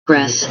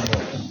Breath.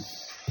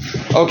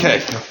 Okay.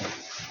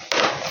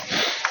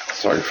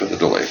 Sorry for the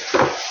delay.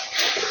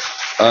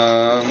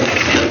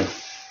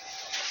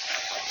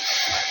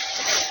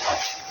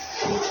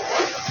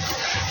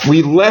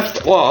 We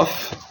left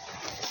off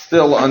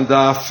still on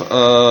Daf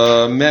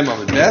Mem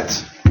Amud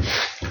Bet.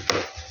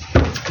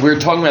 We were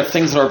talking about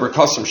things that are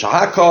Berachot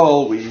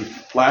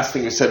Shahakol. Last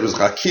thing we said was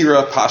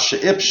Chakira, Pasha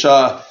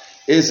Ipsha.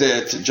 Is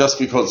it just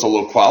because it's a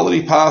low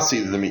quality pas?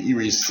 Either the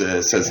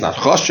Me'iris says not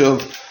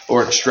chashuv,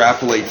 or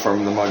extrapolate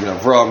from the Magen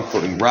Avraham,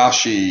 quoting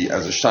Rashi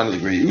as a Shana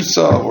Degrei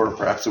Usa, or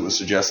perhaps it was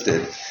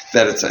suggested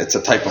that it's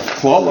a type of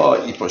klala.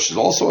 Ipush is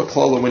also a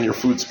klala when your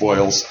food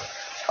spoils.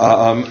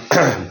 Or,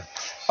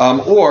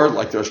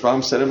 like the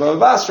Rashbam said in Bava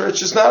Basra, it's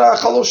just not a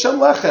chalo shem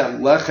lechem.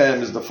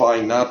 Lechem is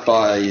defined not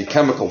by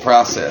chemical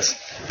process,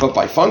 but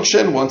by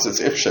function. Once it's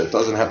ifsha, it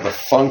doesn't have the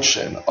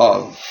function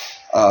of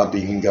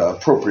being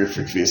appropriate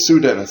for Kviyas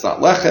Suda, and it's not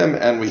lechem,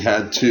 and we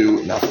had two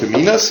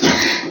nafkaminas.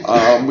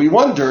 We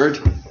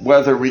wondered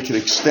whether we could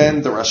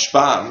extend the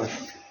Rashbam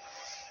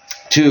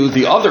to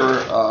the other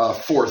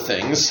four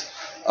things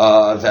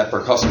that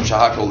Berachot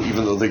Shahakol,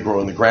 even though they grow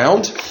in the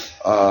ground.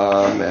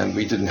 And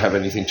we didn't have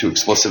anything too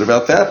explicit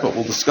about that, but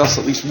we'll discuss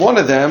at least one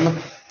of them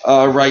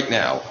right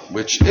now,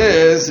 which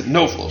is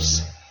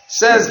Novlos.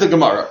 Says the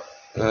Gemara,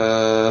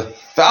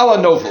 V'ala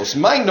Novlos,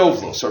 my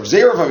Novlos, or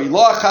Zerav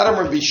Avilah Chadam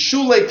or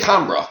Bishule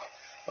Kamra.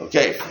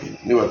 Okay, if you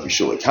knew what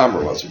Bishule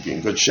Kamra was, we'd be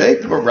in good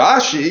shape. But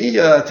Rashi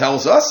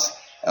tells us,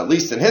 at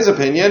least in his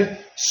opinion,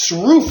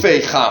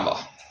 Srufe Chama.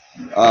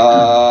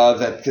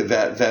 That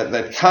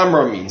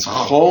Kamra means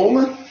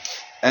Chom,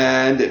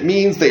 and it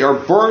means they are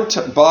burnt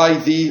by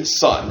the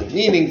sun,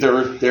 meaning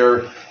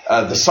the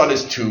sun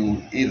is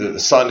either the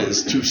sun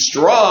is too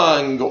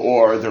strong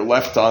or they're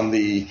left on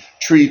the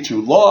tree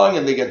too long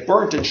and they get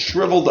burnt and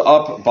shriveled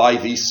up by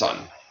the sun.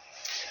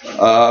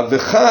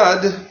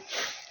 V'chad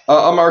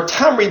amar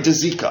tamri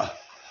dezika,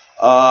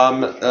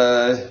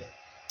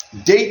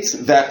 dates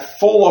that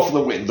fall off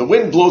the wind. The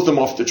wind blows them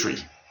off the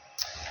tree.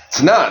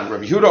 Tnan,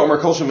 Rabbi Yehuda Omer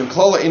Kol Shem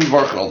Klala in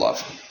Bavרכות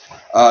Olav.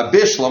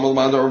 Bishlam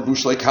Lamandor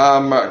Bushle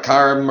Kamra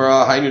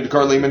Hainu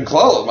Dekar Lemin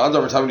Klala.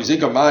 Mandor Tamri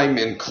Zika Maim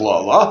in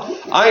Klala.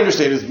 I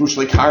understand it's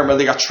Bushle Karma.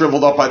 They got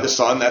shriveled up by the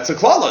sun. That's a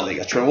Klala. They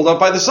got shriveled up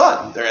by the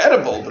sun. They're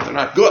edible, but they're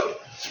not good.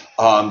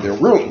 They're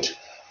ruined.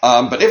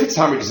 But if it's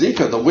Tamri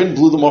Zika, the wind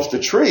blew them off the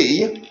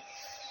tree,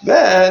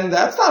 then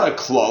that's not a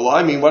klala.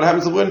 I mean, what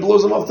happens if the wind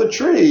blows them off the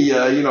tree?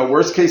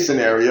 Worst case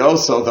scenario,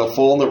 so they'll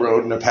fall on the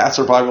road and a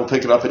passerby will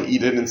pick it up and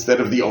eat it instead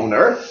of the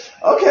owner.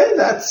 Okay,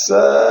 that's,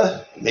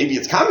 maybe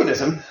it's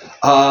communism,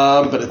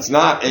 but it's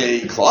not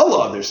a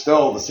klala. There's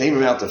still the same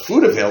amount of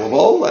food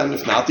available, and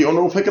if not, the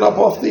owner will pick it up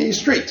off the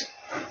street.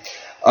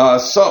 My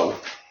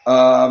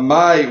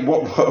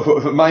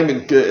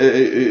min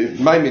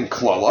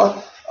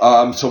klala.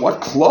 So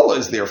what klala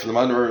is there for the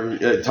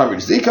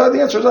Tamri Zika?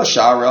 The answer is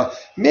Ashara.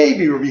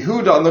 Maybe Rabbi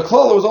Yehuda on the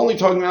klala was only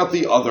talking about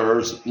the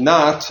others,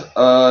 not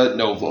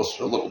Novlos,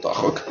 a little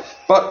dachuk,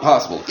 but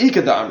possible.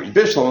 Ikadamri,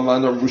 Bishlam,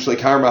 Amandor, Bushle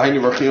Karma, Hainu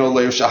Varchino,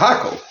 Leo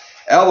Shahakol,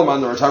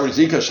 Elamandor, Tamri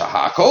Zika,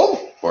 Shahakol,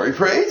 or he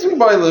prays, we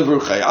buy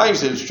Levruche. I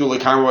say it's Shule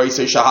Karma, I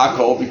say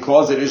Shahakol,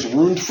 because it is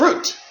ruined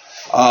fruit.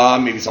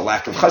 Maybe it's a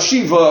lack of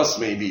chashivas,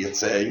 maybe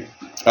it's as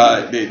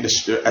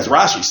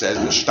Rashi says,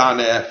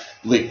 Nishtane,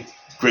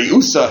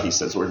 Greusa, he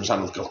says, we're in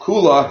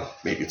Kalkula,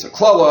 maybe it's a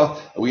klala,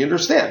 we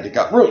understand, it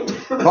got ruined.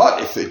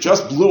 But if it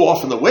just blew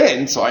off in the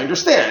wind, so I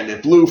understand,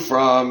 it blew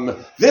from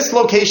this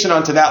location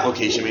onto that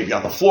location, maybe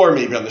on the floor,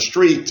 maybe on the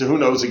street, who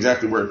knows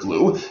exactly where it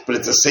blew, but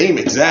it's the same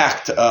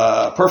exact,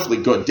 perfectly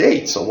good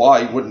date, so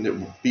why would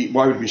it be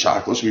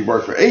shakla? Should we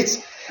work for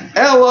eights?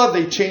 Ella,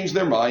 they changed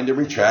their mind and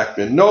retract.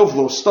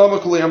 Novlos,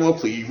 stomachally,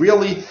 amlopli.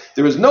 Really,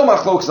 there is no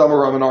machlokas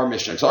amaram in our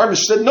Mishnah. So our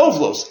Mishnah said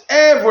novlos.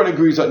 Everyone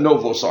agrees that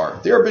novlos are.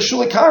 They are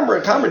bishule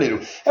kamra,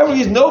 kamraninu. Everyone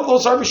agrees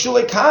novlos are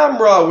bishule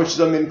kamra, which is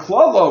a min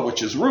klala,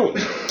 which is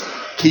ruined.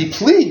 Ki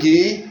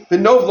pligi, the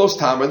novlos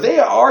tamra. They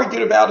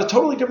argued about a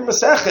totally different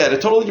masechet, a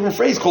totally different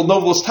phrase called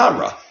novlos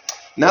tamra.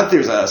 Not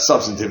there's a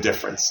substantive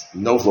difference.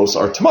 Novlos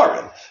are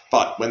tamarim.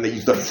 But when they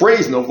use the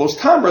phrase novlos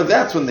tamra,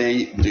 that's when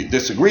they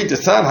disagree.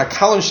 Desan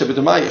hakalim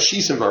shebedamaya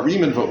shisim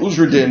varimin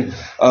v'uzradin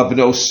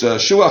b'nos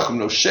shuach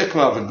b'nos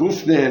shekma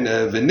v'gufnin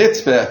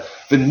v'nitzveh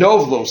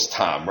v'novlos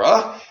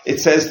tamra.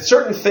 It says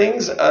certain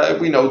things,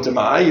 we know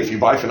demai, if you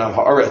buy from Am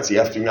Haaretz, you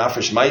have to be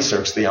mafish meiser,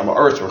 because the Am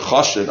Haaretz were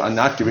chashed on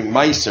not giving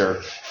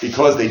meiser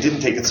because they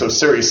didn't take it so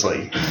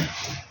seriously.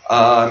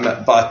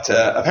 But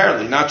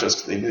apparently not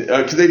just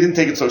because they didn't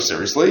take it so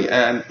seriously,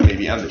 and they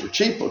were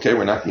cheap. Okay,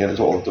 we're not going to get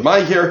into all of the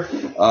Demai here.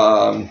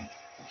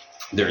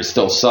 There is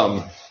still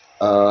some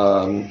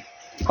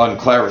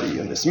unclarity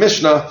in this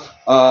Mishnah.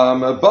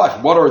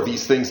 But what are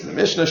these things in the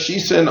Mishnah?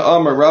 Shisin,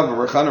 Amar, Rav,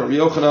 Rechan, or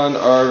Yochanan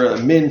are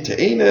min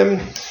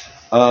te'enim.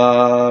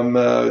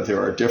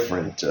 There are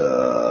different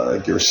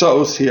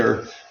girsos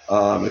here.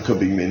 It could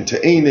be min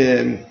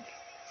te'enim.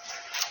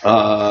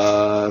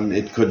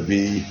 It could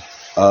be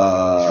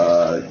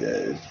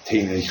Tene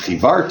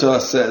Chivarta,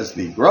 says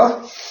the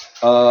Gra.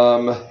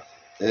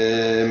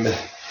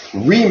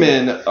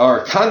 Rimin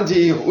are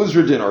Kandi,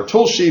 Uzradin are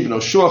Tulshi, B'no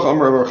Shuach,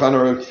 Amar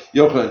Barachana,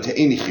 Yochanan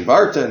Te'eni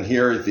Chivarta, and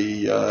here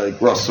the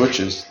Gross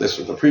switches. This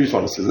was the previous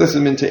one. It says this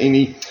is Min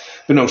Te'eni.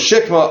 B'no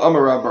Shikma,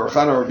 Amar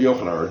Barachana, Rabbi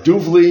Yochanan are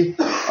Duvli.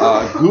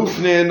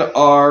 Gufnin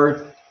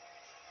are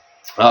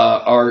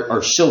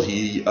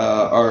Shilhi,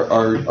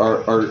 are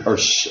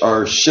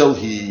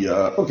Shilhi,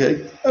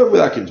 okay,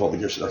 without getting told the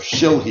Gershon, are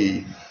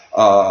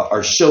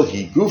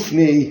Shilhi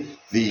Gufni,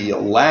 the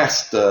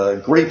last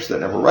grapes that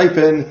never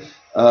ripen.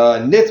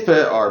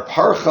 Nitpe are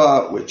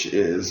Parcha, which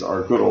is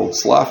our good old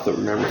sloth that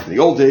we remember from the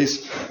old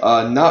days.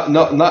 Not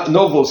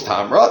Novlos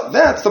Tamra,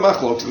 that's the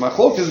Machlok. The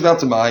Machlok is about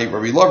to my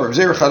Rabbi Lav, Rabbi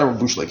Zerach, Rabbi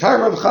Bushlei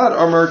Kaim, Rabbi Chad,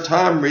 Amar,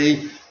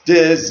 Tamri,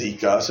 De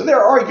Zika. So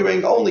they're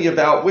arguing only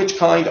about which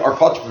kind are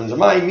Patra from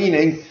Zamai,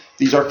 meaning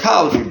these are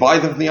Kal. If you buy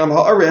them from the Am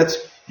Ha'aretz,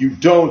 you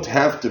don't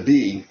have to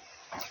be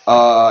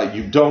Mafresh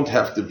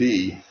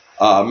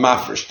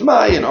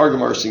Demai, and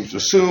Argamar seems to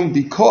assume,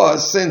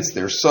 because since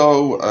they're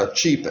so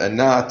cheap and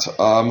not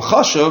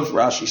Chashav,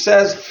 Rashi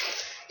says,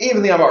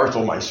 even the Am Ha'aretz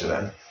will meiser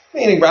them.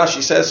 Meaning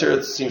Rashi says here,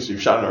 it seems to be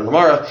Shan or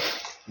Gemara,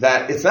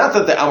 that it's not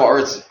that the Am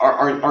Ha'aretz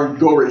aren't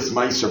Goris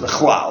Meiser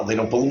B'chlal. They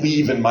don't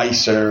believe in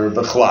Meiser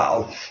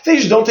B'chlal. They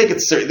just don't take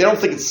it serious. They don't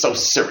think it's so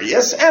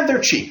serious, and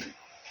they're cheap.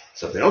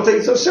 So if they don't take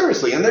it so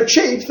seriously and they're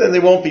cheap, then they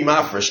won't be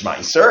Mafresh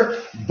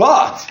Meiser.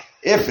 But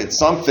if it's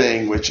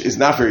something which is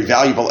not very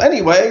valuable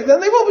anyway, then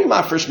they will be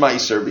Mafresh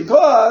Meiser,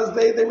 because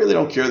they really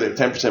don't care. They have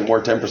 10%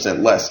 more,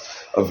 10% less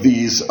of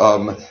these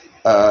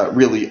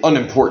really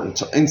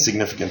unimportant,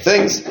 insignificant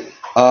things.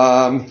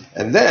 And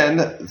then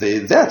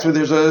that's where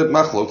there's a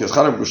machlokas.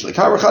 Chana Bushlei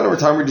Kamra, Chana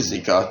Tamri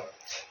Dezika.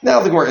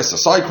 Now the Gemara is a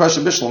side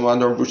question. Bishlam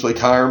under Bushlei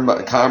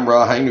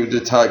Kamra, Hainu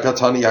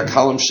Gatani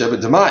Hakalam Sheba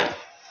Demai.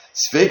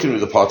 Sveikinu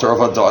the Potter of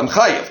Adah and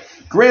Chayev.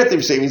 Granted,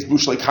 you say it means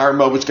Bushlei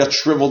Karma, which got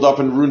shriveled up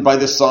and ruined by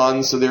the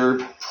sun, so they're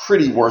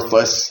pretty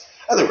worthless.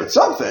 And they were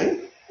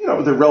something,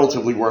 they're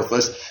relatively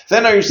worthless.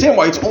 Then I understand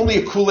why it's only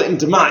a kula in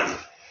Demai.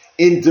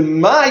 In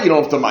Demai, you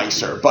don't have to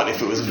meiser, but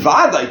if it was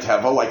Vadai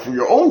Teva, like from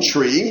your own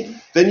tree,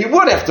 then you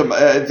would have to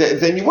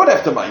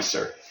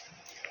meiser.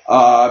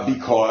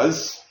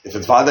 Because if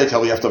it's Vadai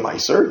Teva, you have to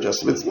meiser.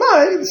 Just if it's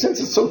Demai, since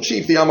it's so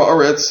cheap, the Am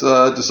Ha'aretz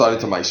decided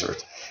to meiser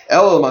it. But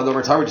a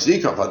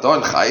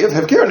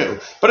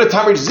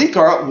Tamrid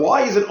Zikar,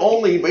 why is it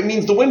only, it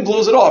means the wind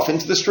blows it off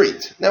into the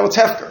street. Now it's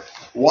Hefker.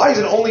 Why is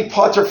it only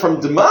Potter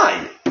from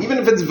Demai? Even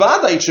if it's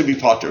Vada, it should be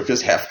Potter,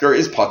 because Hefker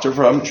is Potter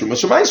from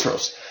Trumas or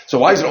Maestros. So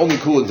why is it only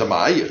Kula in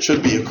Demai? It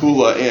should be a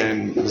Kula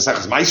in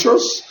Meseches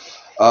Maestros,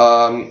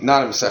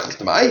 not in Meseches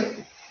Demai.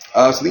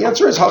 So the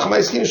answer is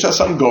Hachamais Kinu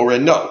Shasam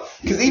Goren. No,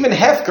 because even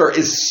Hefker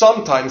is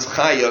sometimes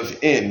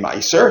Chayav in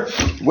Meiser.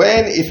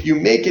 When if you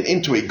make it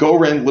into a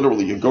Goren,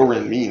 literally a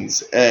Goren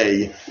means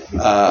a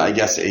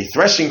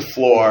threshing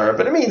floor,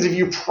 but it means if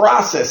you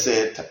process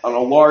it on a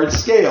large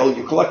scale,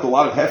 you collect a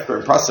lot of Hefker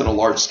and process it on a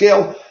large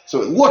scale,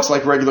 so it looks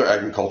like regular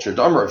agriculture.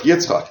 Amar of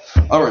Yitzchak,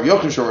 Amar of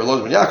Yochim Shomer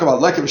Lozman Yaakov,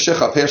 Lekev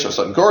Shecha Peah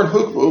Shasam Goren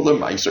Huk Ulam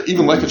Meiser.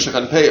 Even Lekev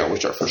Shechan Peah,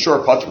 which are for sure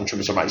Potter from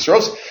Trumas or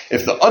Meiseros,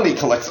 if the Ani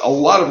collects a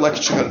lot of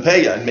Lekev Shechan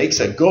Peah and makes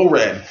a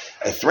Goren,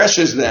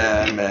 threshes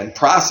them and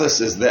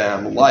processes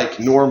them like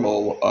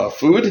normal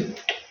food,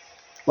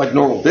 like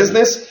normal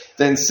business,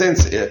 then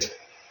since it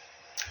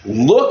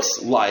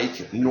looks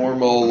like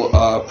normal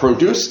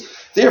produce,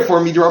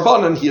 therefore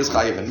midrabanan he is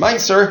chayiv and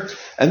meiser,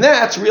 and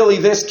that's really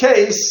this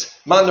case.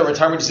 Mandar and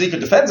Tamar Zika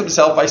defends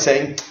himself by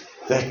saying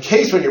the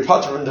case when you're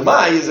Potter and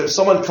Demai is if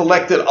someone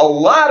collected a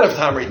lot of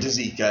Tamar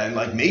Zika and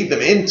like made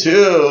them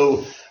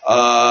into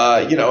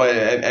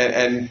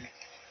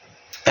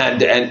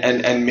and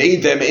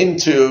made them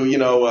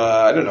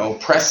into,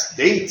 pressed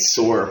dates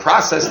or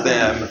processed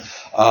them,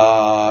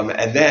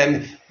 and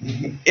then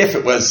if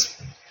it was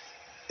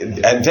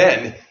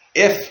Vadai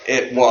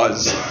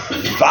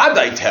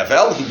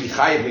Tevel, he'd be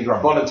Chayiv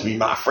Midrabanan to be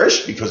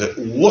Mafresh, because it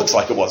looks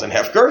like it wasn't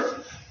Hefker.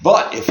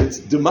 But if it's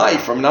Demai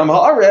from Am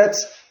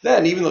Ha'aretz,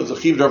 then even though it's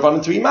a Chiv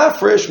Midrabanan to be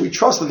Mafresh, we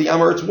trust that the Am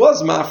Ha'aretz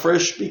was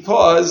Mafresh,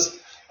 because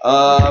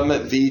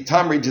the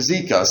Tamri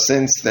Dezika,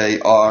 since they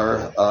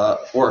are,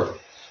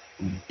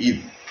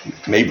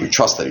 maybe we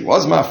trust that he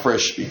was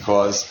Mafresh,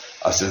 because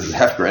since the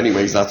Hefker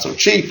anyway is not so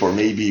cheap, or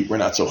maybe we're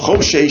not so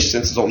Choshesh,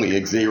 since it's only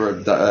a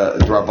Gzeira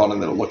Drabanan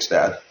that it looks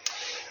bad.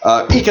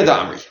 Ika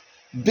Damri.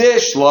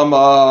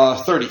 Bishlama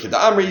 30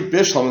 Kedamri,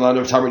 Bishlama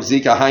Lando Tamar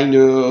Zika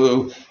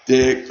Hainu,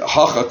 the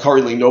Hacha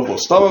Karili Novo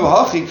Stama,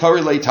 Hachi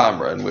Karile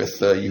Tamra, and with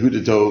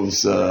Yehuda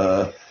Dove's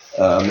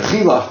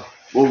Mechila,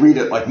 we'll read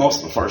it like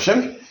most of the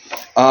Farshim.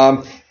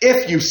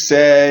 If you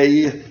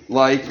say,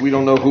 like, we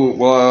don't know who it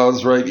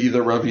was, right,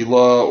 either Rav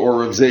Ilah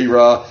or Rav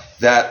Zera,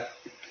 that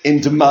in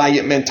Demai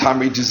it meant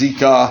Tamri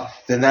Dezika,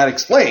 then that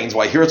explains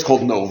why here it's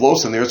called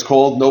Novlos and there it's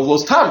called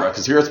Novlos Tamra,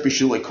 because here it's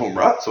Bishulei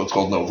Kumra, so it's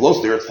called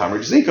Novlos, there it's Tamri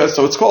Dezika,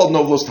 so it's called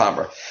Novlos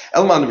Tamra.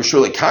 Elman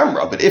Bishulei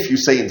Kamra, but if you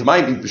say in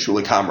Demai it means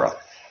Bishulei Kamra,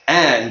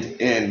 and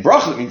in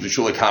Berachot it means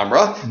Bishulei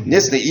Kamra,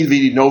 Nisne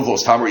Idvidi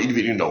Novlos Tamra,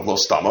 Idvidi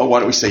Novlos Tama, why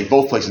don't we say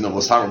both places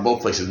Novlos Tamra,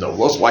 both places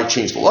Novlos? Why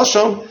change the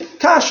Lashon?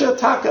 Kasha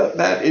Taka,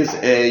 that is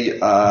a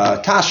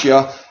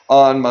Kasha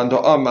on Mando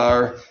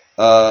Amar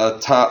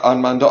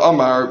Mando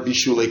Amar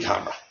Bishule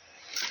Kamra.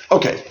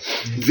 Okay,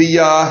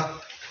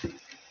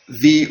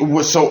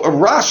 so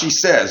Rashi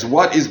says,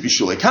 what is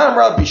Bishule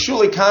Kamra?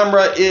 Bishule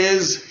Kamra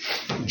is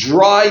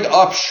dried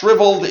up,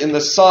 shriveled in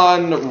the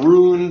sun,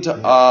 ruined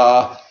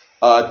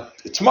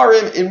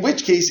tamarim, in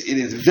which case it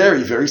is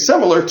very, very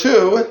similar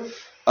to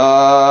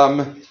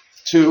Chomets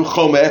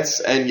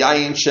and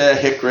Yayin She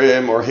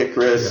Hikrim or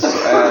Hikris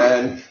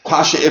and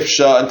Pasha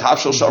Ifsha and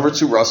Tafshil Shavar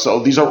Tzura. So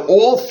these are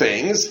all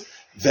things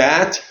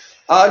that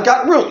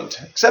got ruined,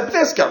 except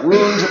this got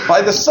ruined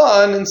by the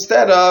sun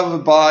instead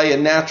of by a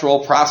natural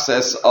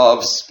process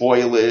of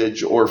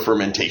spoilage or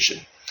fermentation.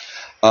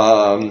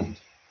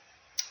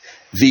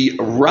 The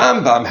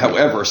Rambam,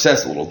 however,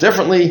 says a little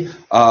differently.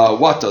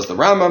 What does the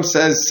Rambam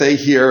say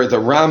here? The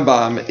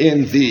Rambam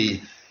in the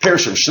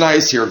Perishim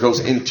Shnayis here goes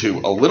into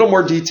a little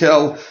more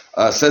detail.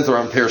 Says the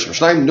Rambam Perishim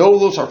Shnayim,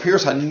 Novlos are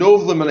Perish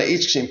HaNovlim and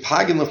Ha'etzim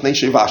Pagin Lefnei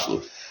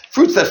Shevashlu.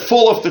 Fruits that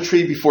fall off the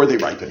tree before they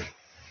ripen.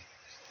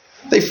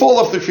 They fall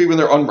off the tree when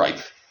they're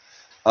unripe.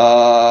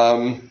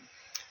 And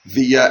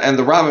the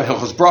Rambam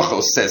Hilchos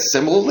Berachot says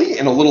similarly,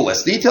 in a little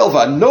less detail,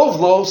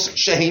 Novlos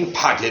shehein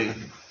pagin,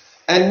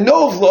 and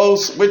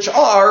novlos which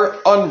are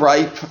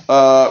unripe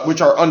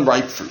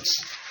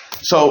fruits.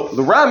 So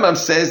the Rambam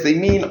says they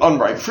mean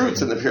unripe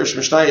fruits, and the Pirush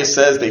Mishnayos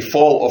says they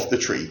fall off the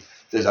tree.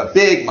 There's a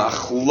big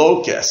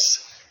machlokes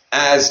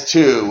as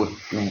to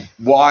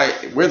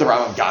where the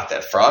Rambam got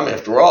that from.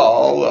 After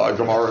all,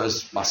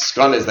 Gemara's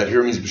maskana is that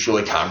here means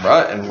b'shulei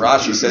kamra, and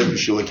Rashi says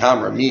b'shulei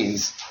kamra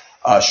means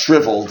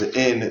shriveled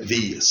in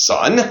the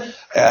sun.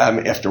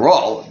 After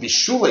all,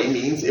 b'shulei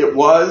means it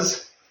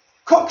was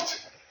cooked.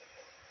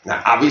 Now,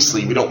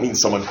 obviously, we don't mean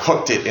someone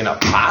cooked it in a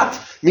pot.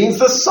 It means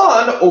the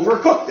sun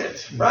overcooked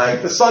it,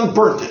 right? The sun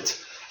burnt it.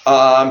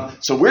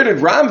 So where did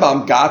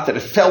Rambam got that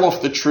it fell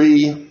off the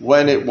tree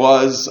when it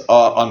was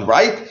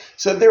unripe?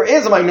 So there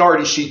is a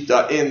minority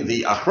shita in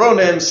the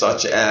Achronim,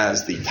 such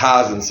as the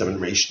Taz and Simon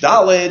Reish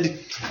Dalid.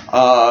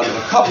 And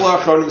a couple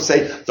of Achronim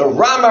say the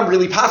Rambam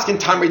really paskin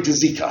Tamri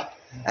Dezika.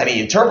 And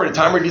he interpreted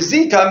Tamri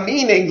Dezika,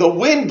 meaning the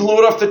wind blew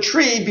it off the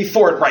tree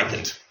before it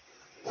ripened.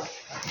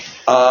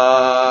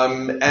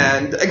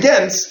 And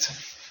against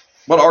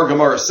what our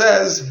Gemara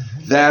says,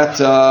 that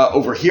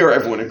over here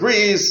everyone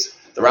agrees.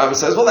 The Rambam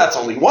says, well, that's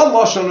only one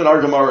lashon in our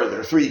Gemara.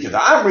 There are three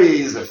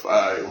Kedamris.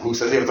 Who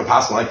says they have to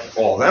pass like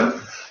all of them?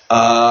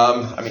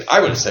 I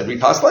would have said we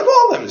pass like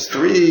all of them. There's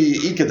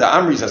three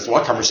Kedamris as to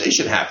what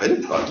conversation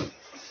happened, but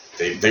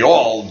they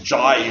all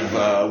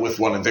jive with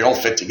one and they all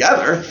fit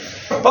together.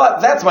 But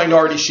that's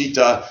minority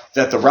shita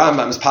that the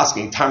Rambam is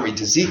passing Tamri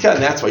Dezika,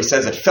 and that's why he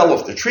says it fell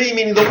off the tree,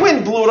 meaning the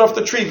wind blew it off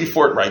the tree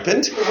before it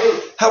ripened.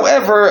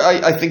 However,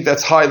 I think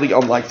that's highly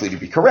unlikely to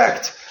be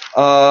correct.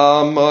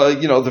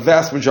 The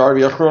vast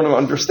majority of Achronim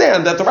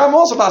understand that the Rambam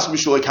also paskin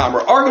b'shulei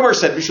kamra. Our Gemara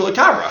said b'shulei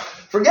kamra.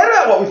 Forget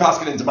about what we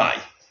paskin in Demai.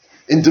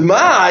 In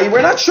Demai,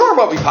 we're not sure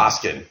what we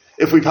paskin.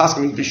 If we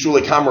paskin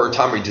b'shulei kamra or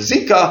Tamri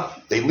Dezika,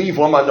 they leave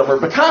one man number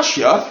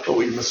Bakashia, but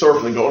we Masor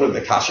from the Goda, the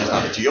Kasha is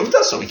not a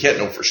Tiyovta, so we can't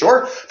know for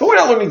sure. But we're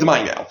not learning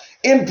Demai now.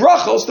 In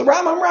Berachos, the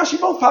Rambam and Rashi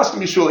both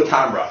paskin b'shulei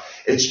kamra.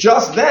 It's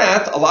just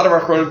that a lot of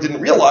Achronim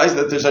didn't realize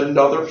that there's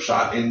another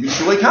shot in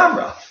b'shulei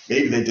kamra.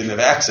 Maybe they didn't have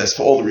access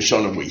to all the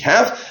Rishonim we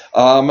have.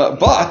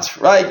 But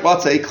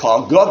what's a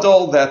klal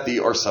gadol that the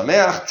Or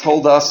Sameach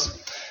told us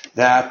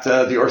that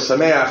the Or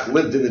Sameach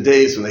lived in the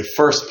days when they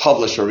first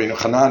published Rabbeinu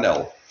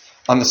Hananel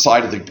on the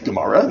side of the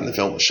Gemara in the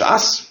Vilna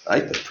Shas,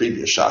 right? The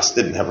previous Shas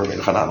didn't have Rabbeinu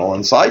Hananel on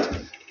the side.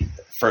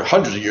 For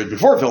hundreds of years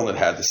before Vilna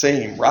had the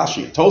same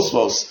Rashi and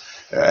Tosfos,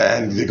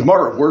 and the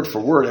Gemara word for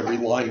word, every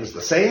line was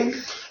the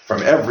same.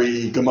 From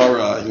every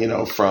Gemara,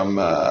 from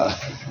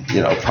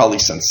probably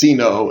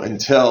Sensino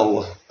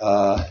until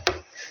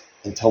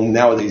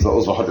nowadays,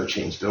 those 100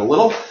 changed it a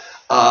little.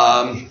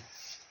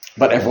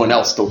 But everyone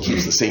else still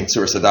keeps the same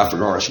source of Daf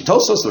Gemara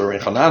Shitosos. So the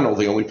Rabbeinu Hananel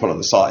they only put on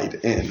the side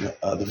in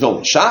the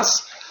Vilna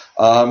Shas.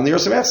 And the Or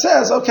Sameach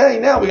says, okay,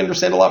 now we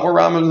understand a lot more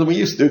Rambam than we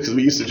used to, because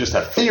we used to just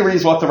have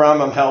theories what the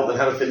Rambam held and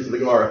how to fit into the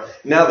Gemara.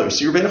 Now that we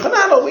see Rabbeinu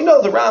Hananel, we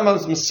know the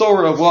Rambam's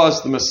Masorah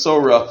was the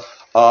Masorah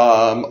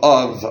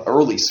of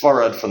early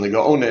Sfarad from the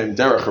Gaonim,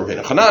 Derech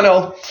Rabbeinu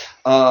Hananel,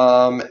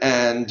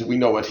 and we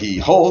know what he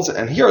holds.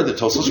 And here the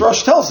Tosfos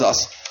Rosh tells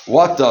us,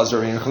 what does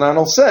Rabbeinu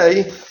Hananel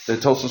say? The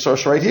Tosfos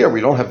Rosh right here,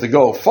 we don't have to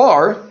go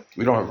far,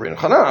 we don't have Rabbeinu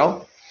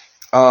Hananel,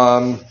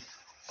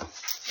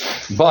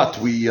 but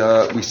we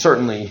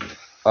certainly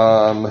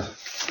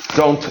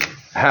don't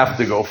have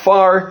to go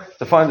far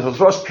to find the Tosfos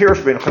Rosh.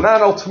 Pirush Rabbeinu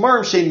Hananel,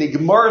 Tamarim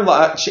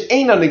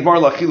she'eina nigmar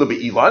la'achila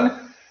be'ilan.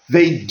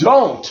 They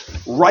don't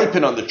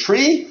ripen on the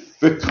tree.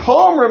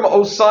 V'komrim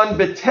osan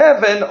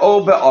beteven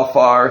o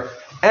be'afar,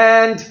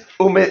 and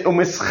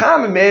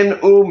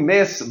u'mischamin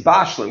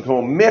u'misbashlim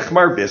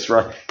u'michmar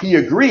bisra. He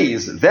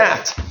agrees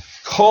that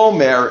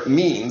komer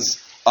means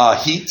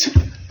heat,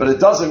 but it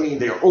doesn't mean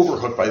they are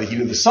overcooked by the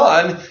heat of the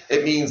sun.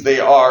 It means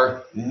they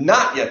are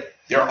not yet.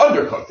 They're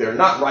undercooked. They're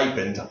not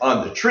ripened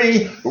on the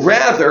tree.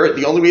 Rather,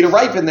 the only way to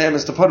ripen them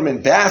is to put them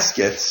in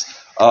baskets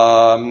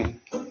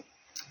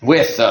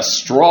with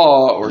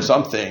straw or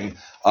something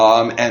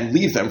and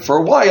leave them for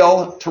a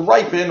while to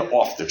ripen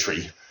off the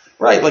tree.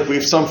 Right, like we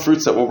have some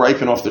fruits that will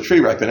ripen off the tree.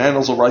 Right,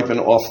 bananas will ripen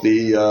off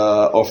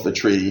the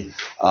tree.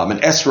 An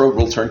esrog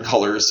will turn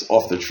colors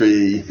off the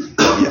tree. You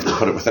have to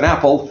put it with an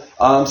apple.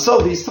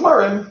 So these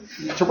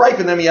tamarim, to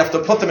ripen them, you have to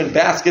put them in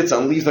baskets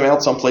and leave them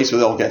out someplace where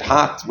they'll get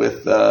hot.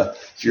 With,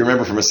 if you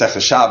remember from Masechah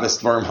Shabbos,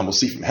 tamarim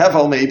hamosifim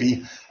hevel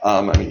maybe.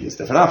 There's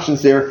different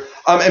options there.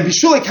 And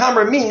bishulei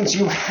kamra means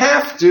you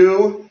have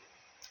to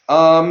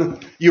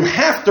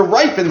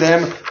ripen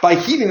them by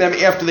heating them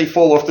after they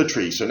fall off the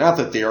tree. So not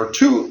that they are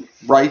too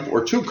ripe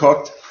or too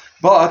cooked,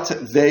 but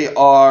they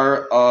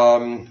are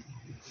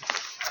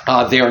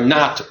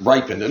not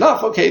ripened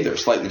enough. Okay, they're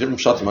slightly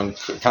different. Shatim on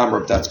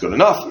kamra, that's good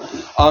enough.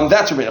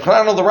 That's Rabbeinu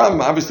Chananel. The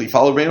Rambam obviously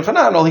followed Rabbeinu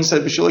Chananel. He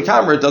said b'shulei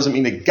kamra, it doesn't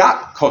mean it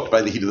got cooked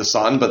by the heat of the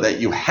sun, but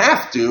that you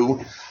have to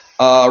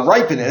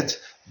ripen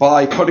it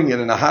by putting it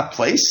in a hot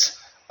place.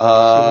 So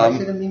why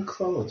did it mean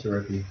klala to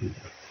ripen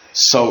people?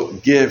 So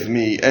give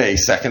me a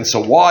second. So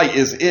why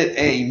is it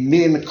a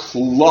min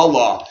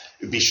klala?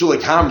 Bishulei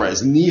kamra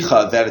is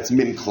nicha that it's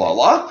min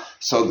klala.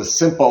 So the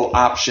simple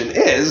option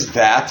is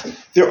that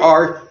there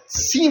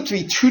seem to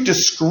be two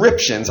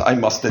descriptions, I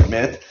must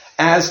admit,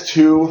 as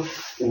to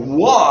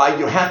why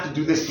you have to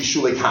do this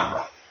bishulei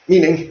kamra.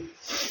 Meaning,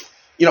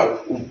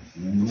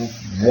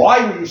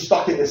 why were you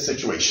stuck in this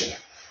situation?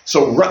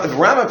 So the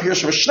Rambam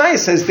Pirush Mishnah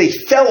says they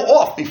fell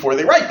off before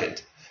they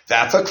ripened.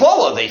 That's a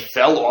klala. They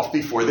fell off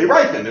before they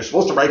ripened. They're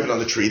supposed to ripen on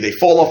the tree. They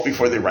fall off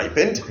before they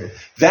ripened. Okay.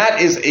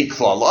 That is a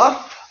klala.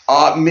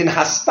 Min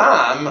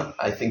hastam,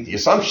 I think the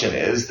assumption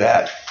is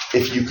that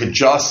if you could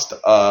just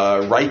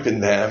ripen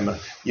them,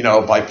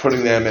 by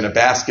putting them in a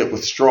basket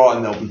with straw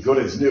and they'll be good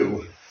as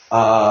new,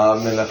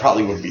 then that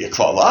probably would be a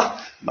klala.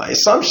 My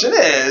assumption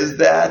is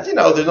that,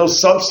 there's no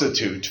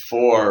substitute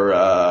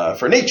for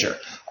nature.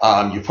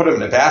 You put them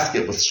in a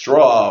basket with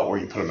straw, or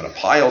you put them in a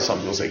pile. Some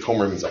people say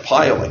komer means a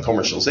pile, like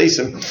komer shel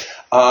zaysim.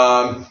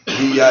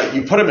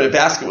 You put them in a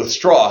basket with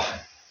straw.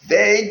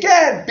 They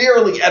get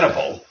barely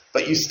edible,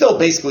 but you still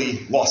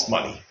basically lost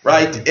money,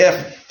 right?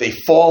 If they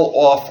fall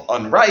off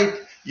unripe,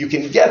 you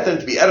can get them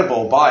to be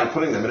edible by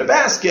putting them in a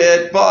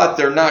basket, but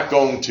they're not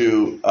going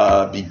to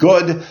be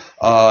good. You're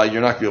not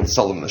going to be able to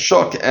sell them in the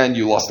shuk, and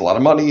you lost a lot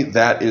of money.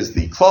 That is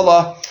the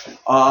klala.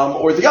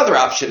 Or the other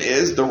option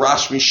is the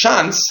Rash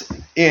Mishans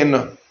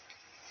in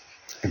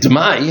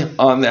Demai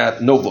on that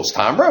Novlos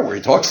Tamra, where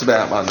he talks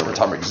about Manda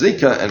Tamra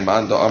Zika and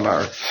Manda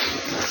Amar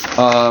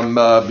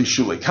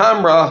Bishulei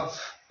Kamra.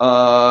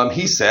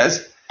 He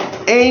says,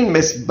 Ein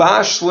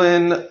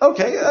Misbashlin.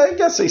 Okay, I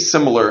guess a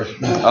similar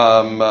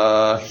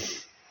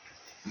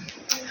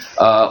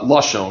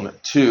lashon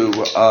to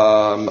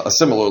a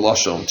similar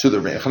lashon to the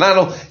Rabbeinu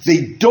Chananel.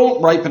 They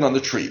don't ripen on the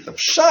tree. The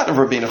pshat of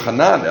Rabbeinu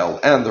Chananel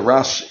and the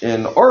Rash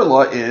in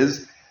Orla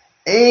is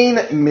Ein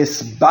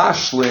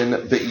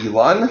Misbashlin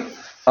Be'ilan.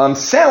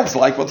 Sounds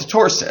like what the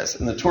Torah says.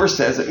 And the Torah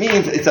says it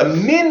means it's a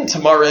min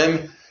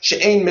tamarim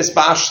she'ein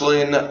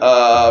misbashlin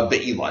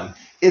be'ilan.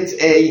 It's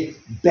a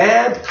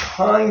bad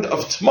kind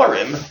of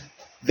tamarim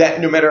that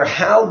no matter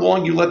how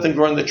long you let them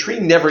grow on the tree,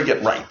 never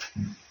get ripe.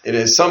 It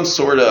is some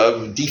sort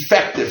of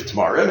defective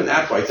tamarim, and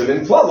that's why it's a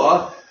min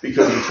klala,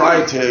 because you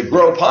try to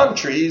grow palm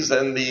trees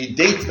and the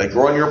dates that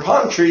grow on your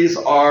palm trees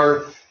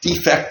are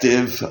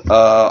defective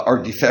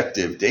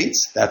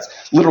dates. That's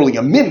literally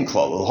a min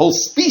klala. The whole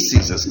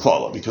species is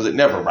klala because it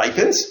never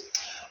ripens.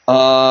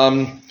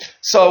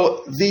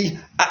 So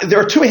there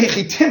are two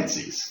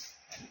hechitimtzis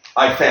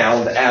I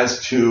found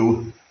as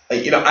to,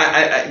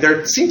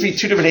 there seem to be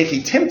two different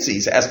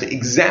hechitimtzis as to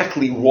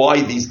exactly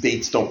why these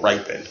dates don't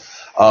ripen.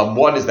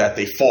 One is that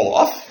they fall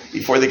off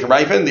before they can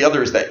ripen. The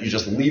other is that you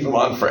just leave them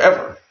on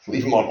forever.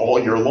 Leave them on all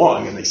year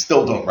long and they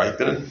still don't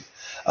ripen.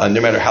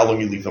 No matter how long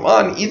you leave them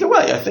on. Either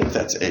way, I think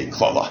that's a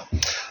klala.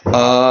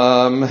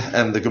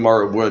 And the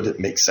Gemara would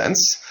make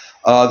sense.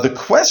 The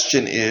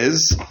question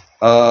is,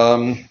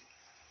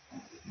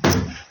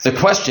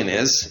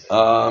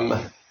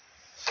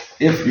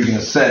 if you're going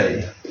to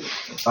say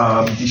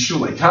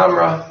bishulei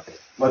kamra,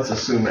 let's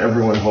assume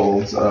everyone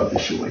holds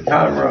bishulei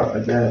kamra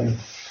again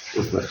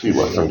with the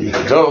chila from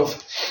Yudov.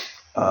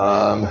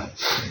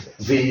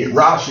 The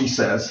Rashi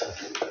says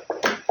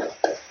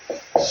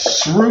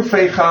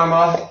srufei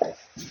chama.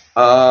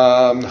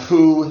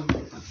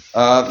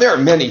 There are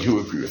many who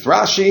agree with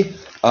Rashi.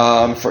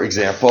 For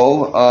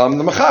example,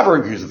 the Mechaber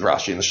agrees with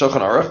Rashi in the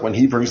Shulchan Aruch. When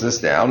he brings this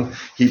down,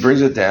 he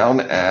brings it down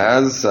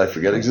as, I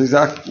forget his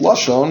exact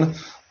lashon,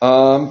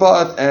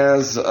 but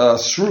as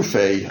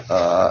srufei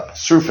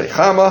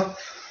chama.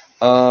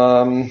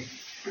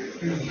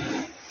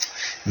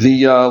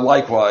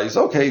 Likewise,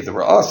 okay, the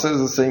Ra'ah says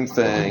the same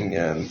thing,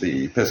 and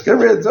the Piskei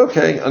Rid,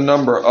 okay, a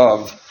number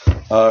of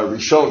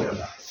Rishonim.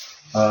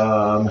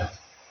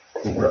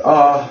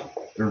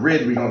 The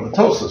Rid, we go to the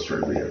Tosas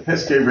Rid, we have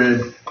Piskei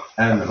Rid,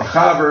 and the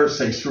Mechaber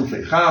say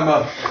Srufei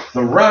Chama,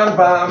 the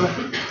Rambam,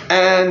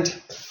 and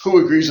who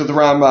agrees with the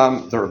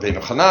Rambam? The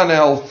Rabbeinu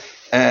Chananel,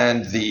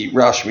 and the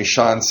Rash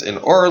Mishans in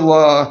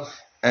Orla,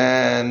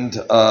 and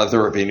the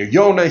Rabbeinu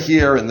Yonah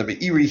here, and the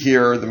Meiri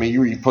here. The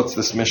Meiri puts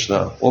this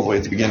Mishnah all the way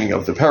at the beginning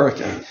of the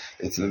Perek, and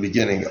it's in the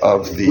beginning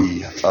of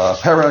the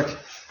Perek,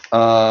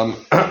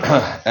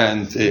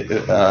 and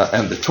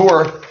the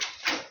Torah.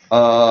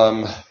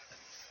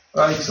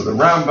 Right, so the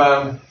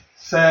Rambam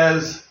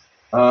says,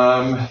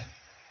 what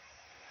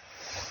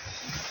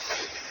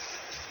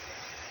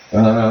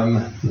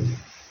does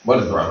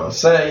the Rambam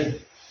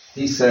say?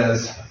 He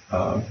says,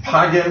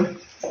 Pagim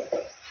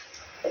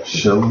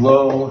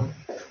Shelo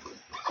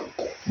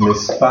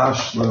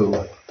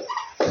Mispashlu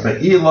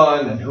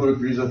Be'ilan, and who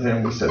agrees with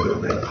him? We said the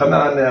Rabbeinu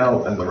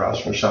Hananel, and the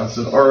Rosh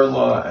Hashanah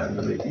Orla, and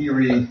the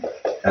Meiri,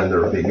 and the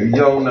Rabbeinu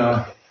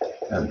Yonah,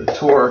 and the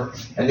Torah.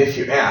 And if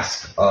you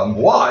ask,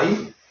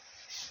 why?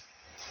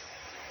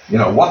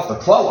 What's the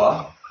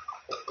klala?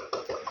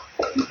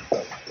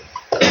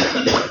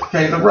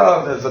 Okay, the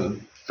Rav has a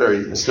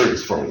very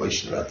mysterious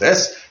formulation about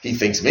this. He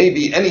thinks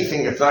maybe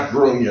anything that's not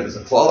growing yet is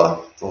a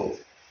klala. It's a little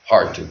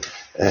hard to,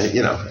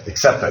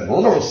 accept that in a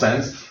literal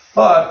sense.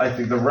 But I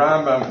think the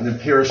Rambam in the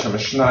Pirush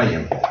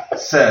HaMishnayim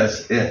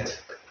says it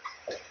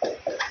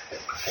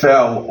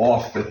fell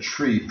off the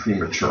tree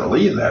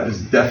prematurely. That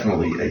is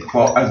definitely a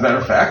klala. As a matter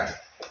of fact,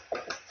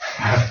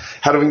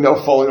 how do we know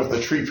falling off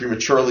the tree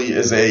prematurely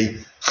is a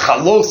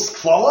chalos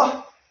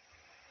klala?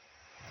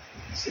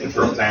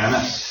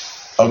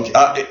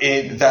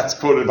 Okay, that's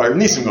quoted by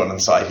Nisim going on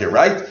the side here,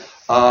 right?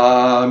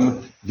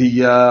 That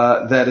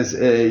is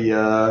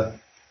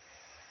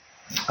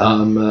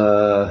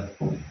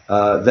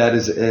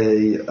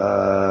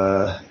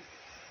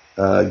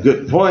a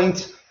good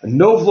point.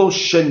 Novlo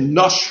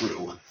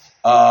shenashru,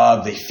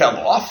 they fell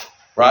off,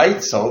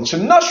 right? So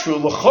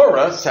shenashru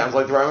l'chora sounds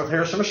like the Rambam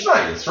Pirush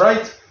HaMishnayim,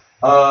 right?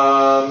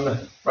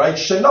 Right,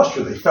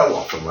 shenashru, they fell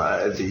off from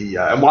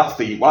and what's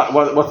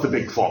the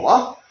big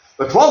klala?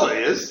 The klala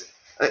is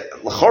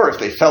l'chora, if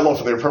they fell off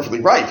and they were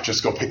perfectly ripe,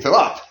 just go pick them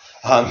up.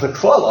 The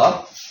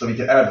klala, so we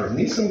can add Rav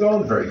Nisim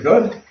going, very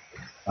good.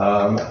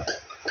 But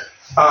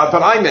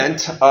I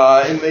meant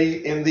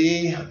in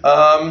the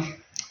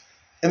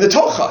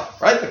Tocha,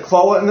 right? The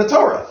klala in the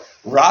Torah.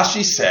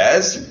 Rashi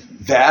says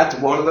that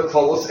one of the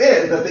klalos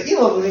is that the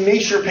ilan will be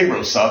meishur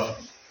peirosav,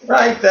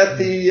 right? That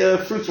the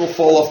fruits will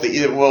fall off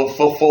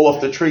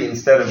the tree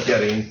instead of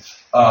getting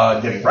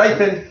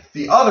ripened.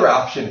 The other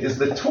option is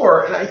the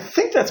Torah, and I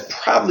think that's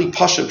probably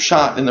Pashup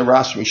Pshat in the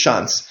Rash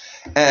Mishans.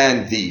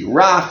 And the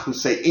Rach who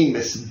say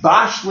Emis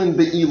Bashlin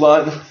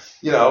Be'ilan,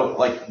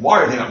 like why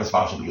are they not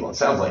Misbashlin Be'ilan?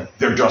 Sounds like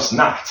they're just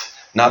not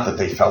that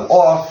they fell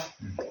off.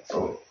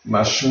 So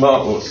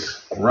Mashma'us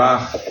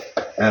Rach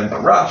and the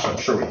Rash, I'm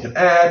sure we can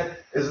add,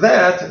 is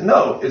that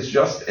no, it's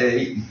just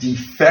a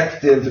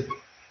defective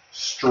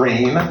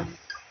strain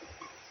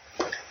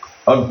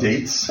of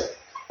dates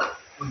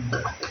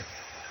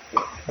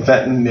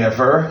that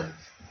never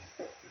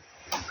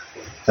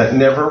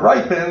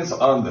ripens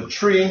on the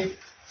tree.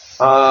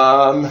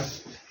 The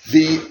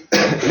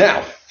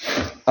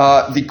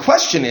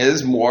question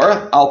is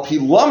more alpi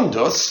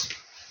lamdus.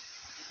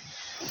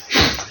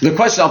 The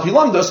question alpi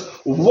lamdus,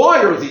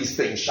 why are these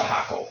things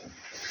shahakol?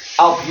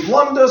 Alpi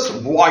lamdus,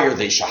 why are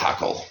they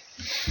shahakol?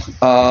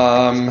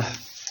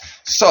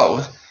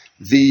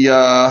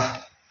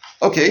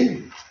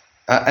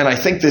 And I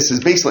think this is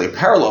basically a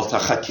parallel to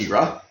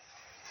Chakira.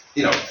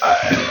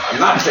 I'm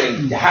not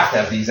saying you have to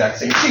have the exact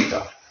same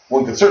shita.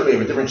 One could certainly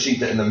have a different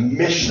shita in the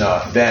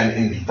Mishnah than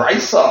in the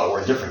Brisa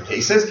or different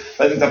cases.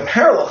 But I think the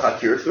parallel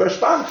Chakira to the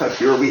Rashbam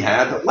Chakira we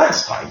had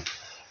last time.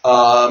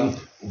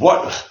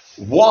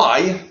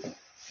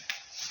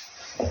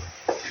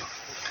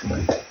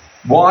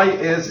 Why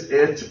is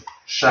it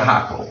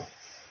shahakol?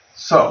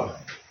 So,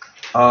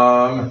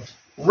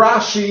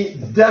 Rashi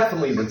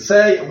definitely would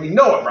say, and we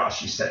know what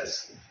Rashi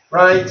says,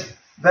 right?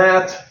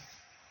 That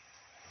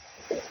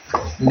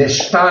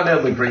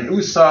Nishtana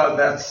l'greusa,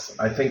 that's,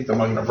 I think, the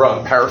Magen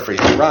Avraham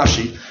paraphrasing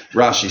Rashi.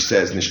 Rashi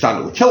says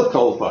Nishtana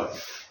l'kilkol, but,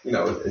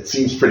 it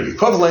seems pretty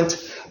equivalent.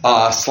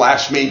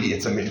 / maybe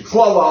it's a min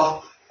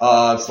klala,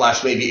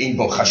 / maybe in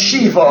bo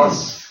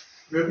chashivas.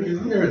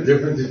 Isn't there a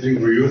difference between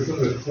greusa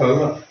and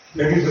klala?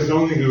 Maybe there's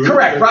only greusa.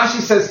 Correct.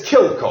 Rashi says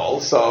kilkol,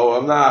 so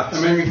I'm not.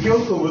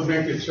 Kilkol would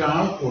make it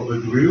shahakol,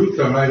 but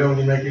greusa might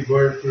only make it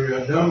work for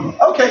Adama.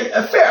 Okay,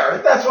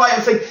 fair. That's why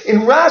I'm saying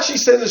in Rashi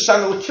says the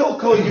Shana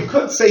Kilkol, you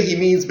could say he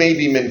means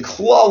maybe min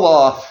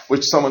klala,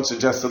 which someone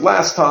suggested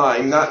last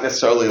time, not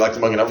necessarily like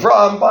the Magen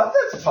Avraham, but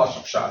that's a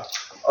Pashup shot.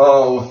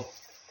 Oh,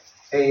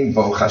 ein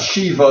bo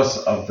chashivas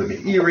of the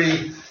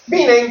Meiri,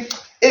 meaning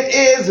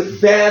it is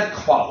bad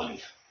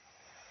quality.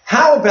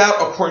 How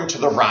about according to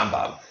the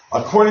Rambam?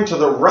 According to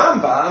the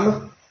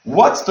Rambam,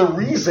 what's the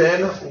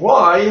reason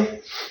why?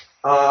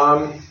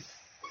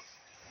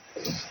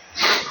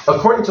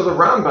 According to the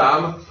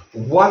Rambam,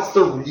 what's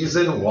the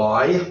reason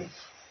why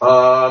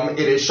it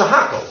is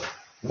shahakol?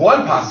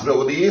 One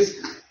possibility is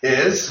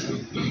it's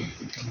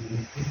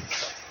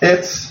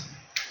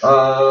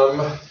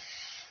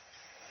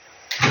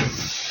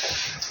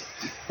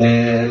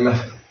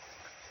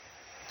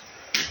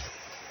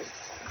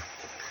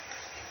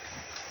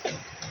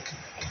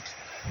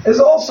is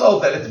also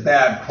that it's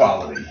bad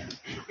quality,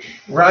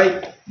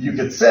 right? You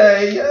could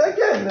say,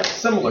 again,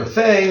 similar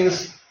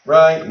things,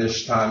 right?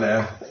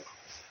 Nishtana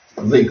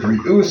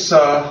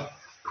Ligriusa.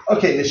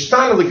 Okay,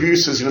 Nishtana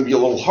Ligriusa is going to be a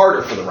little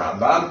harder for the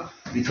Rambam,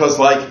 because,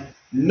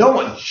 no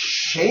one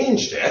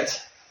changed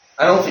it.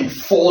 I don't think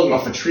falling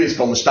off a tree is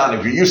called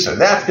Nishtana Ligriusa.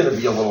 That's going to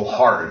be a little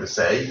harder to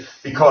say,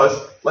 because,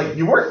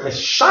 you weren't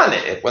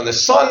mishana it. When the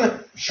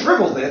sun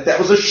shriveled it, that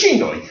was a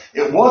shinoi.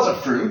 It was a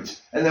fruit,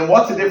 and then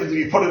what's the difference if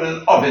you put it in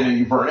an oven and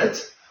you burn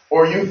it,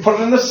 or you put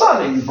it in the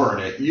sun and you burn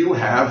it? You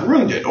have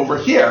ruined it. Over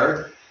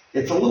here,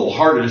 it's a little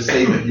harder to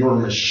say that you're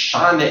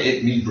mishana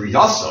it mi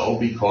briyaso,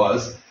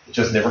 because it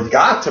just never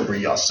got to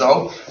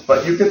briyaso,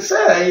 but you could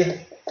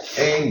say,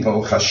 ein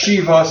bo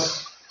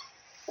chashivas,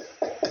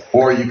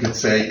 or you could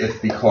say it's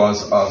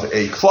because of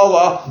a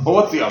klala. But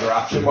what's the other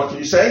option? What did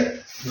you say?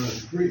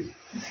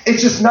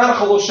 It's just not a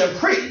chalosh shem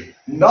pri.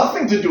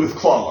 Nothing to do with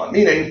klala,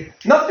 meaning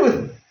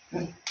nothing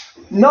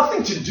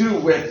to do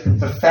with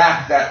the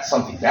fact that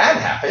something bad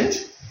happened.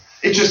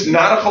 It's just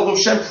not a chalosh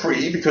shem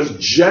pri, because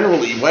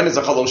generally, when is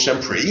a chalosh shem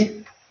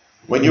pri?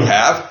 When you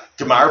have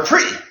gemar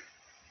pri.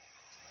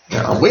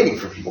 Now, I'm waiting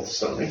for people to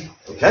stone me.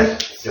 Okay?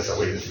 Guess I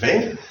waited in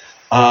vain.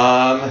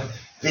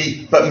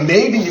 But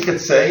maybe you could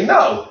say,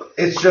 no,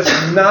 it's just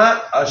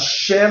not a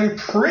shem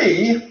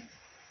pri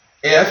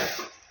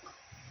if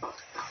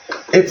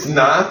it's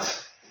not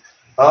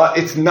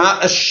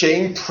a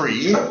shem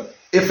pri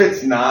if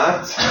it's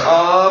not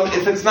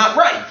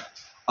right.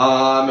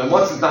 And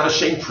once it's not a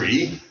shem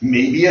pri,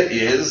 maybe it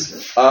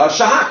is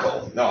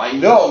shahakol. Now I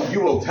know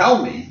you will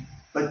tell me,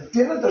 but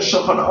didn't the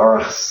Shulchan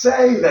Aruch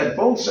say that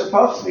both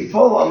shepachs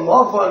mikol on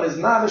lavan is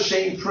not a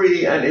shem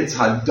pri and it's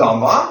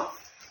hadama?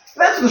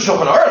 That's what the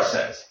Shulchan Aruch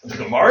says. The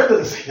Gemara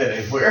doesn't say that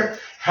anywhere.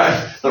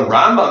 The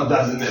Rambam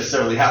doesn't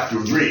necessarily have to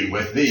agree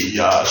with the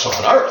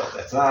Shulchan Aruch.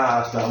 That's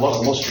not the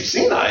halacha Moshe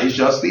Sinai. It's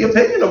just the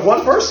opinion of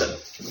one person.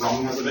 The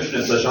Rambam has a Mishnah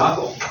that says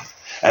shahakol.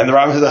 And the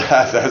Rambam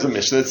has a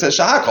Mishnah that says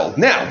shahakol.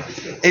 Now,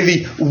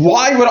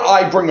 why would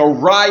I bring a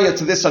raya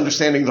to this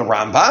understanding of the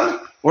Rambam?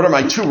 What are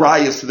my two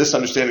rayas to this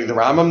understanding of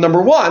the Rambam?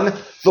 Number one,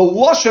 the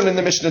lashon in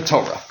the Mishnah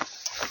Torah.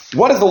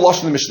 What is the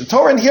lashon in the Mishnah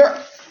Torah? And here,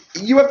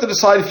 you have to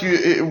decide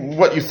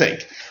what you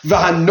think.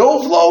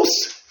 V'hanovlos,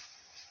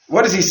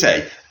 what does he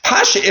say?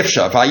 Pasha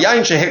ifsha,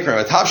 v'hayayin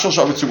shehikram, v'tavshel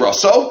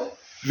shavutzuraso,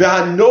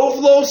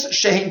 v'hanovlos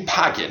shehin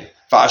pagin,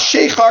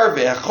 v'hashechar,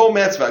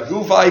 v'hachomets,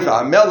 v'haguvai,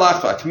 v'hamelach,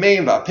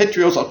 v'hakmein,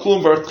 v'hapitrios,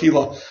 al-klum,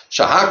 v'hachila,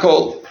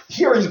 shahakol.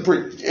 Here he's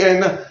bringing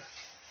in,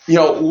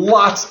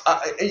 lots,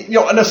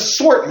 an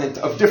assortment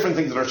of different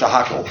things that are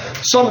shahakol.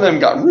 Some of them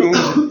got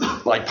ruined,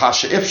 like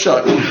Pasha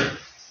ifsha,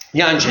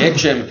 Yan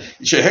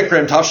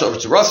shehikram, tavshel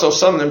shavutzuraso.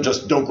 Some of them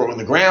just don't grow in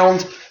the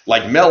ground,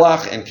 like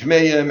melach and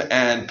kmeim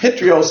and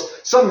pitrios.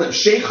 Some of them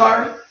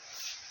shechar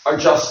are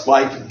just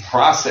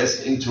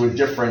processed into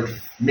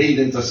made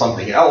into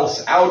something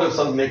else, out of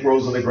something that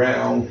grows on the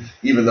ground,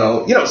 even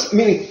though,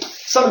 meaning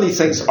some of these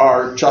things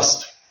are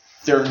just,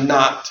 they're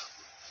not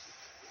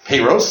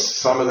peiros.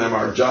 Some of them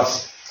are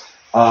just,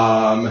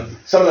 some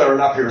of them are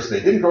not peiros,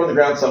 they didn't grow in the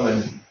ground. Some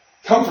of them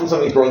come from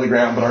something that grow in the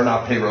ground, but are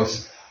not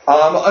peiros.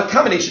 A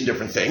combination of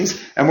different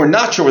things, and we're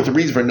not sure what the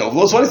reason for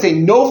novlos. What does it say?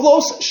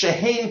 Novlos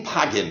shehein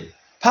pagin.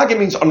 Pagin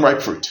means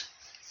unripe fruit.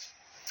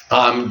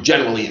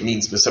 Generally, it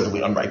means specifically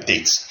unripe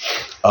dates,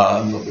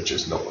 which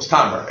is novlos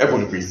tamar.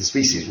 Everyone agrees the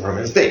species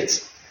is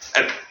dates,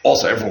 and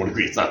also everyone would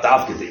agree it's not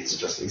davka dates.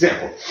 It's just an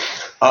example.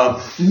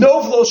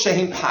 Novlos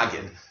shehein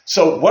pagin.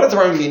 So, what does the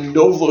Rambam mean?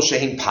 Novlos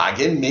shehein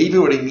pagin. Maybe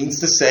what he means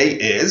to say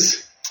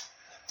is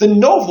the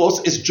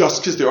novlos is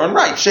just because they're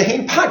unripe.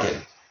 Shehein pagin.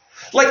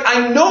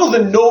 I know the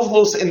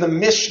novlos in the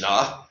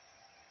Mishnah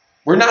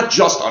were not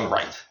just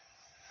unripe.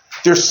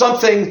 There's some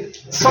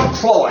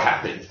klala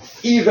happened.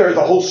 Either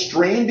the whole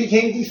strain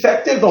became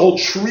defective, the whole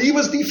tree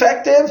was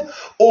defective,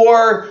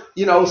 or,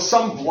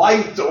 some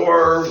blight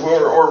or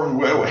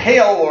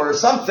hail or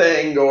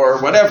something or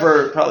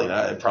whatever.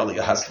 Probably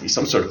it has to be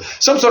some sort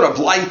of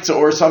blight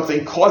or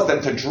something caused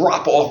them to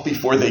drop off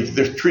before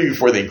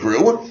they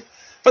grew.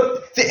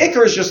 But the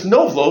ikar is just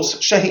novlos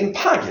shehin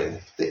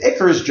pagin. The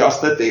ikar is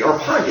just that they are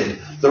pagin.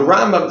 The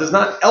Rambam does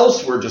not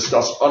elsewhere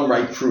discuss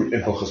unripe fruit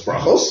in Hilchos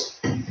Brachos.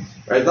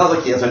 Right? Not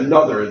like he has the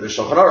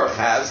Shulchan Aruch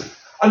has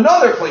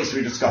another place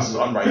where he discusses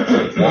unripe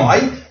fruit.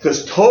 Why?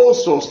 Because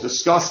Tosfos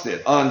discussed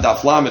it on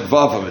Daf Lamed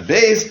Vav Amud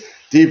Beis,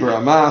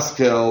 Dibra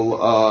Maskel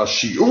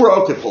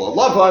Shiuro Kipul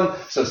Lavan.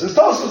 So since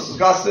Tosfos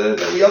discussed it,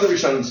 and the other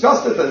Rishonim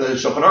discussed it, then the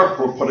Shulchan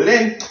Aruch put it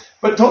in.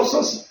 But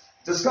Tosfos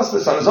discuss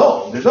this on his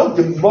own. There's no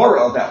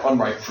Gemara about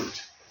unripe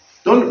fruit.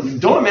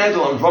 Don't imagine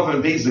on Vav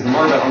and Beis the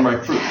Gemara about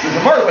unripe fruit. The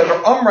Gemara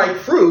about unripe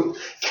fruit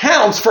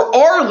counts for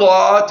our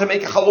law to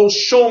make a chalosh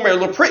shomer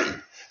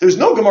lepri. There's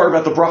no Gemara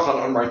about the bracha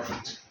on unripe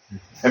fruit.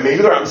 And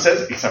maybe the Rambam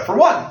says, except for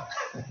one.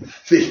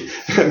 The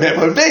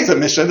Vav Beis, the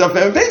Mishnah of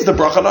Vav Beis, the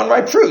bracha on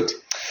unripe fruit.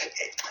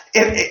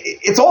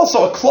 It's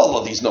also a klal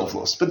of these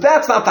novlos, but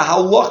that's not the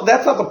halach.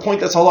 That's not the point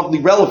that's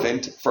halachically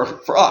relevant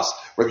for us.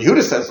 Rabbi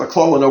Yehuda says the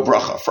klala no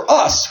bracha. For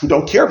us who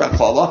don't care about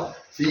klala,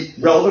 the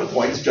relevant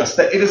point is just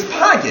that it is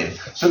pagin.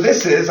 So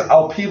this is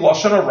al pi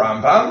lashon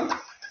Rambam.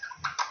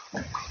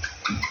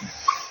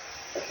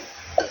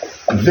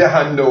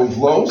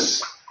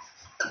 Vehanovlos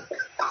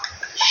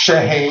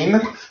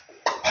shehein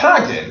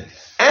pagin.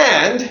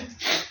 And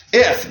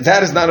if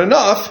that is not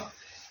enough,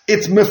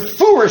 it's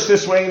mefurish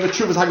this way in the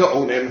Tshuvas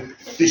HaGaonim.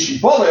 The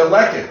Shibboleh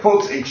Eleket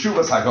quotes a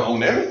Tshuvas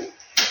HaGaonim.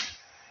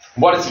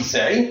 What does he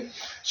say?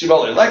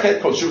 Shibboleh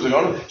Eleket quotes Tshuvas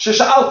HaGaonim.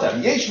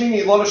 Shesha'altem yesh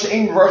mini lono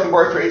she'ein mevarchim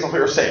borei pri eitz al pi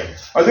roseim.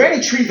 Are there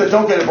any trees that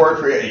don't get a borei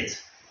pri eitz?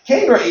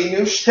 Kein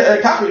ra'inu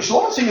kachri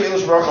shalom sinu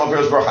elosh baruch al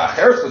veros baruch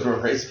acheres because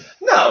borei pri eitz.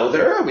 No,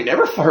 we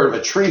never heard of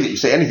a tree that you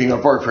say anything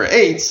about borei pri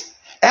eitz.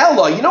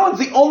 Ella, you know what's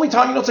the only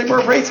time you don't say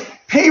borei pri eitz?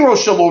 Peiro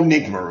shalom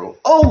nigmaru.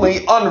 Only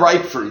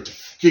unripe fruit.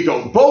 You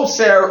go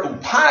boser,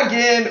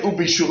 upagin,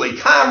 ubishule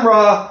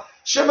kamra,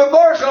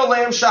 shemavarch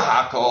aleim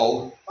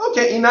shahakol.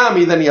 Okay,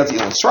 inami, then he has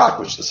Elon Strak,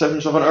 which the seven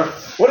of an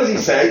earth. What does he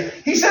say?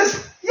 He says,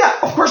 yeah,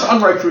 of course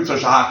unripe fruits are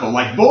shahakol,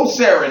 like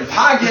boser and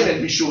pagin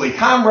and bishule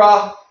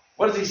kamra.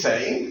 What is he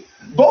saying?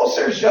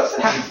 Boser is just,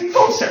 it happens to be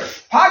boser.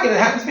 Pagin, it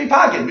happens to be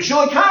pagin.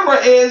 Bishule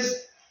kamra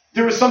is,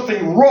 there is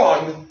something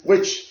wrong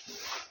which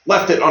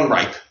left it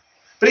unripe.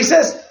 But he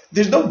says,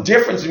 there's no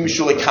difference in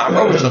Mishulei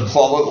Kamra, which is a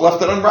klala left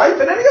it unripe,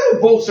 and any other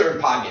boser and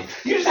pagin.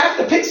 You just have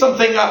to pick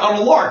something on a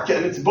lark,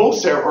 and it's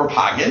boser or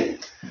pagin,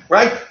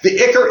 right? The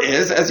ikar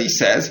is, as he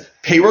says,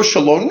 Peiro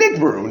Shalom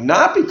Nigbaru,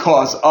 not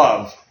because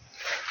of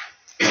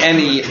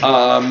any,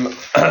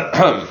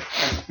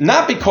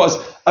 not because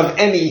of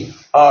any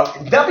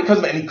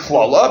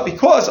klala,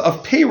 because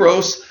of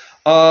Peiros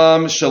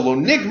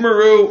Shalom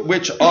Nigmaru,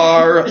 which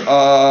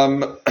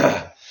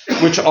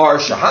are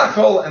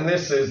shahakol, and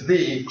this is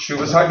the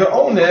Tshuvas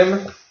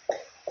HaGaonim,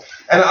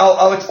 and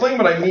I'll explain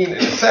what I mean in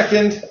a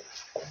second.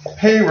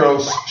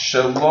 Peiros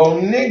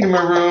shalom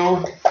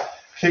nigmaru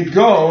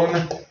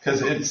higon,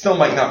 because it still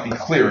might not be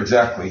clear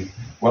exactly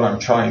what I'm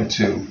trying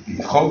to be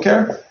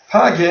choker.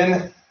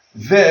 Pagin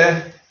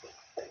ve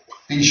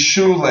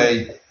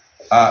bishule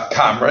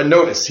kamra.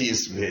 Notice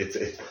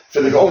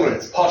for the Gaon,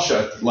 it's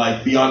pasha,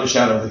 like beyond a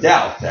shadow of a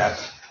doubt that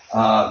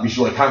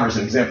Bishulei Kamra is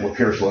an example of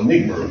Peiros Shalom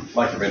Nigmaru,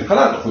 like Rabbeinu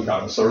Hanan of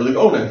Chukam, so really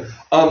Onan,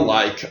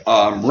 unlike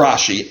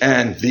Rashi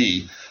and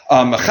the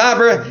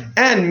Mechaber,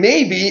 and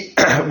maybe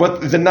what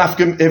the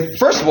nafka.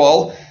 First of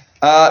all,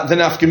 the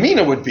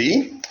nafkamina would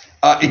be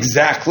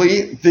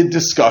exactly the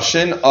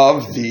discussion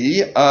of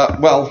the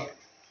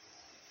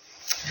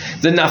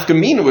the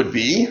nafkamina would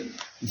be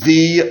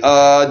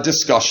the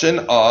discussion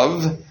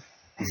of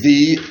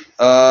the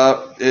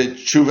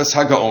Tshuvas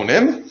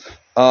HaGaonim.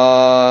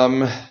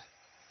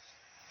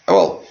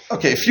 Well,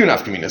 okay, a few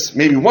nafkaminas.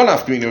 Maybe one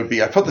nafkamina would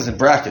be, I put this in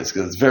brackets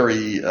because it's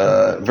very,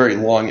 very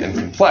long and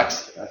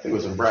complex. I think it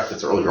was in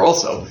brackets earlier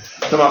also.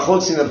 The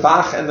machlokes in the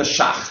bach and the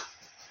shach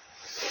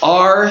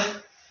are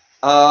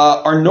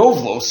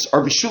novlos,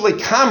 are bishulei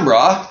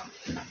kamra,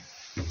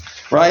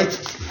 right?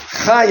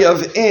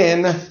 Chayav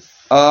in,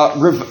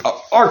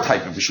 our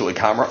type of bishulei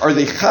kamra, are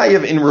they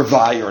chayav in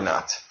revai or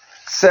not?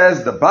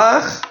 Says the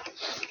bach.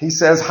 He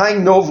says, "Hi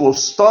novlo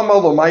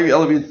stama lo mayu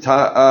elevi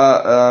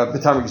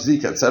b'tamar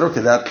zika," etc.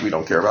 Okay, that we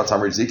don't care about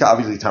tamar zika.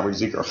 Obviously, tamar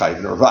zika are chayiv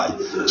and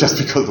ravai. Just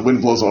because the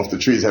wind blows off the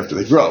trees after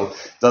they grow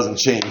doesn't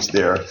change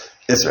their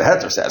isra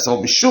heter status.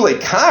 So b'shulei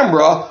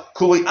kamra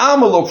kuli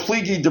amalo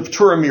pligi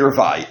deptura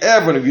miravai.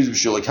 Everyone who uses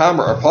b'shulei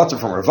kamra are potter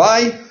from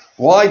ravai.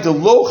 Why the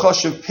lo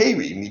chashav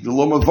peri mi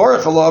lo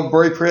mavarich alav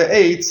bari priya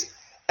eitz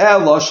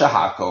ela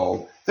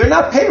shahakol. They're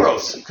not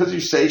peiros because you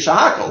say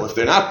shahakol. If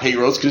they're not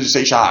peiros because you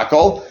say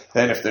shahakol,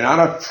 then if they're not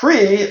a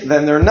pri,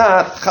 then they're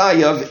not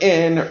chayav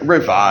in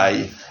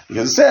revai.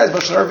 Because it says,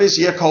 Bashar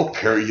Vishya called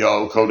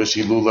perio, kodesh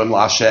hilulim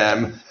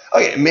lashem.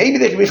 Okay, maybe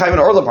they can be chayav in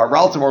orla, but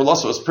relative or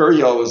lasso is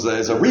perio is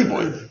a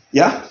riboy.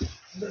 Yeah?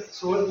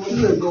 So what do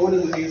they go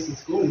into the case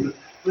that's going? But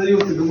what do you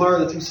do with the Gemara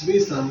that it's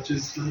based on, which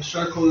is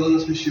Shakol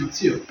Elonos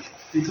Mishiutzio?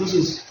 It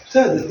also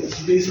said that it's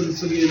based on the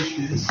Sugi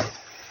Mishmius.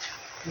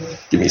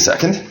 Give me a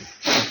second.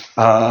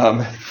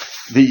 And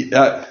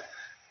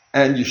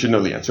you should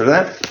know the answer to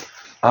that.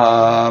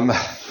 And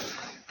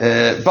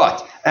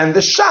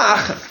the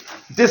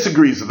Shach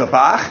disagrees with the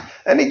Bach,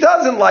 and he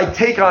doesn't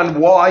take on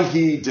why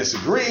he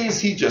disagrees.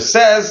 He just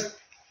says,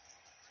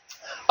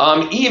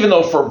 even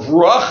though for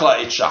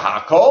bracha it's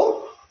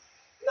shahakol,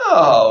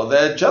 no,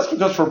 that just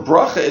because for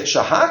bracha it's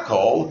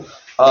shahakol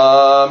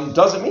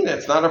doesn't mean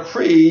it's not a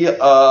pri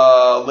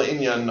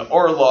le'inyan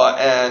orla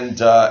and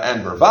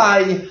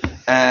revai.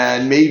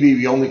 And maybe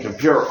we only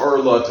compare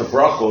Orla to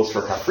Brachos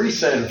for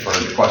Kaprisen, for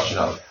the question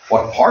of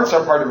what parts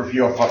are part of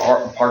review,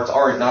 what parts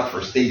aren't, not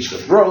for stage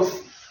of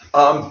growth.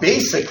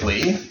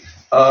 Basically,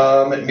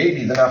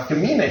 maybe the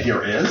nafkamina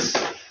here is.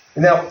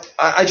 Now,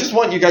 I just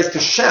want you guys to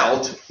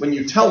shout when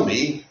you tell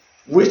me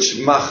which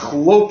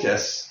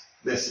machlokas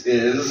this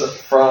is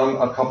from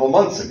a couple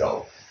months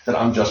ago that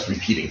I'm just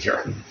repeating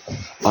here.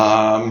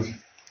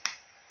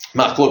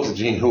 Machlokas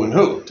between who and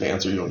who, to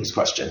answer Yoni's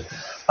question.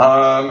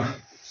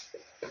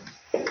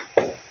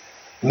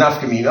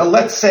 Nafkamina.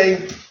 Let's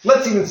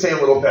even say a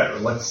little better.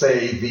 Let's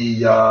say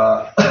the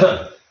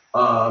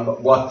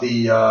what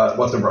the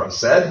Rav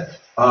said.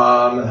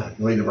 The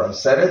way the Rav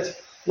said it.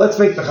 Let's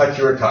make the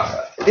Chakira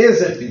Kacha.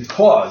 Is it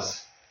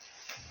because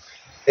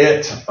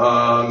it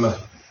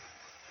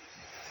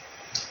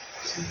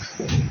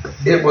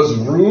was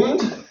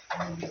ruined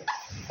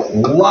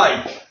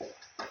like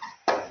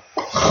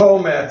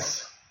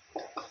Chomets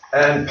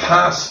and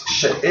Pas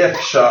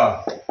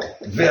She'ifsha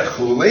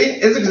Vechuli?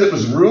 Is it because it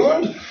was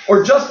ruined,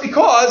 or just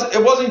because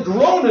it wasn't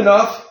grown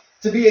enough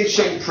to be a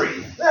shem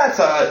pri? That's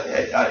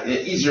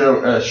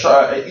easier,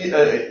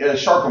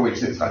 sharper way to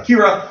say this.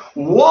 Chakira.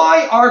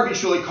 Why are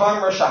Bishuli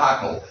Kamra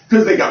Shahakal?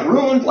 Because they got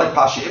ruined, like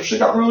Pas She'ifsha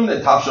got ruined,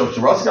 and Tavshav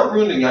Sharas got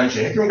ruined, and Yain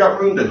Shehikrim got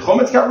ruined, and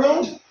Chomets got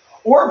ruined?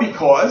 Or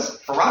because,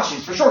 for Rashi,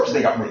 it's for sure because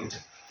they got ruined.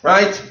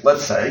 Right?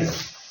 Let's say,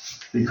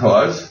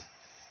 because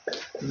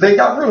they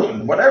got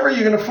ruined. Whatever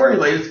you're going to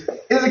formulate, is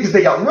it because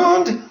they got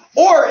ruined,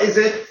 or is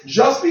it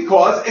just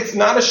because it's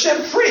not a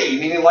shem pri,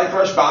 meaning like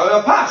Rosh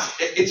Bama Pas?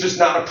 It's just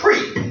not a pri.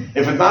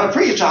 If it's not a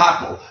pri, it's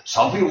shahakal.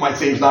 Some people might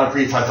say it's not a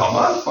pri, it's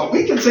hatama, but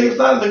we can say it's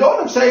not. The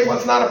Gonim say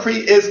what's not a pri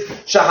is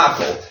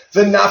shahakal.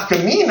 The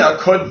nafkamina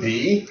could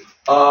be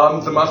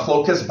the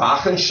machlokas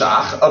Bach and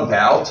Shach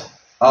about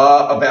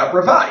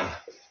Ravai.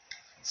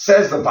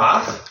 Says the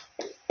Bach,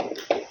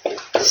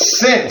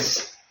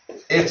 since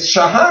it's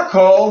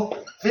shahakal,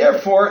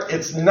 therefore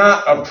it's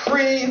not a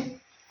pri.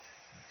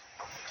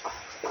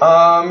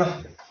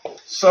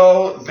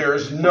 So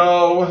there's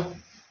no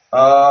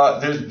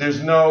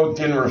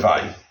din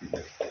ravai.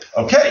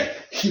 Okay,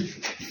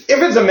 if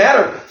it's a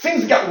matter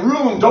things got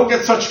ruined, don't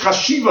get such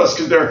chashivas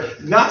because they're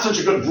not such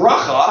a good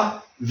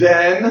bracha,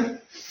 then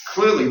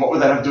clearly what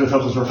would that have to do with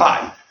hilchos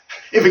ravai?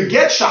 If it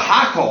gets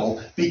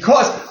shahakol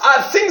because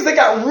things that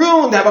got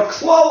ruined have a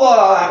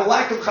klola, have a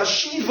lack of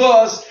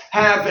chashivas,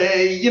 have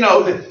a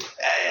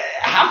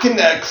how can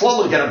a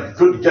klola get a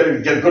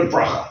good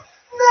bracha?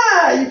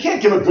 Nah, you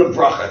can't give a good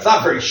bracha. It's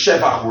not very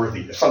shevach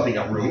worthy if something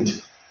got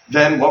ruined.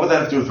 Then what would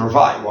that have to do with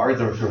Ravai? Why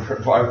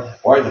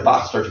did the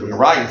Bach start doing a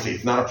Rai and say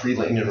it's not a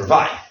pre-lane in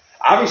Ravai?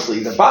 Obviously,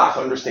 the Bach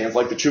understands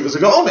like the Chuvas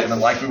of Gaonim, and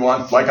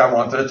like I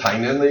wanted to tie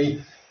in the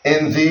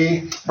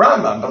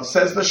Rambam, but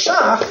says the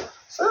Shach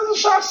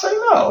say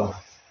no.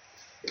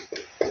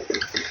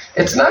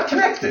 It's not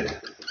connected.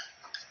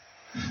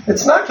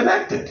 It's not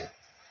connected.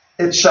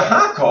 It's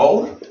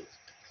Shahakol,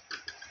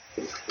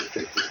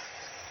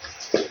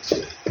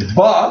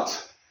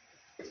 but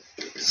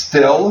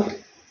still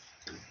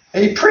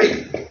a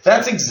pri.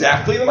 That's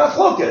exactly the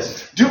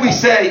machlokas. Do we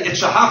say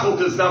it's shahakol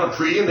because it's not a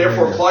pri and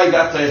therefore apply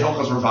that to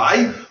Hilchos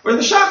Ravai? Where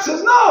the Shach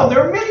says, no,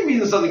 there are many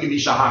reasons something can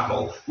be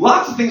shahakol.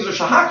 Lots of things are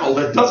shahakol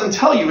that doesn't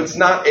tell you it's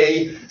not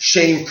a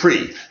shame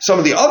pri. Some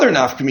of the other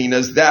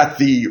nafkaminas that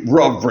the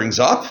Rav brings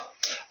up,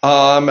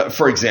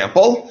 for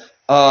example,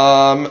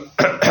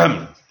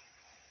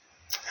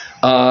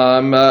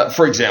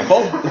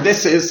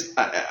 this is,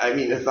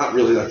 it's not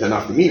really like the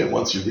nafkamina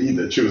once you read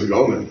the Chuvas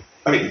Gomen.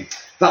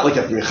 It's not like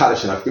you have to be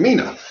Mechadish and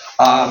nafkamina.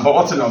 But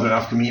what's another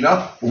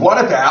nafkamina? What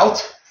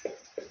about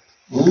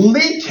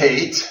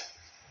likate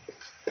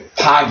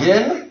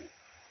pagin,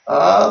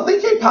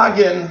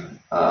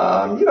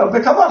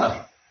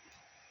 bekavana?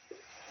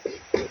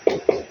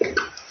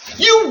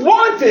 You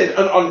wanted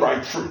an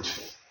unripe fruit.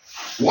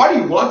 Why do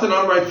you want an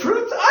unripe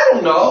fruit? I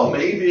don't know.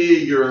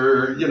 Maybe you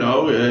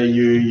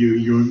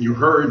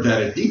heard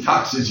that it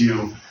detoxes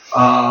you.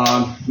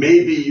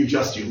 Maybe you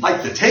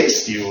like the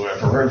taste. You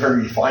have a very,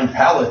 very refined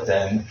palate,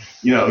 and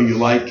you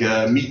like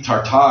meat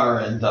tartare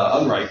and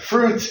unripe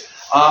fruit.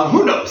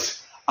 Who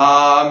knows?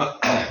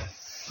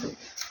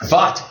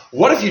 But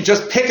what if you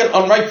just pick an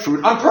unripe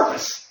fruit on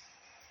purpose?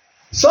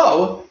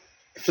 So,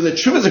 for the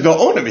Chuvas of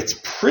Gaonim, it's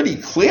pretty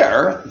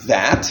clear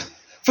that.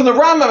 For the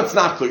Rambam, it's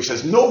not clear. He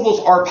says novlos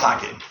are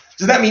pagin.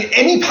 Does that mean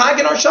any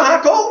pagin are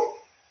shahakol?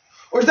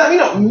 Or does that mean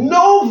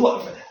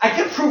novlos? I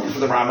can prove it for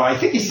the Rambam. I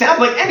think he sounds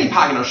like any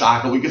pagin or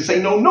shahakol. We could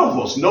say no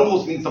novlos.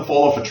 Novlos means to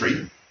fall off a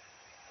tree.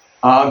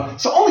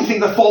 So only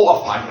things that fall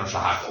off pagin or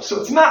shahakol. So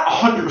it's not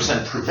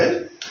 100%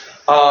 proven.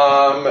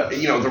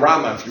 The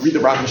Rambam, if you read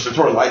the Rambam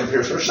Shtatorah, Light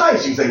appears for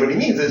Shais, you say what he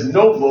means is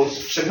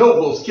novlos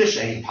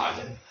kishein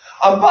pagin.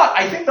 But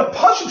I think the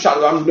Pashim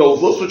Shadam are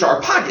novlos, which are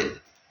pagin.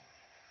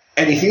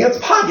 Anything that's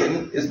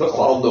pagin is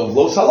b'chlal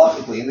novlos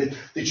halachically, and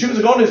the Chuvas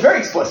of Gaonim is very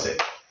explicit.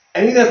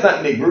 Anything that's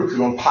not negru could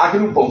go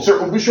pagin,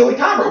 boser, or b'shuli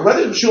kamra.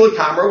 Whether it's b'shuli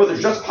kamra, whether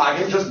it's just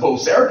pagin, just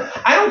boser,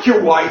 I don't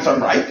care why it's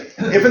unripe.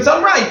 If it's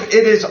unripe,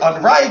 it is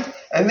unripe,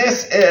 and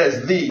this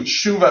is the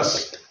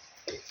Shuvas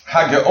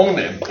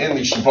Hagaonim in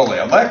the Shibolei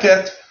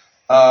Aleket.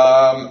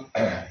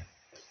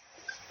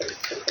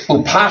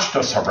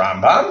 Upashtos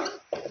Harambam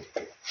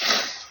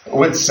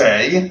would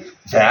say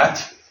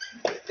that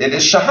it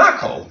is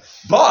shahakol.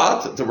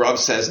 But the Rav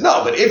says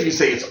no. But if you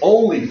say it's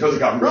only because it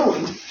got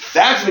ruined,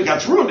 that's when it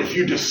got ruined. If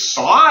you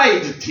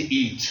decide to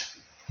eat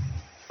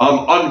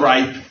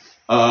unripe,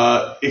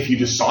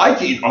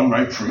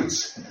 unripe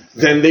fruits,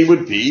 then they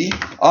would be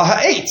a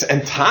ha'etz.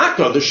 And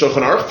taka, the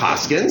Shulchan Aruch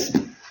paskins,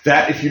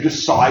 that if you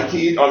decide to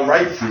eat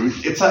unripe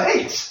fruit, it's a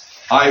ha'etz.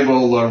 I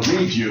will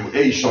read you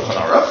a Shulchan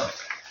Aruch,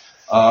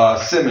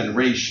 Siman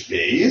Reish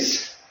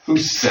Beis, who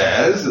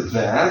says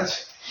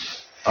that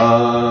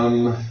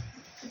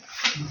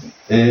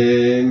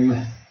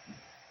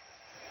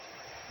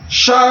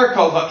Shar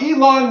kol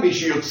ha'ilon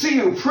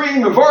mishiyotziu pri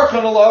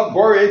mevarchan alav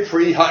borei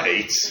pri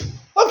ha'etz.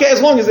 Okay,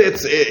 as long as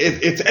it's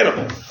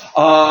edible.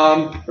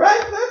 Right?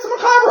 That's a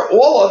machaber.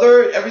 All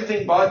other,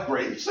 everything but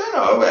grapes,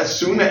 as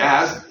soon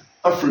as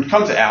a fruit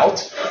comes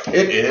out,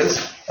 it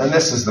is, and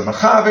this is the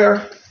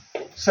machaber,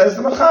 says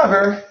the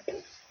machaber,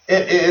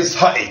 it is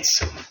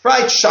ha'etz.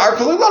 Right? Shar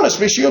kol ha'ilon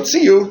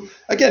mishiyotziu.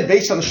 Again,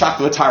 based on the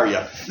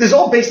shaklavataria. This is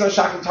all based on the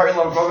shaklavataria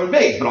Lamavav and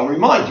Beis, but I'll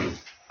remind you,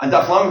 and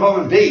Daf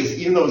Lamavav and Beis,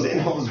 even though it was in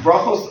Hilchos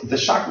Berachot, the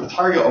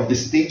shaklavataria of the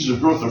stages of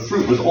growth of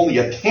fruit was only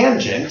a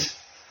tangent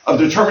of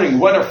determining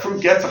when a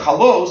fruit gets a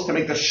chalos to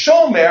make the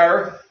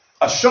shomer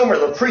a shomer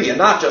lepri and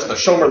not just a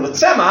shomer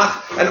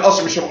letzemach and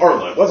also mishum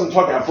orla. It wasn't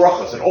talking about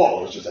brachos at all.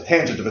 It was just a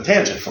tangent of a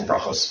tangent from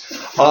brachos.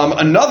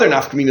 Another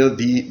nafkamina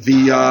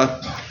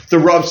the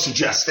Rav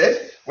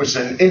suggested, which is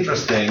an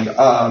interesting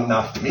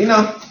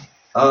nafkamina.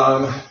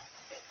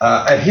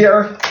 And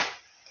here,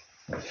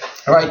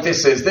 all right,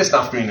 this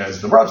nafkamina is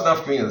the Rav's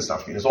nafkamina. This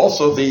nafkamina is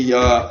also the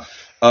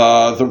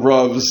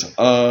Rav's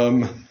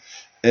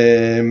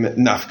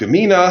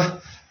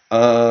nafkamina.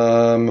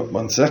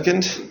 1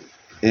 second.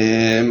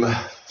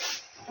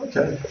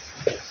 Okay.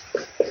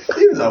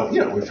 Even though,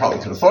 we probably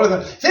could have thought of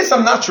that. This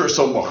I'm not sure is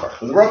so mocher.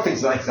 The Rav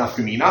thinks like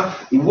nafkamina.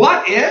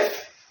 What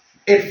if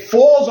it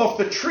falls off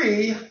the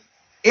tree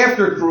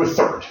after it grew a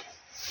third?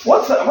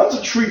 Once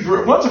a fruit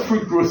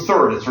grew a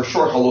third, it's for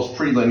sure halos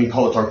prila and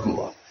kol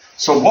tarkula.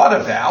 So what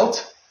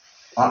about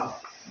peiros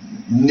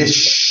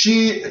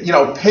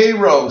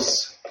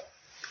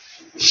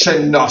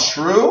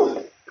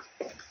shenashru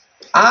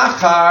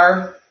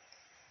achar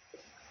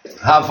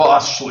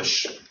havas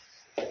shlish?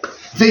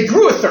 They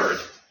grew a third.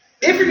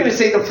 If you're going to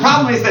say the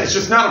problem is that it's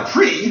just not a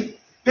pre,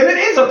 then it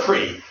is a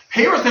pre.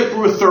 Peiros that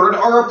grew a third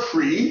are a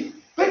pre,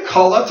 but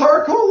kol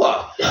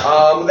tarkula,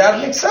 without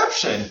an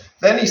exception.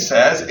 Then he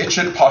says it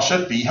should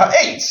pashat be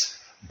ha'etz.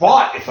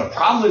 But if the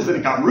problem is that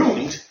it got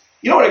ruined,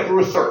 it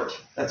grew a third.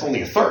 That's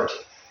only a third.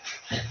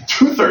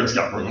 2/3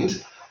 got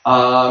ruined.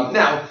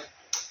 Now,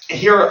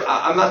 here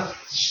I'm not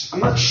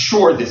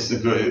sure this is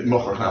a good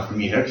mocher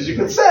nafkamina, because you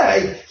could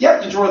say you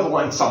have to draw the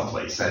line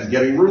someplace, and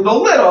getting ruined a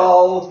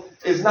little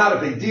is not a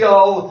big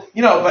deal.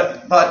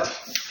 But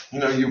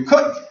you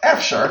could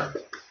afshar.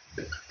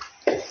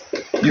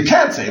 You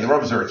can say the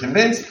rabbis are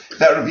convinced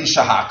that it would be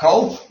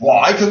shahakol.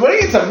 Why? Because when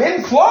it's a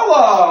min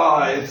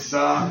klala,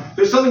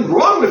 there's something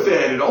wrong with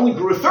it. It only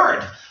grew a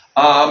third.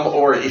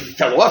 Or it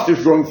fell off,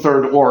 there's growing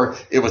third, or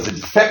it was a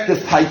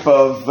defective type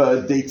of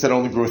dates that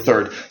only grew a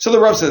third. So the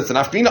Rav says it's an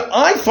nafkamina.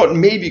 I thought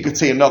maybe you could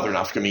say another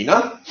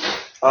nafkamina,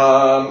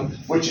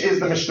 which is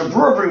the Mishnah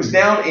Berurah brings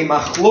down a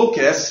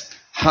machlokes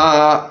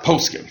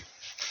ha-poskim.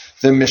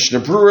 The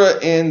Mishnah Berurah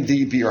in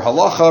the Biur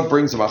Halacha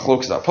brings a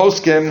machlokes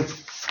ha-poskim.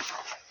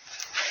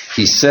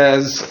 He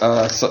says,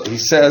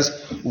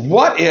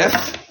 what if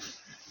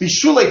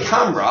bishulei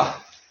kamra?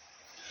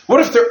 What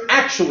if they're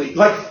actually,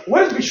 what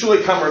does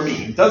bishulei kamra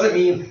mean? Does it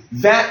mean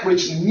that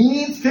which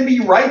needs to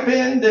be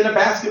ripened in a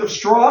basket of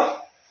straw?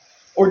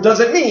 Or does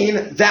it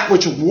mean that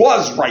which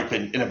was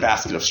ripened in a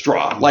basket of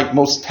straw? Like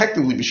most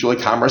technically bishulei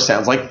kamra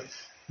sounds like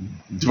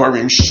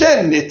dvarim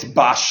shenit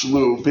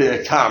bashlu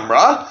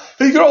bekamra.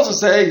 But you could also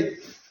say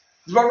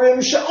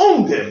dvarim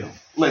she'omdim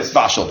lis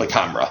bashlu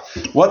bekamra.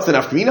 What's the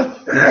nafkamina?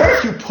 What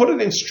if you put it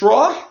in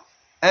straw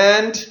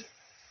and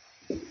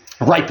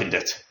ripened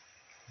it?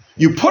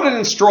 You put it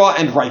in straw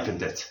and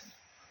ripened it.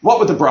 What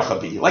would the bracha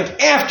be?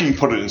 Like after you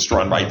put it in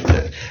straw and ripened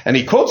it. And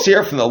he quotes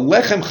here from the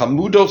Lechem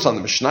Chamudos on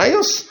the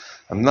Mishnayos.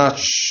 I'm not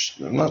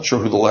sure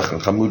who the Lechem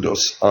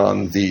Chamudos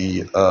on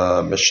the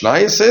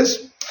Mishnayos is,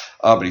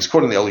 but he's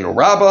quoting the Elio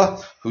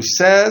Rabbah, who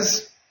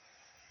says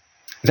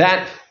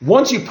that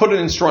once you put it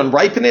in straw and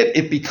ripen it,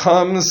 it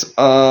becomes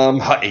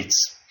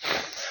ha'etz.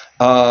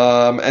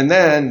 And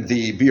then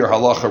the Biur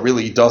Halacha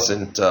really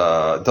doesn't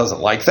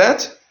like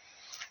that.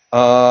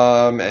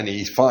 And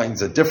he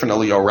finds a different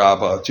Elio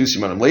Rabbah, 2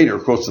 Simanim later,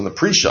 quotes in the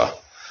Prisha,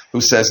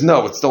 who says,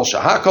 no, it's still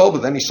Shahakol,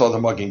 but then he saw the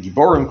Magen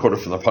Giborim, quoted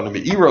from the Panim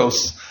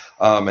Eiros,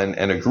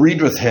 and agreed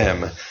with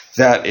him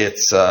that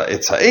it's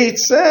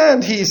ha'etz,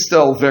 and he's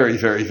still very,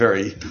 very,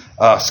 very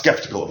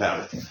skeptical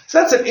about it.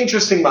 So that's an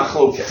interesting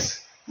machlokes.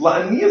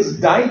 La'aniyas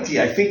daiti,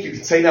 I think you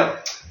could say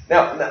now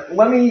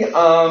let me,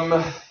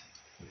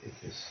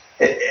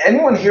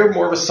 anyone here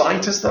more of a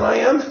scientist than I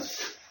am?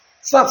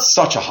 It's not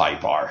such a high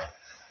bar.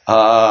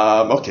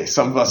 Okay,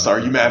 some of us are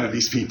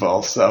humanities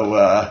people, so,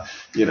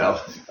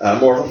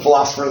 more of a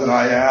philosopher than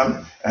I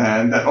am.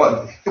 And it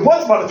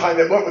was about a time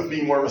that went with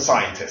being more of a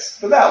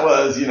scientist. But that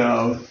was,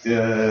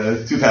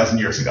 2,000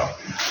 years ago.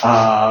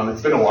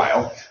 It's been a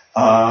while.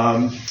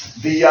 But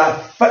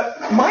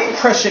my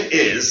impression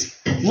is,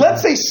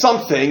 let's say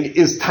something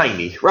is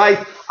tiny,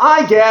 right?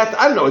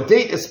 a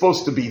date is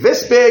supposed to be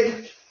this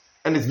big,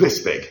 and it's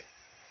this big.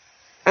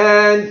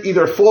 And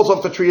either it falls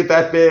off the tree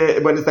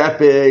when it's that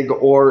big,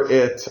 or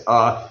it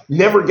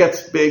never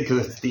gets big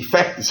because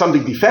it's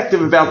something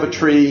defective about the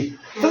tree.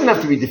 It doesn't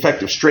have to be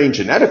defective strain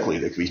genetically.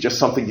 There could be just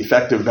something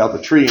defective about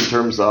the tree in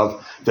terms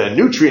of the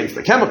nutrients,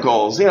 the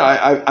chemicals.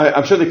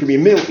 I'm sure there could be a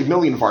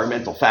million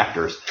environmental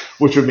factors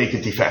which would make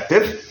it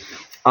defective.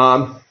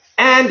 And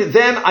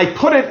then I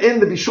put it in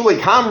the bishulei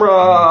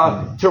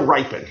kamra to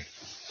ripen.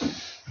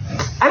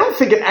 I don't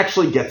think it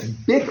actually gets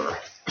bigger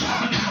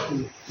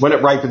when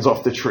it ripens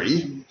off the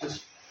tree.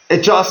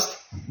 It just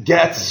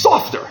gets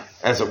softer,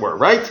 as it were,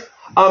 right?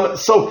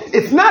 So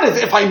it's not as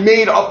if I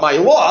made up my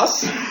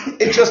loss.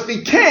 It just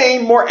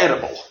became more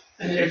edible.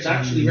 And it's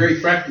actually a very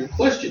practical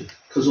question,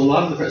 because a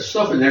lot of the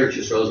stuff in there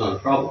just is not a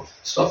problem.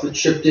 Stuff that's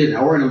shipped in,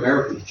 now we're in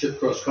America,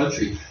 shipped cross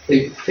country,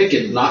 they pick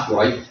it not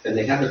ripe, and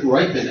they have it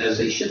ripen as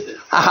they ship it.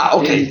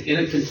 Okay.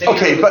 In a container.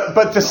 Okay,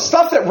 but the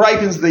stuff that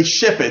ripens, they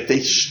ship it.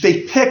 They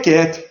pick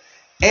it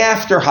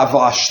after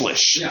Hava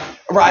Shlish. Yeah.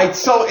 Right?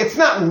 So it's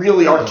not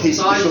really our case.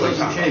 The size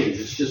doesn't change,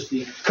 it's just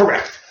the...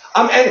 Correct.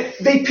 And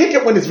they pick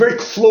it when it's very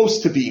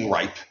close to being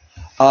ripe.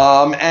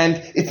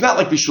 And it's not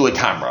like bishulei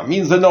kamra. It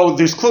means that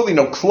there's clearly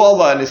no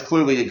klala and it's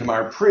clearly a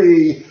gemar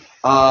pri.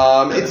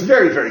 It's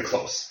very, very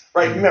close.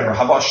 Right? Remember,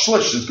 Hava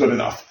Shlish is good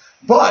enough.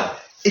 But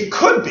it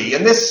could be,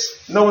 and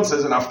this, no one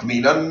says enough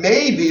Kamina,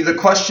 maybe the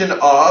question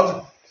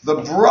of the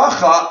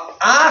bracha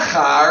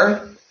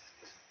achar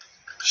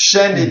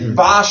shenit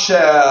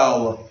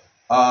bashel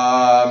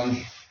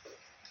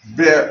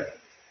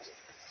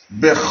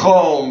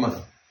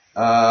bechom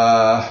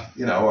off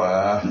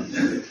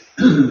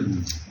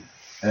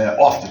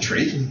the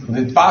tree.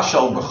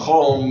 Bashel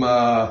b'chom,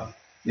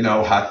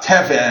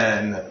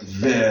 hateven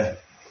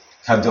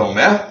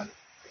v'kadome.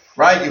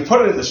 Right? You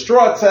put it in the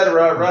straw,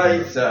 etc.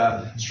 Right?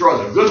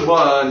 Straw's a good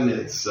one.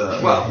 It's I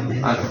don't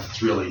know if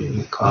it's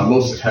really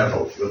most heavy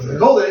with the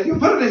golden. You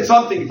put it in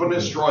something. You put it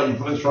in straw. You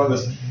put it in straw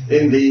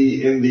in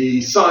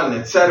the sun,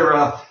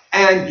 etc.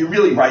 And you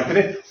really ripen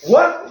it.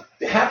 What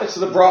happens to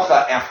the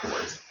bracha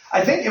afterwards?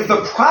 I think if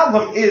the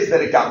problem is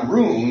that it got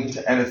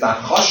ruined and it's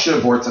not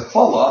chashuv or it's a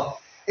klala,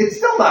 it's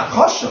still not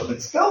chashuv.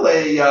 It's still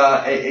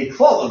a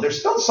klala. There's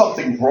still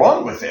something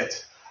wrong with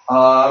it.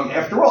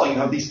 After all, you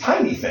have these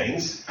tiny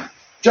things,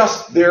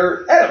 just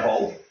they're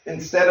edible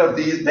instead of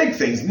these big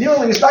things.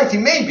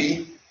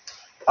 Maybe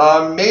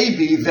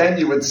then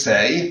you would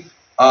say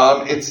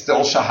it's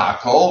still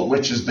shahakol,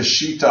 which is the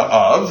shita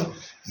of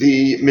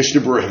the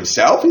Mishnah Berurah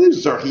himself.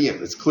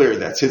 It's clear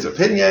that's his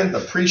opinion. The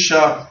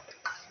Prisha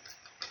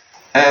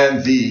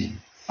and the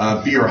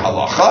Bir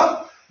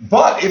Halacha.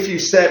 But if you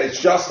said it's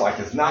just like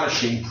it's not a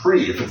shame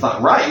pri, if it's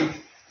not ripe,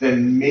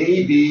 then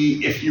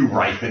maybe if you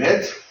ripen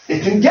it,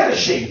 it can get a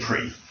shame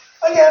pri.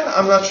 Again,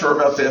 I'm not sure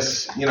about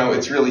this.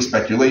 It's really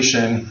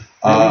speculation.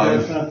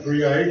 That's not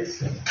pre-8.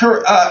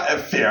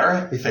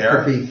 Fair.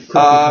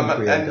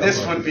 And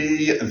this would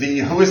be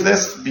who is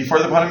this? Before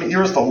the Panim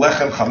Eros, the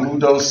Lechem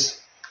Chamudos.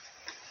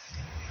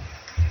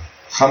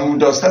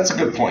 That's a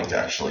good point,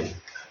 actually.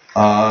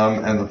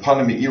 And the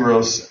Panim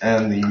Eros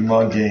and the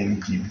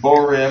Magen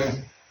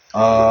Giborim.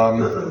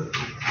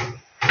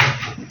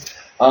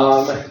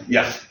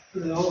 Yeah.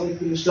 Like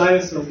the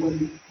Mishnayos of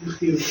when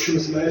Luchti of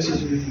Shumas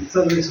Mayashes, it's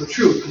not really so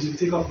true, because you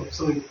take off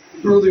something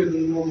earlier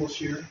than the normal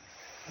shear,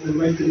 and then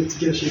ripen it to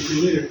get a shape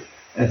later.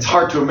 It's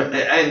hard to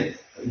and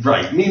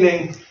right,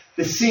 meaning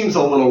this seems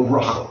a little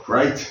rachok,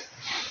 right?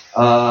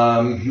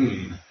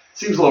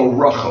 Seems a little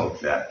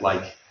rachok that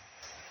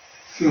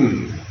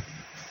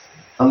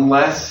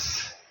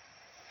unless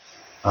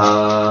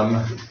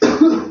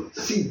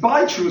see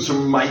by truths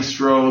or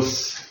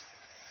maestros.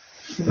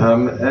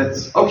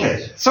 It's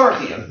okay.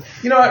 Sarachian.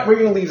 You know what? We're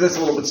going to leave this a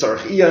little bit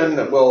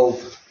Sarachian. Well,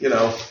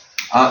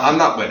 I'm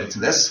not wedded to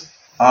this.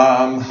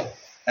 And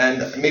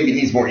maybe it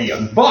needs more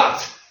Ian.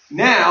 But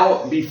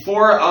now,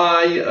 before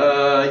I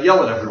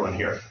yell at everyone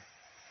here,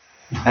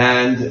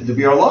 and the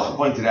Bir Allah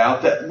pointed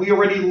out that we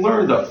already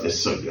learned up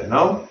this sugya,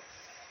 no?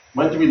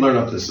 When did we learn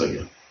up this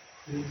sugya?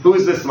 Who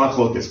is this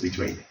machlokas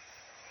between?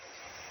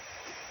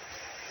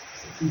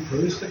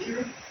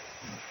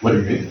 What do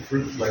you mean?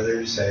 Whether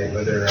you say,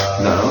 whether...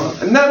 No,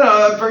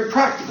 very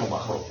practical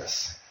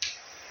machlokas.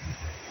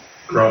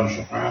 Gra and the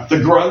Shulchan Aruch. The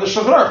Gra and the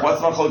Shulchan Aruch.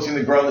 What's machlokas in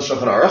the Gra and the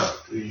Shulchan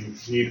Aruch? Do you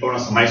need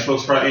bonus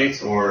maestros for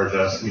 8 or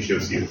just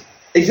Mishiotziu?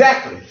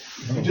 Exactly.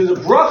 Do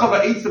the bracha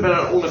ba'etz depend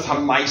on umas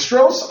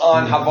hamaestros,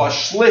 on hava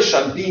shlish,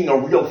 on being a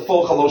real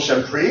full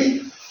chaloshem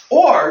pri,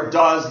 or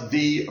does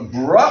the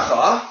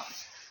bracha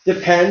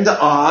depend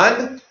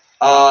on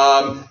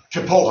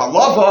Kipol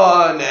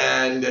halavan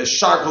and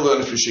sharkol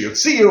and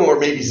mishayotziu, or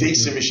maybe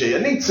zeisim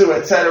mishayanitzu,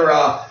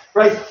 etc.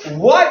 Right?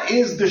 What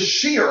is the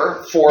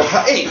shiur for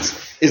ha'etz?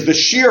 Is the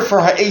shiur for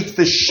ha'etz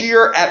the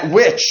shiur at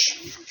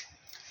which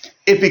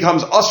it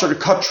becomes usher to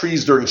cut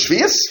trees during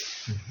Shvius?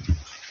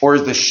 Or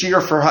is the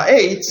shiur for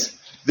ha'etz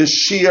the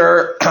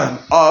shiur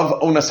of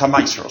onas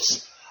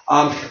hamaestros?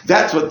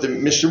 That's what the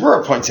Mishnah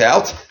Berurah points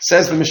out.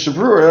 Says the Mishnah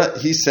Berurah,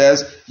 he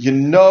says, you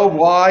know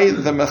why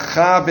the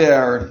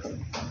mechaber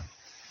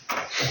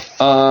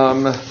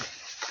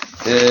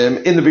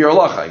in the Bir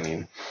Halacha, I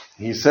mean.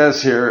 He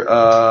says here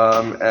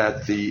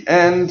at the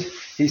end,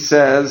 he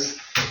says,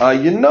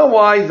 you know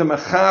why the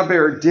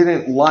mechaber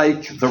didn't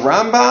like the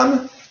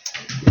Rambam?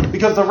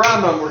 because the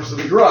Rambam works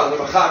with the Gra, and the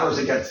Mechaber is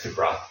against the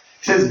Gra.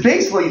 He says,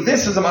 basically,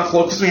 this is a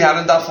machlokas we had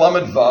in Daf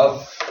Lamed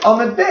Vav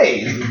Amud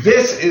Beis.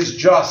 This is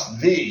just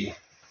the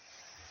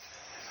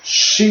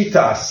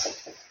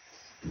Shitas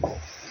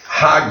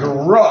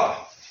Hagra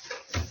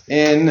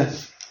in, the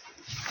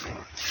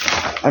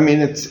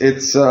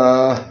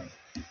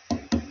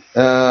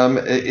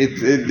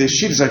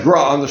Shitas Hagra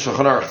on the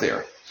Shulchan Aruch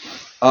there.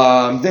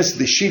 This,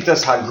 the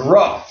Shitas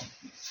Hagra.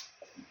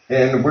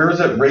 And where is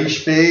it?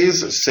 Reish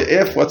Beis,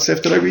 Seif. What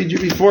Seif did I read you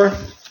before?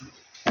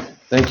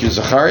 Thank you,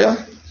 Zachariah.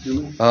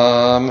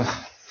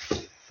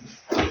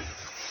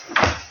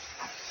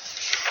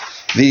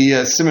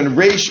 The Simon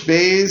Reish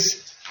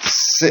Beis,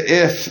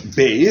 Seif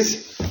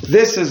Beis.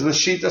 This is the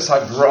Shitas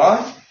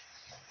Hagra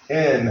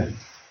in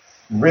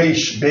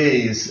Reish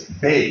Beis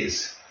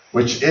Beis,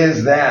 which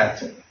is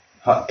that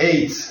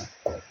Ha'etz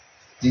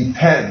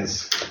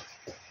depends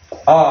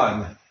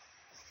on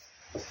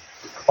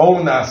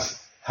Onas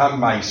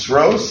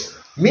HaMaisros,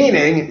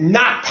 meaning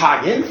not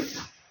Pagan,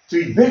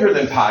 to be bigger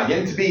than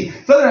Pagan,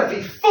 doesn't have to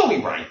be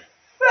fully ripe,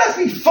 but it has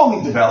to be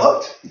fully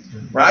developed,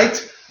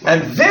 right?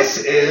 And this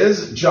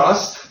is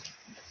just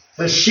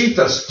the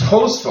Shitas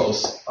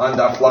Tosfos on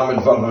Daf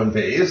Lamed Vav Amud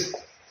Beis,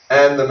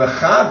 and the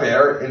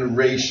Mechaber in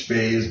Reish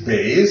Beis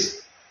Beis,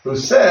 who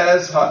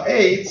says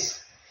Ha'etz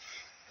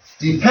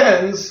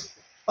depends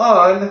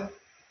on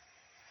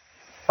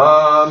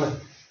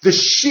the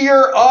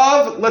shiur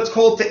of, let's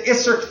call it the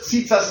Isser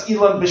Tzitzas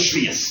Ilan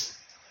B'Shvius.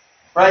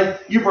 Right?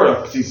 You brought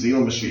up Tzitzas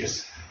Ilan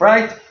B'Shvius.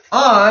 Right?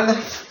 On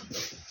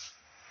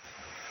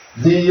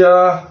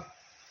the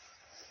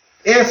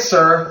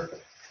Isser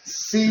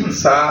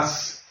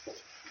Tzitzas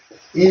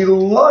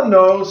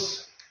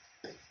Ilanos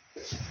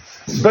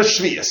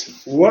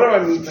B'Shvius. What do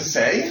I mean to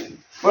say?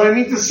 What I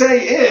mean to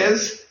say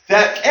is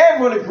that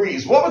everyone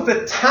agrees. What was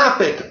the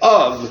topic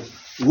of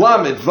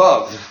Lamed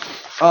Vav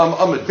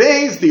Amud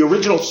Beis? The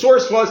original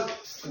source was,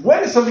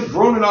 when is something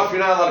grown enough you're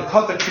not allowed to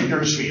cut the tree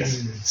during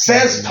Shvius?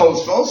 Says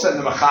Tosfos and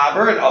the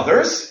Mechaber and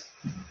others.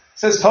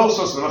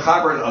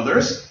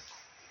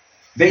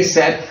 They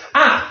said,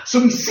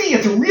 so we see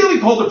it's really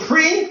called a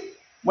pre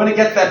when it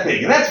gets that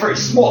big. And that's very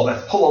small.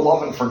 That's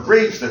Pula for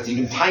grapes. That's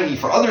even tiny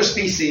for other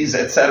species,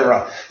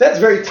 etc. That's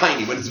very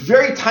tiny. When it's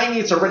very tiny,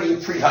 it's already a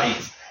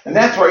pre-ha'etz. And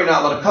that's why you're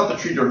not allowed to cut the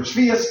tree during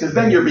Shvius, because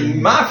then you're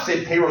being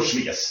mafsid Peiro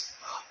Shvius.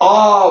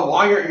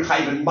 Why aren't you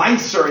chayv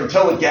meiser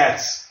until it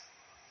gets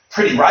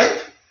pretty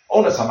ripe?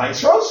 Onas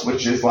ha-meisros,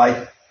 which is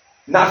like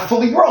not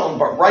fully grown,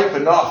 but ripe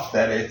enough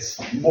that it's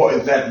more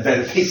that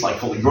it tastes like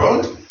fully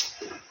grown.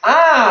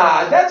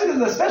 That's because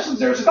the special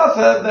there's enough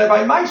that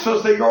by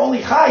meisros that you're only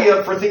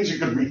chayav for things you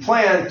could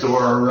replant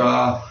or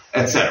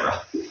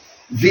etc.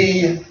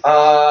 Then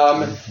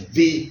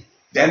the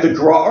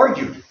Gra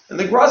argued, and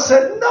the Gra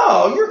said,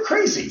 "No, you're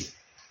crazy.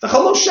 The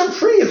Chalok Shem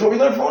Pri is what we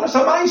learned from Onas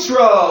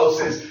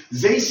HaMaisros, is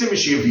Zeisim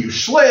Mishiv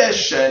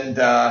Yushlish, and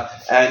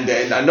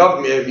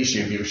Anav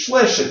Mishiv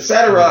Yushlish,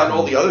 etc., and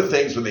all the other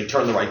things when they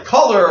turn the right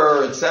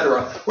color,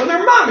 etc., when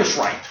they're mamish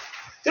ripe.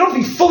 They don't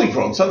have to be fully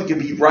grown. Something can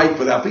be ripe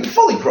without being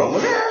fully grown.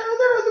 When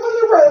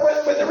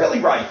they're really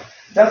ripe.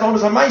 That's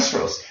Onas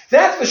HaMaisros.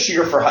 That's the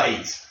shiur for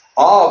ha'etz.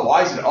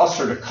 Why is it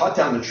usher to cut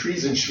down the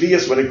trees in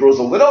Shvius when it grows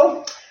a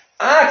little?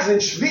 Because in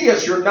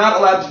Shvius you're not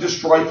allowed to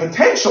destroy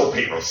potential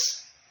peiros.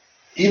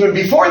 Even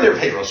before they're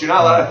peiros, you're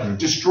not allowed to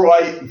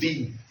destroy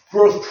the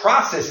growth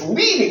process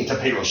leading to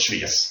peiros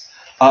Shvius.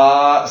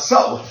 That's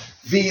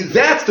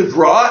the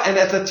Gra, and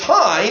at the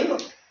time,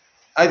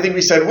 I think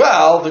we said,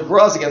 well, the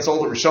Gra's against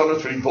all the Rishonim,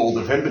 it's pretty bold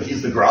of him, but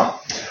he's the Gra.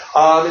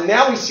 And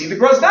now we see the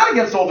Gra's not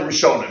against all the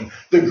Rishonim.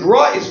 The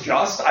Gra is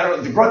just,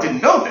 the Gra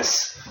didn't know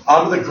this.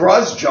 The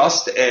Gra is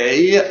just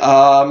a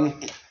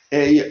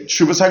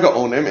Shuvas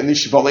HaGaonim in the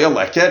Shivalei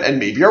Aleket, and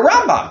maybe a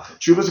Rambam.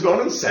 Shuvas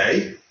HaGaonim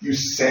say, you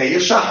say a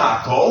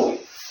Shahakol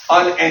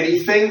on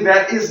anything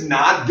that is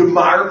not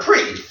Gemar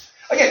Pri.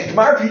 Again,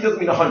 Gemar Pri doesn't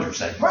mean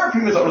 100%. Gemar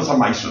Pri means Onas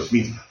HaMaisros,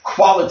 means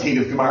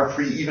qualitative Gemar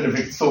Pri, even if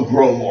it can still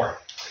grow more.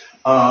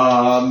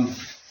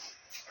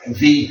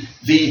 The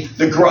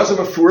Graz of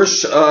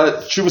Mefurish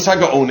Shuvas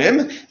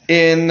HaGaonim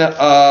in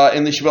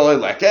the Shivalei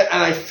Aleket,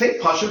 and I think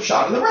Pashup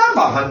Shad in the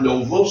Rambam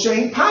HaNovlo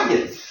Shein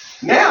Pagid.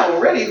 Now,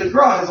 already, the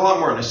Gra has a lot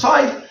more on his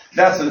side.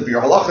 That's what the Bir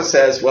Halacha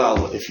says.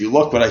 Well, if you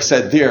look what I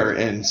said there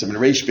in Simon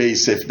Reish Beis,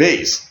 Sif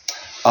Beis,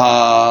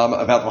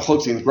 about the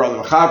Machlokes in the Gra and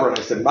the Mechaber, and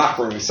I said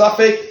Machmer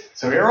Misafik.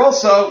 So here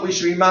also, we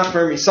should be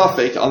Machmer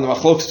Misafik on the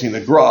Machlokes between the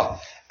Gra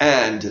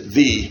and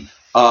the,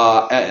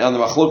 on the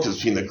Machlokes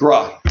between the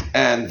Gra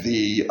and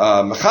the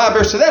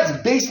Mechaber. So that's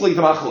basically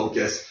the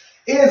Machlokes.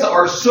 Is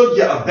our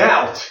sugya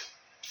about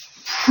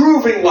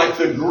proving like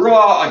the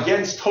Gra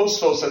against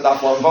Tosfos and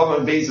Daf Lamed Vav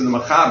Amud Beis and the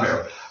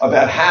Mechaber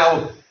about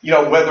how,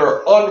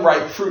 whether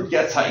unripe fruit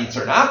gets ha'etz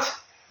or not,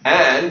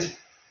 and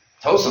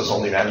Tosfos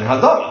only had in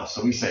Hadama.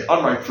 So we say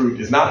unripe fruit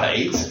is not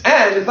ha'etz,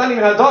 and it's not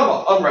even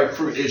Hadama. Unripe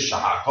fruit is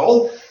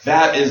shahakol.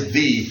 That is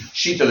the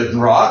Shita the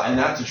Gra, and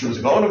that's the Shuvas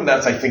HaGaonim,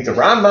 that's, I think, the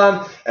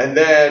Rambam, and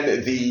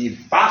then the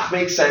Bach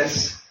makes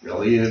sense.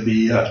 Really,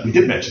 we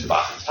did mention the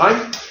Bach this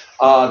time.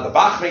 The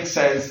Bach makes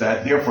sense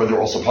that therefore they're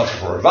also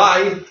possible for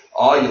Ravai.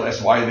 You'll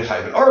ask, why are they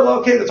chayiv in orla?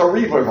 Okay, that's a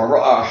rivoy,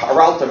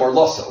 araltem, or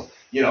loso.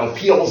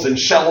 Peels and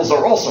shells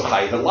are also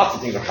chayiv, and lots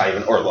of things are chayiv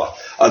in orla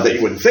that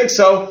you wouldn't think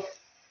so.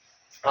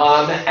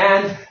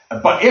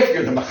 But if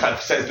you're the Mechaber,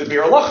 says the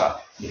Bir Halacha,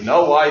 you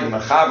know why the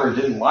Mechaber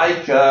didn't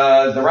like the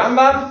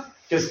Rambam?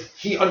 Because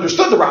he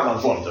understood the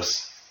Rambam's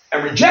lumdus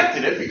and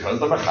rejected it because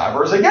the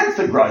Mechaber is against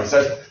the Gra. He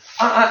says,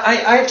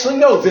 I actually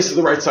know this is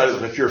the right side of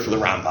the Mechir for the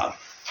Rambam.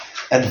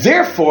 And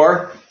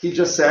therefore, he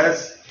just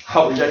says,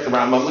 I'll reject the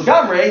Rambam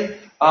Legamre,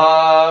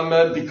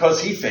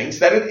 because he thinks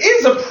that it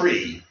is a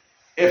pri,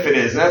 if it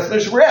is. And that's the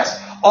Nishresh.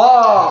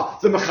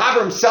 The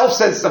Mechaber himself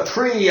says it's a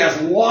pri as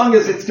long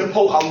as it's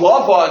Kepol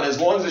Halava and as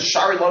long as it's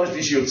Shari Lamish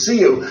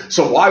Bishiyotziyu.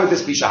 So why would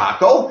this be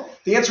Shahakol?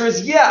 The answer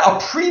is, a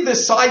pri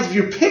this size, if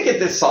you pick it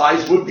this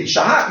size, would be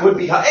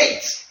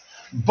Ha'etz.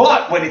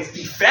 But when it's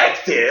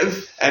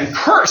defective and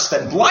cursed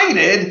and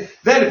blighted,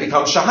 then it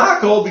becomes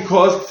Shahakol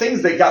because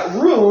things that got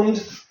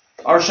ruined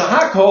are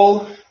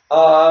Shahakol,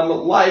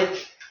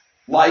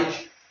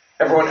 like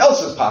everyone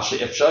else's Pasha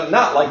Ipsha,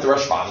 not like the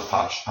Rashban's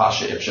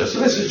Pasha Ipsha. So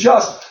this is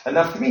just a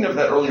nafkamina of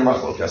that earlier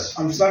Machlokas.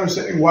 I'm just not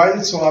understanding why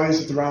is it so obvious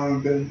that the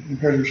Rambam in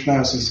Perek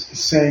Rishnaos is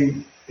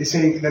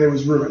saying that it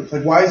was ruined.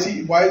 Like why is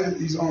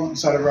he's on the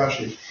side of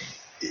Rashi?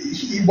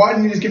 Why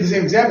didn't he just give the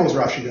same example as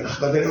Rashi did?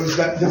 That it was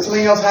that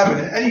something else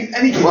happened.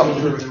 Any case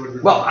was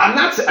ruined. Well, I'm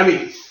not. I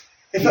mean.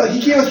 He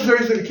came up with a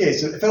very specific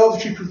case. It fell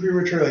off the tree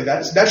prematurely.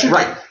 That should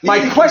right.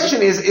 My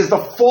question is the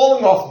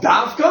falling off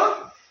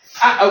davka?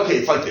 Okay,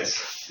 it's like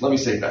this. Let me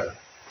say that.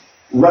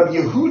 Rabbi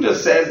Yehuda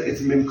says it's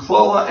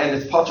minklola and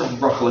it's pater from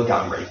bracha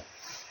legamrei.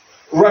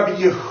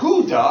 Rabbi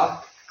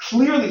Yehuda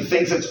clearly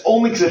thinks it's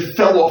only because it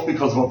fell off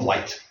because of a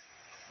blight.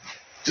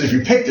 So if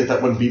you picked it,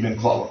 that wouldn't be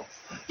minklola.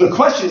 The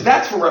question is,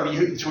 that's for Rabbi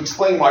Yehuda, to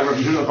explain why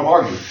Rabbi Yehuda can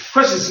argue. The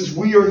question is, since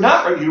we are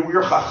not Rabbi Yehuda, we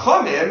are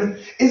Chachamim,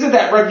 is it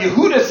that Rabbi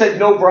Yehuda said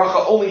no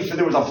bracha only if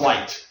there was a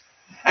blight?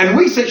 And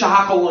we say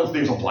Shahakol only if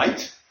there's a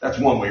blight? That's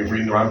one way of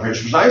reading the Rambam Perek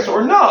Rishnaos,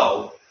 or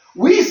no.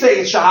 We say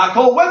it's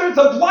Shahakol whether it's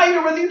a blight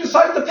or whether you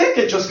decided to pick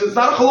it, just because it's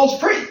not a Chalos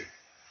free.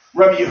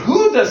 Rabbi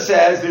Yehuda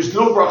says there's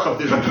no bracha if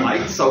there's a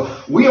blight, so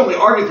we only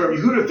argue with Rabbi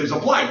Yehuda if there's a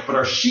blight, but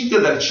our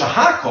shita that it's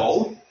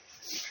Shahakol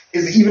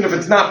is even if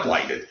it's not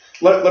blighted.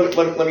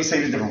 Let me say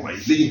it a different way.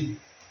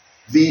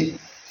 The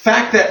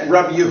fact that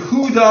Rabbi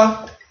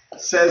Yehuda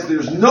says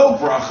there's no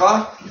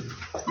bracha,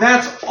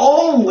 that's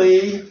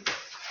only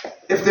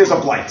if there's a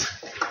blight,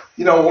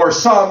 or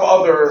some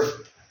other,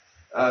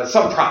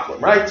 some problem,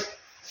 right?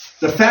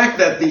 The fact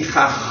that the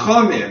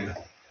Chachamim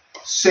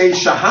say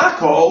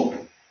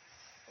Shahakol,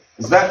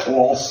 is that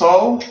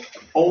also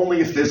only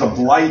if there's a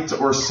blight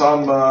or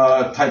some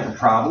type of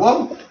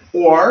problem,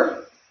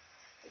 or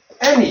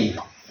any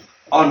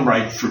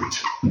unripe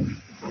fruit?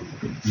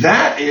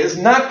 That is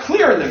not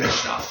clear in the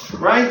Mishnah,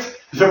 right?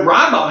 The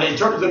Rambam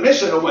interprets the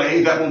Mishnah in a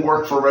way that will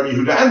work for Rabbi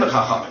Yehuda and the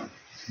Chachamim.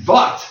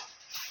 But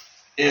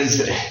if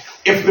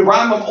the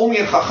Rambam only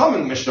had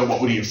Chachamim Mishnah, what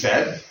would he have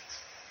said?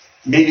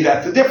 Maybe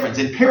that's the difference.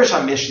 In Pirush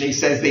HaMishnah, he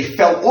says they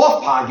fell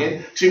off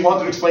Pagin, so he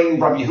wanted to explain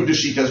Rabbi Yehuda's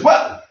Shita as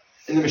well.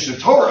 In the Mishnah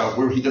Torah,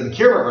 where he doesn't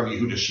care about Rabbi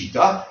Yehuda's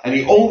Shita, and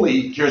he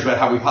only cares about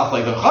how we pass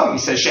like the Chachamim, he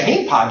says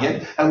Shehein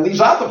Pagin, and leaves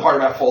out the part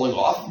about falling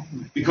off,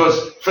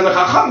 because for the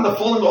Chachamim, the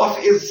falling off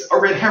is a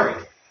red herring.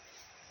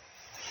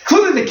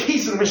 Clearly the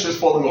case of the Mishnah is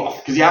falling off,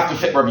 because you have to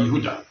fit Rabbi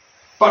Yehuda.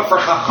 But for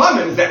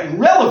Chachamim, is that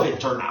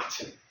relevant or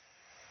not?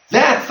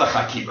 That's the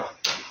Chakira.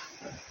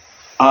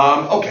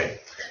 Okay.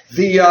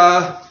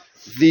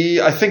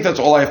 I think that's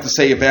all I have to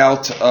say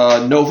about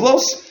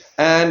Novlos,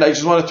 and I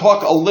just want to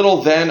talk a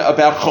little then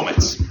about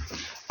Chomets.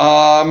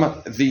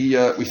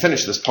 We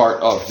finished this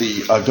part of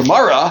the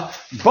Gemara,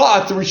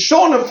 but the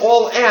Rishonim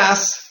all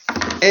ask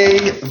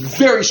a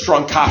very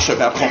strong kasha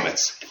about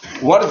Chomets.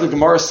 What does the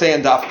Gemara say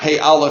in Daf Pei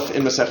Aleph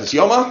in Maseches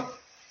Yoma?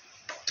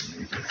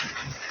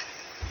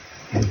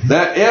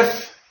 That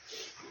if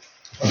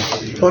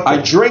I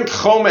drink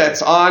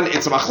Chomets on,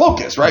 it's a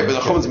machlokes, right? But the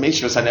Chomets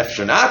meishvus hanefesh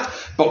or not.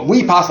 But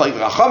we pass like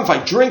the Racham. If I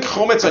drink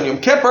Chomets on Yom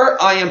Kippur,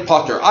 I am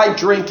pater. I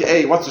drink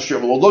what's the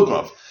shiur?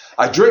 Lugmav.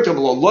 I drink a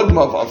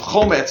lugmav of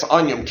Chomets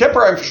on Yom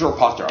Kippur, I'm for sure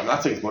pater. I'm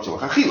not saying it's much of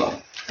a chachila,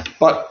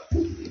 but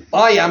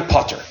I am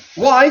pater.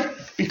 Why?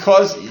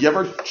 Because you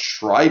ever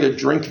try to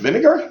drink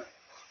vinegar?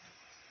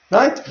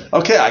 Right?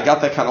 Okay, I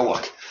got that kind of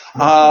look.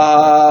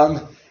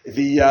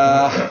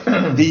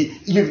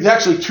 You've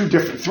actually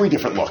three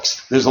different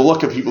looks. There's a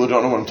look of people who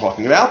don't know what I'm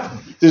talking about.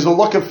 There's a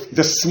look of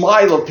the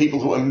smile of people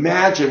who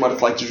imagine what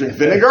it's like to drink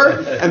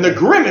vinegar, and the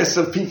grimace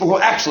of people who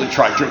actually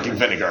try drinking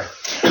vinegar.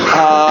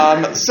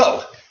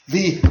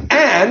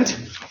 And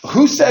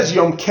who says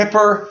Yom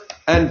Kippur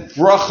and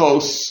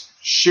Brachos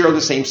share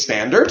the same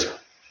standard?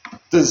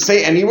 Does it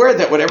say anywhere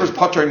that whatever's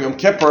pater in Yom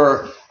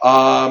Kippur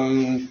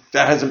that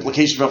has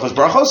implications for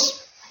Brachos?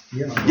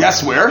 Yeah.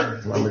 Yes,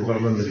 where?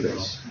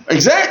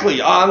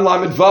 Exactly, on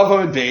Lamed Vav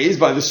Amid Beis,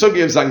 by the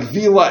Sugi of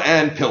Zangvila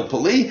and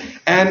Pilpuli,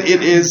 and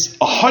it is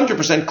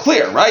 100%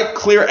 clear, right?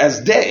 Clear as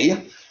day,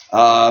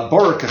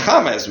 Baruch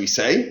Kachama, as we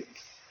say,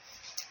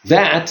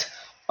 that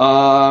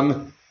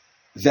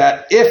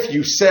if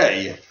you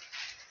say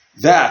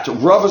that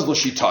Rava's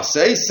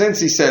L'shitase, since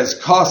he says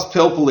Kas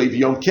Pilpalev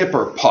Yom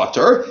Kippur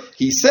Potter,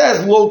 he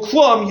says Lo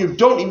Klum, you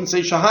don't even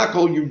say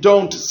Shahakol, you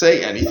don't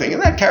say anything.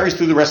 And that carries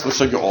through the rest of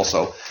the sugya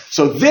also.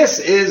 So this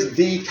is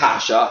the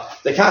kasha.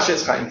 The kasha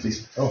is Chaim,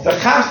 please. The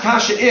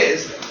kasha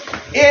is,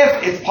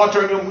 if it's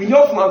Potter and Yom, we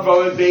know from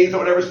Avon Beis that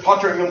whatever is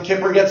Potter and Yom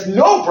Kippur gets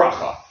no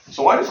bracha.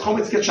 So why does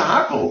Chomets get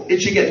Shahakol?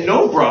 It should get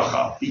no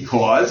bracha,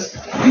 because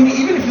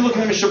even if you look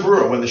at the Mishnah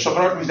Berurah, when the Shulchan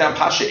Aruch comes down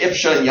Pasha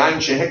Ifsha and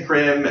Yain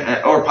Shehikrim,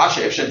 or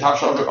Pasha Ifsha and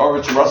Tavsha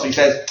over to Russell, he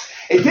says,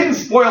 it didn't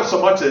spoil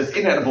so much as it's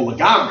inedible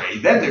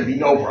legamre, then there'd be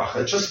no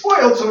bracha. It's just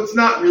spoiled, so it's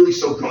not really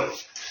so good.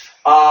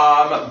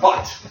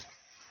 But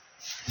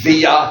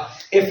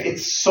if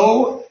it's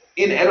so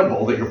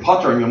inedible that you're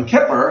Potter and Yom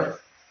Kippur,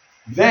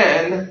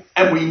 then,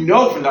 and we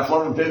know from the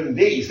Florent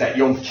days that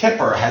Yom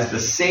Kippur has the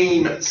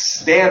same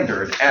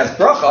standard as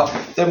bracha,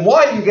 then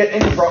why do you get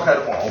any bracha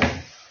at all?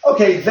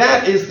 Okay,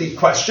 that is the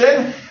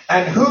question.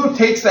 And who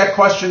takes that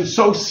question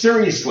so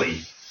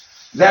seriously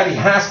that he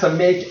has to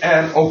make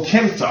an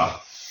okimta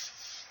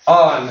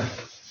on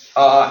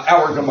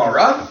our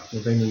Gemara?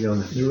 The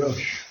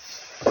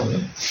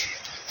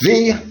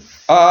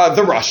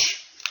Rush.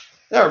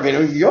 Now,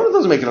 Rabbeinu Yonah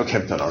doesn't make an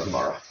okimta on our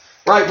Gemara.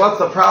 Right, what's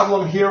the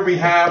problem? Here we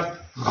have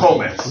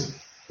Chomets.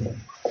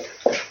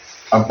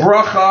 A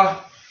bracha,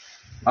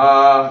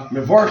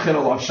 mevorchin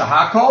alav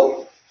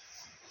shahakol.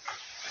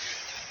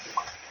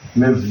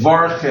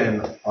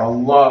 Mevorchin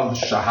alav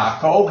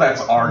shahakol.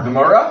 That's our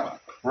Gemara.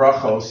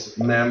 Brachos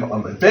mem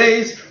amud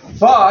beis.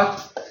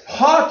 But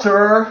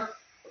Potter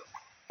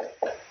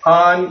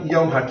on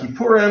Yom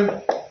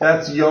HaKippurim.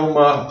 That's Yom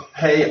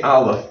Pei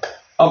Aleph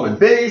amud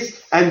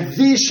beis. And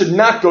these should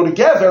not go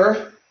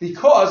together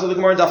because of the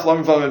Gemara Daf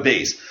Lamed Vav amud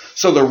beis.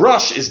 So the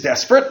Rush is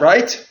desperate,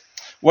 right?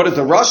 What does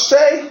the Rush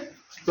say?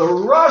 The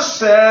Rush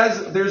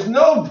says there's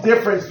no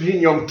difference between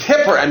Yom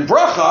Kippur and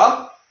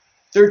Bracha.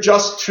 They're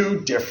just two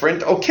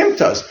different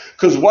okimtas.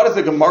 Because what does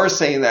the Gemara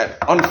say in that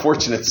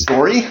unfortunate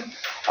story?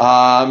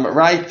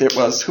 Right? There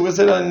was, who was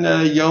it on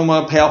Yom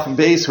Pe'al from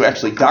Beis who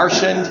actually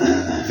darshaned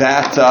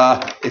that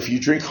if you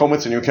drink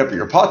Chomets and Yom Kippur,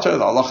 you're Potter,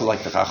 the halacha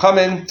like the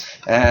Chachamim.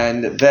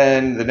 And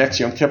then the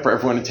next Yom Kippur,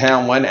 everyone in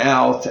town went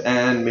out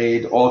and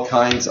made all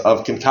kinds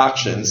of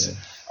concoctions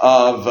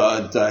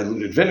of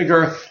diluted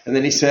vinegar, and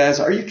then he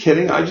says, are you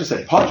kidding? I just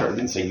said Potter, I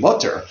didn't say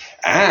mutter,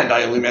 and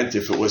I only meant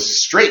if it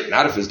was straight,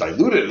 not if it was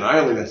diluted, and I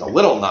only meant a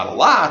little, not a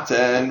lot,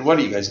 and what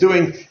are you guys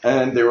doing?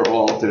 And they were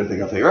all, didn't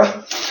think of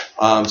Hira.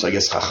 So I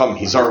guess Chacham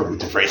Hizaru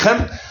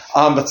Tefreichem.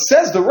 But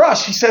says the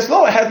Rush, he says,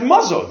 no, it had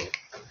mazug.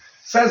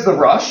 Says the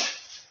Rush,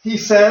 he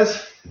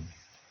says,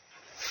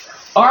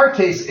 our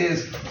case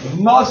is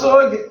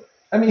mazug,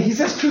 I mean, he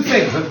says two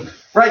things,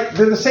 right?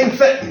 They're the same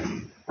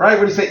thing, right?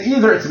 When you say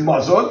either it's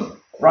mazug,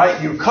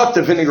 right, you cut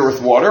the vinegar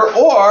with water,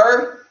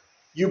 or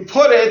you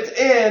put it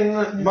in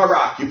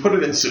marak, you put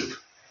it in soup.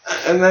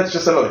 And that's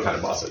just another kind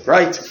of mazuk,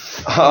 right?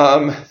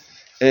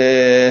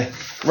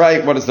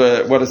 Right, what does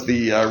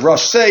the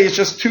Rush say? It's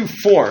just two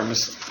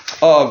forms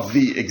of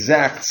the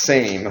exact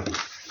same,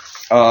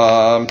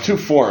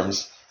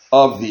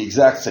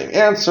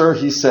 answer.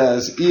 He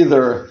says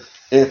either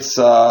it's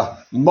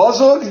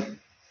mazug,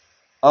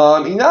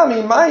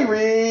 Inami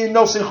Mairi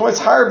nosin chomets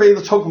harbe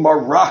l'tok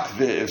marak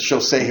viv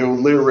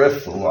shosehu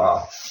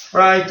lirifua,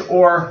 right?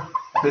 Or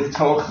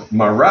l'tok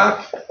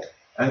marak,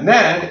 and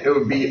then it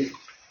would be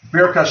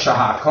birka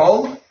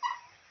shahakol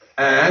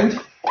and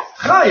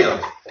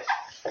chayav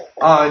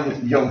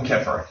on Yom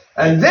Kippur.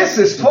 And this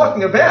is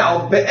talking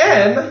about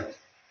be'en,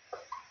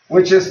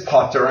 which is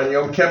Potter on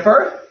Yom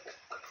Kippur,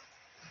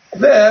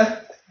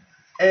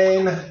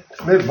 Ein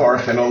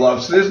Mevarchin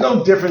Olav. So there's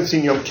no difference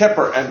in Yom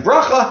Kippur and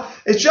Bracha.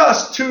 It's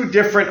just two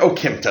different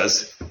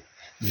okimtas.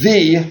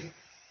 The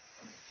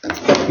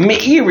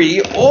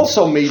Meiri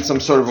also made some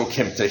sort of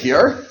okimta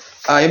here.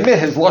 I admit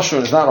his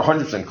lashon is not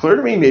 100% clear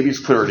to me. Maybe it's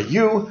clearer to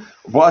you.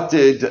 What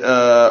did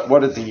the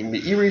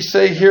Meiri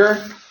say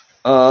here?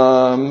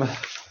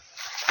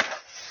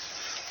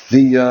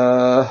 Did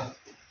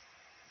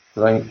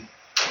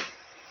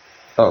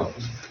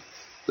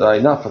I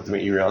not put the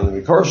Meiri on the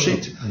Mikor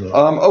sheet?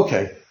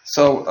 Okay.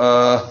 So,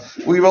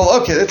 we will,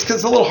 it's because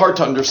it's a little hard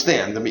to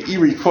understand. The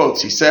Meiri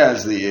quotes, he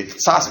says, the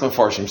Sasma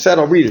Farshim said,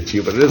 I'll read it to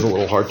you, but it is a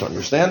little hard to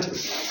understand.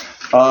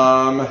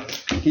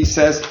 He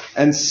says,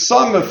 and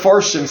some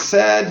Farshim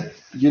said,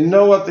 you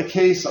know what the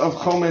case of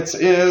Chomets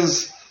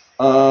is?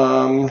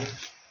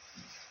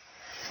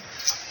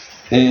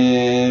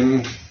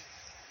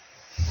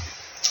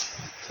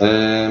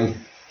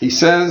 He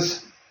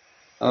says,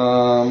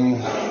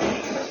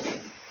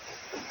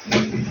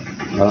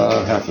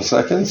 half a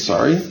second,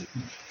 sorry.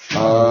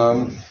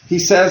 He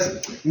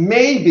says,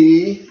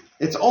 maybe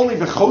it's only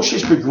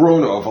b'choshesh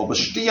b'grono, but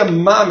b'shtia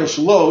mamish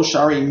lo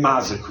shari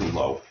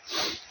mazikulo.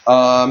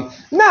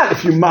 Not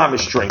if you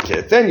mamish drink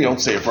it, then you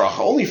don't say a bracha.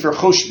 Only for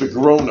choshesh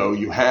b'grono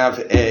you have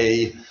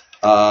a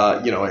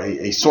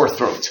sore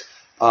throat.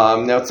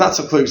 Now it's not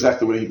so clear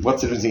exactly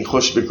what's the difference in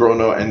choshesh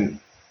b'grono and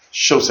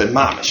shosed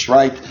mamish,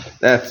 right?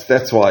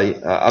 That's why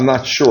I'm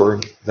not sure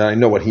that I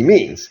know what he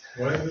means.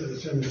 Why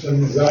is it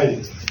Hashem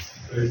Zayit?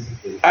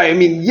 basically. I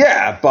mean,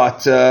 yeah,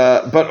 but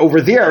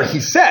over there he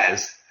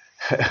says,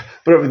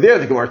 but over there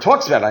the Gemara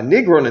talks about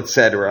anigron,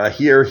 etc.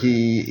 Here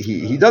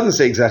he doesn't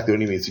say exactly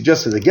what he means. He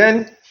just says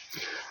again.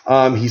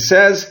 He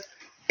says,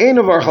 "Ein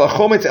avar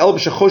chomets el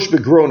b'shachosh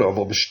begrono,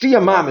 but b'shtia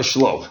mamish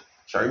lo."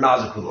 Sorry,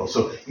 mazikulo.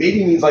 So maybe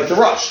he means like the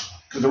rush,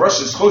 because the rush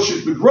is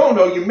choshesh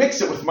begrono. You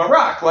mix it with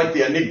marak like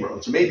the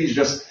anigron. So maybe he's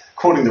just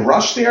quoting the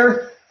rush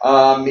there.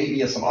 Maybe he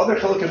has some other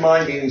chiluk in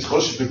mind. Maybe he's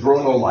choshesh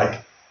begrono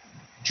like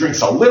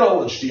drinks a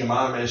little, and shtia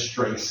mamish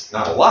drinks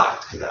not a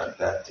lot.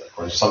 That of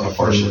course some of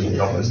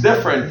Farshim is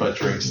different, but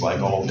drinks like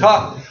a whole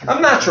cup.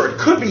 I'm not sure. It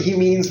could be he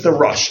means the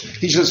rush.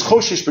 He says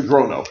choshesh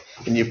begrono,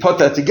 and you put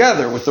that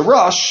together with the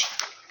rush,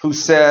 who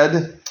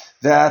said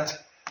that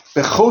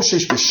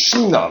bechoshesh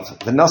b'shinav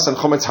the nasan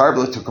chomets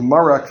harbla took a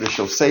marak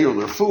v'shoseu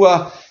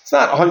l'rfua. It's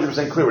not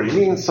 100% clear what he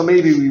means, so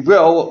maybe we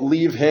will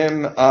leave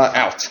him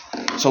out.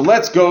 So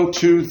let's go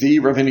to the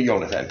Ravina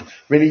Yonah then.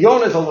 Ravina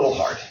Yonah is a little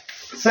hard.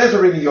 It says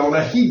Ravina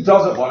Yonah, he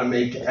doesn't want to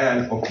make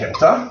an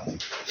okimta.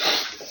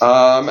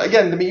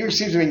 Again, the Meir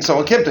seems to be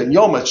so okimta, and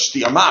Yomach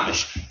the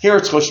amamish. Here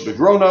it's chosh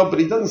begrono, but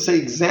he doesn't say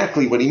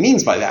exactly what he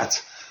means by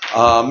that.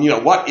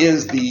 What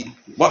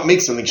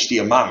makes something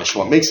shtia mamish?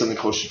 What makes something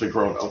chosh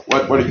begrono?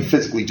 What are you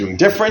physically doing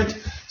different?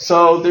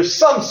 So there's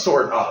some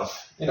sort of,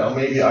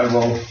 maybe I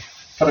will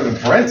put him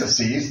in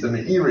parentheses, the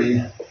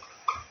Meiri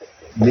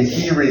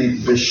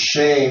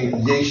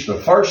b'shem yesh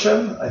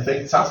b'farshim, I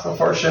think, sas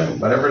b'farshim,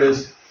 whatever it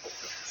is,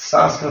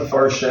 sas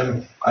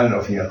b'farshim, I don't know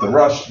if he got the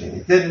rush, maybe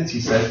he didn't,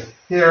 he said,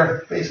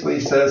 here, basically he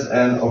says,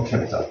 an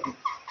okimta.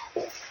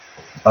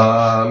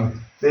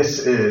 This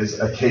is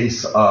a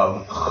case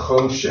of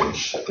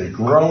choshesh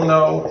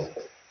begrono,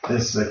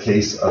 this is a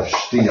case of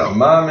shtia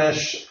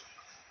mamish,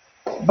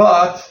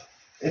 but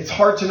it's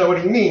hard to know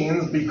what he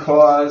means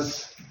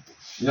because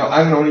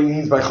I don't know what he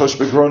means by chosh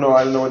begrono.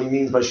 I don't know what he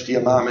means by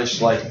shtia mamish.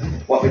 Like,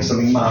 what makes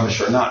something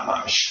mamish or not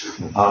mamish?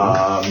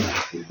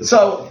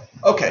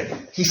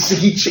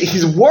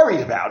 He's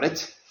worried about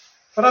it,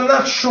 but I'm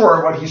not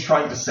sure what he's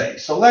trying to say.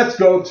 So let's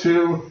go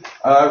to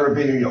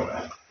Rabbeinu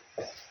Yonah.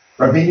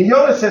 Rabbeinu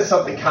Yonah says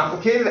something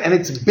complicated, and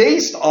it's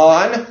based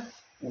on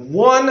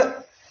one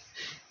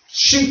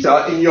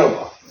shita in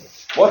Yoma.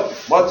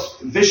 What's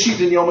this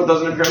shita in Yoma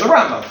doesn't appear in the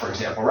Rambam, for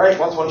example, right?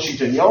 What's one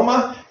shita in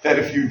Yoma? That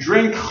if you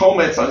drink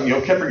chomets on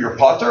Yom Kippur, you're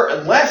potter,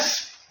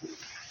 unless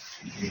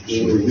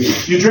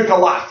you drink a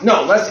lot.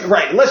 No, unless you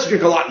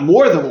drink a lot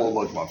more than one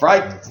lugmav,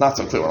 right? It's not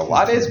so clear what a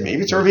lot is.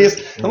 Maybe it's revius.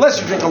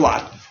 Unless you drink a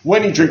lot.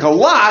 When you drink a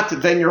lot,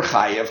 then you're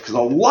chayev, because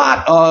a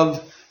lot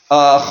of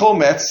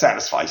chomets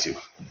satisfies you.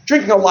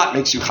 Drinking a lot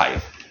makes you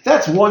chayev.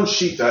 That's one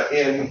shita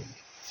in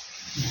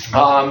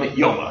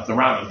Yoma. The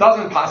Rambam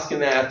doesn't paskin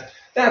that.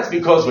 That's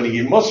because when he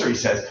gave Musar, he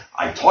says,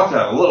 I talked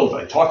about it a little, but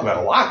I talked about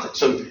it a lot.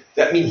 So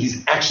that means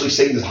he's actually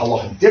saying there's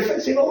halachic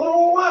difference in a little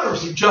or a lot, or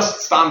is he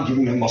just stop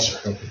giving him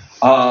Musar?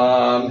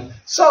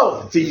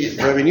 So the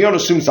Ravina Yonah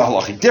assumes the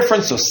halachic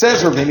difference. So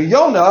says Ravina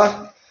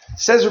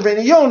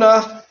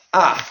Yonah,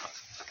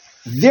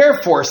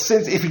 therefore,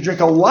 since if you drink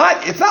a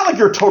lot, it's not like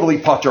you're totally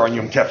potter on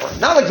Yom Kippur.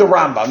 Not like the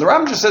Rambam. The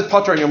Rambam just says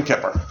potter on Yom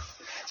Kippur.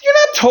 You're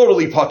not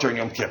totally potter on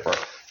Yom Kippur.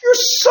 You're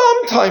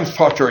sometimes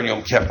potter on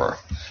Yom Kippur.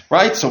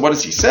 Right? So what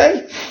does he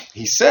say?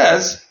 He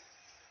says,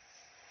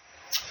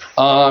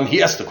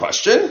 he asked the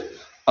question,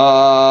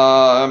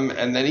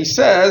 and then he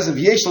says,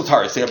 V'yesh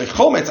l'taris, they have a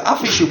chomets,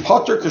 afishu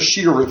potter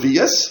kashir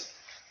revius.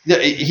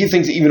 He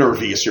thinks even a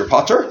revius, you're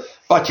potter.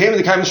 But came in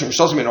the kindness from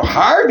Shosam and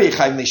Ohar,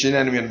 B'echayim nation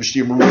enemy and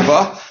B'shtia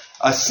Maruba.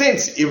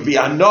 Since it would be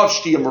anav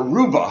shtia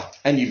maruba,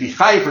 and you'd be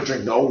chayiv for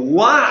drinking a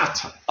lot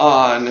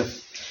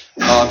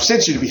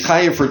since you'd be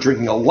chayiv for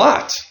drinking a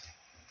lot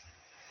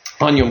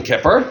on Yom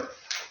Kippur.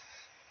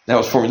 Now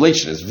his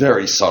formulation is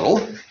very subtle.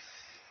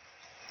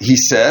 He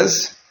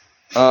says,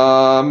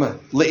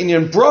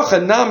 "Le'inyan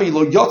bracha nami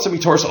lo yotza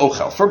mitoras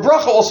ochel." For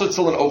bracha also it's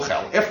still an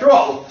ochel. After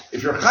all,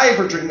 if you're chayiv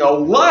for drinking a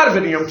lot of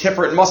it in Yom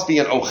Kippur, it must be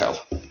an ochel.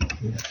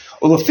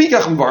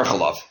 Ulefikach m'barach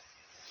alav.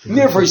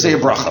 Therefore, you say a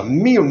bracha.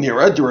 Miu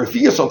nira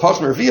duravius or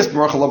pasmer revius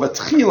bracha alav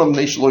atchilam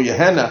neish lo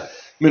yehena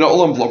min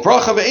ha'olam v'lo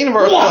bracha ve'ein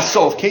v'arach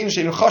lasof kein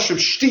sheinu chashuv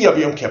shtiya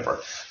b'Yom Kippur.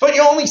 But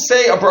you only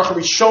say a bracha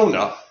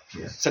rishona.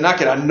 So not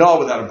get a no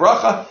without a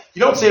bracha. You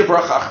don't say a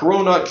bracha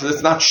achrona because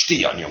it's not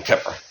shti on Yom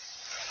Kippur.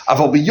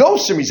 Aval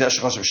b'yosim yizesh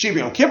chashav shti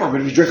b'Yom Kippur.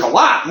 But if you drink a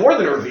lot, more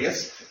than a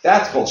revius,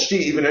 that's called shti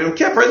even on Yom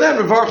Kippur. And then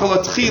revarcha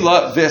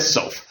latchila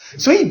v'sof.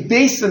 So he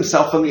based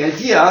himself on the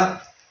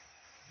idea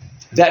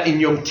that in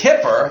Yom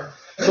Kippur.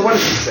 So what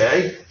does he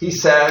say? He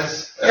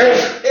says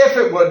if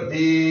it would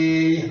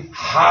be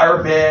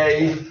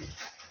harbe,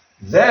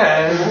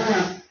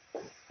 then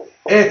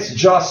it's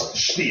just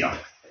shtia.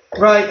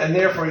 Right, and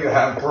therefore you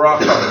have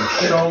bracha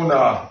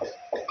rishona,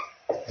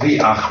 the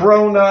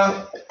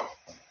achrona,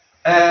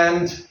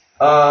 and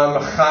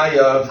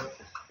chayav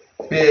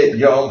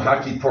b'yom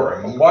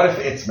hakippurim. What if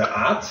it's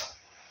me'at?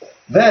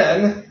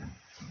 Then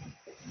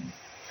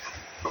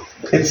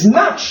it's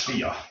not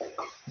shtia.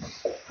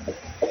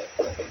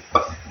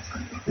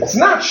 It's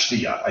not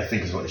shtia, I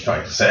think is what he's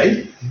trying to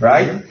say,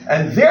 right?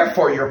 And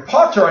therefore you're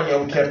potter on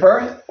Yom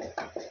Kippur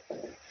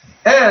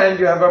and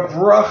you have a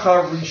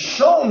bracha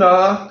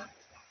rishona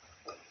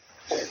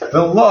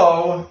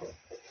below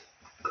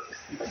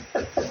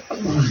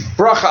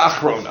bracha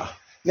achrona.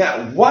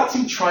 Now, what's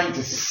he trying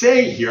to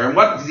say here, and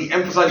what does he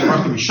emphasize in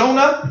bracha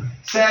rishona?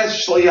 Says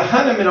shlo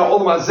yahanim min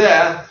ha'olam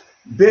hazeh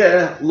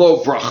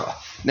below bracha.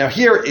 Now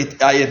here,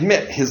 I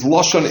admit, his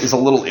lashon is a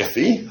little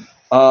iffy.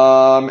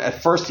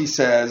 At first he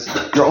says,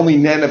 you're only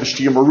nena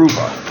b'shtiya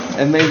maruva.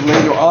 And then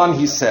later on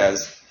he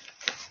says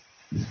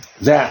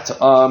that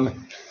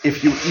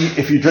if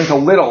you drink a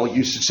little,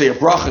 you should say a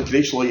bracha,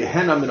 k'dei shelo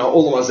yehena min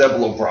ha'olam hazeh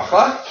below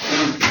bracha.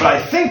 But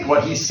I think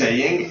what he's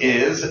saying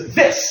is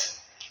this.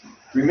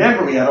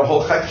 Remember, we had a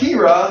whole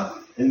chakira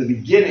in the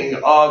beginning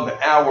of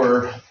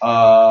our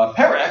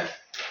perek,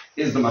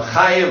 is the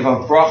machayev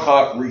of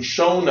bracha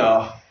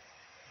rishona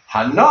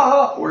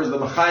hana, or is the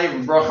machayev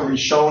of bracha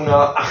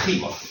rishona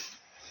achila?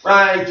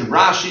 Right?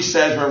 Rashi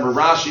says, remember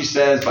Rashi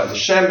says by the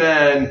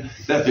shemen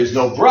that there's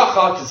no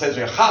bracha. It says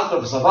v'yachalta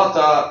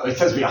v'savata. It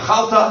says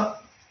v'yachalta,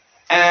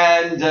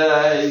 and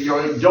you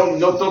don't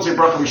say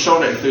bracha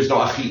rishona if there's no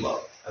achila.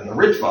 And the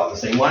Ritva, the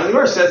same one in the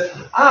verse, says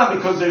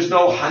because there's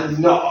no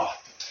hana.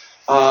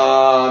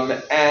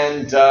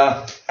 And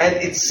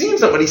it seems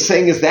that what he's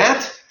saying is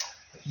that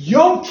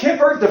Yom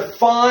Kippur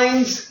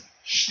defines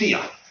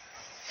shtia,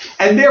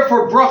 and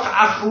therefore bracha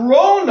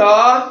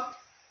achrona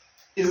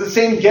is the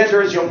same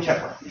geder as Yom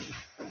Kippur.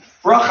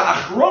 Bracha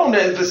achrona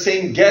is the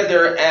same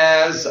geder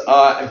as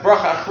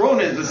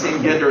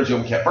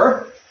Yom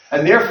Kippur,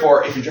 and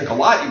therefore, if you drink a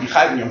lot, you be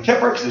chayv in Yom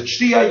Kippur because it's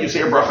shtia. You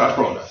say a bracha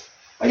achrona.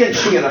 Again,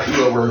 shtia and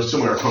achila were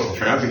similar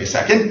equivalent. I'll give you a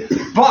second.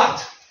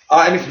 But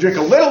and if you drink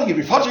a little, you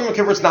be patching Yom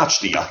Kippur. It's not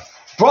shtia.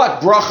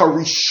 But bracha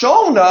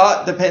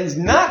rishona depends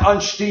not on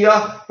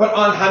shtia but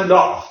on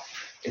hana.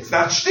 It's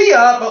not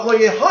shtia, but lo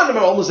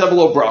yehanim almost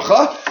below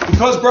bracha,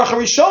 because bracha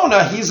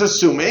rishona he's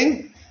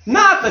assuming.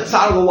 Not the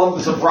tzad of the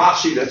lumpus of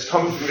Rashi that's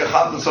coming from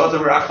Yechad L'Sod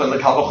V'Rachla and the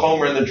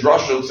Kavachomer and the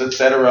Drashos,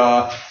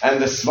 etc. And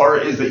the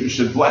svara is that you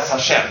should bless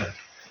Hashem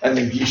and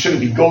that you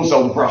shouldn't be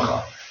gozo the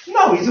bracha.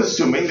 No, he's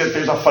assuming that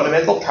there's a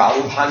fundamental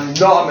problem. Hana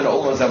min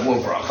olam hazeh below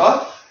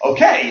bracha.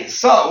 Okay,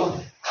 so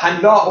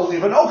hana will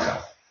leave an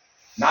ochel.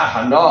 Not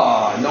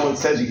hana. No one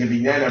says you can be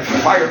nana from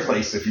the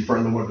fireplace if you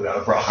burn the wood without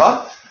a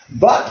bracha.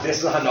 But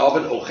this is hana of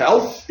an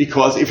ochel,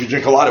 because if you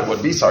drink a lot it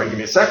would be. Sorry, give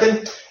me a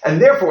second. And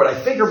therefore, what I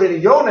think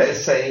Rabbeinu Yonah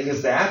is saying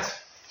is that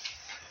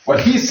what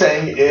he's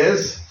saying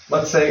is,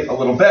 let's say, a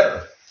little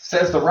better.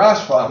 Says the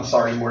Rashba. I'm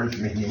sorry, more for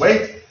making you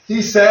wait.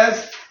 He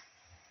says,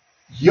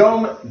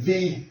 Yom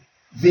din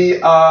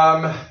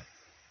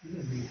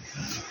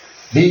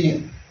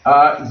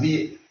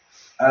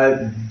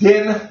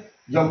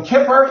Yom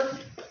Kippur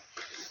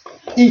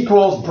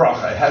equals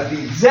bracha. It has the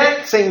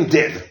exact same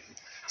din.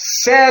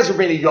 Says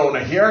Rabbeinu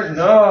Yonah here,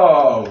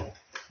 no,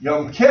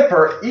 Yom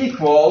Kippur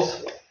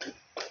equals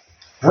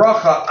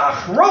bracha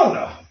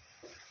achrona,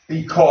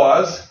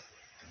 because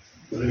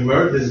the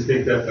Gemara doesn't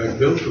take that back.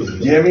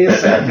 Give me a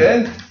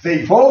second.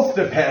 They both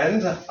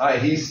depend.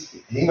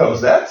 He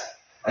knows that,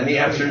 and he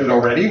answered it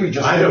already. We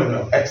just don't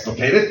know.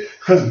 Explicate it,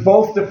 because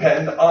both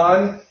depend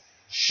on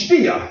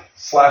shtia /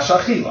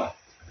 achila.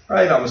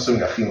 Right? I'm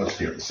assuming achila and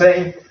shtia are the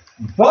same,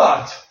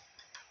 but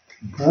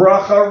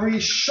bracha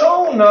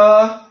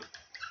rishona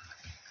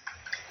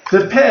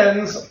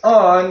depends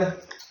on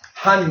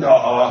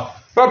hana.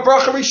 But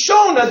bracha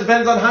rishona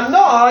depends on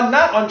hana,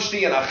 not on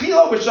shti and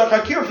achila, which are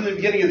chakir from the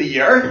beginning of the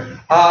year.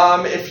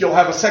 If you'll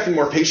have a second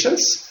more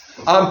patience.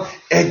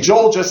 And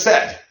Joel just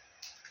said,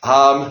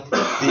 I'm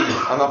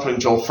not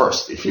putting Joel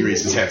first, if he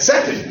raised his hand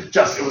second. It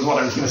was what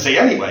I was going to say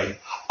anyway.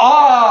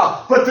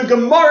 But the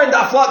Gemara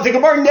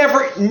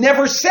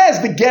never says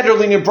the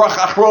Gederlin and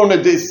Bracha Achrona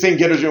is the same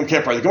Geder as Yom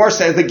Kippur. The Gemara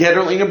says the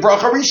Gederlin and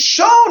Bracha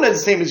Rishona is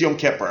the same as Yom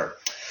Kippur.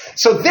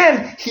 So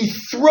then he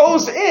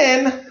throws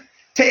in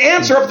to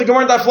answer up the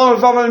Gemara Daf Lamed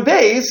Vav and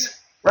Beis,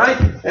 right?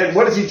 And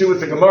what does he do with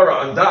the Gemara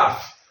on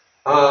Daf?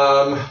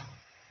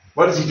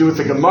 What does he do with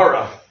the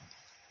Gemara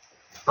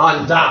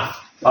on Daf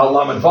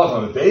Lamed Vav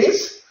and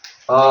Beis?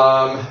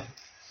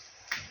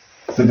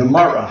 The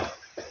Gemara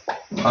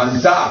on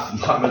Daf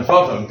Lamed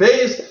Vav and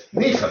Beis,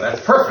 Nicha,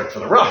 that's perfect for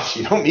the rush.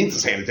 You don't need to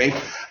say anything.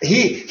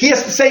 He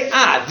has to say,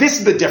 this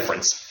is the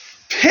difference.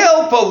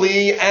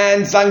 Pilpali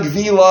and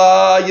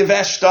Zangvila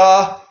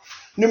Yeveshta.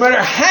 No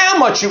matter how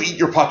much you eat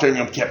your pater in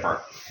Yom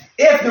Kippur,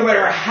 no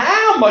matter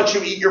how much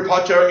you eat your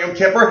pater in Yom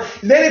Kippur,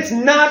 then it's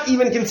not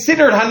even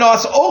considered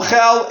hanas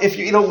ochel if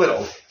you eat a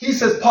little. He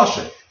says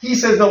pasha. He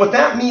says, no, what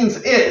that means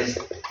is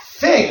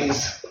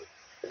things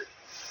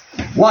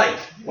like,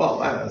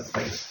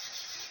 things.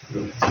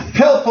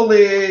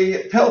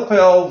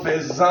 Pilpil,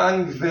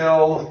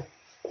 Vizangvil,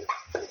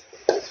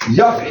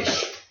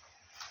 Yavish.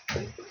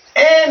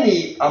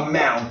 Any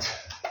amount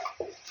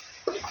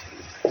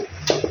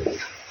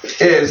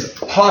is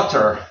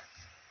pater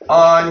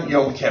on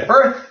Yom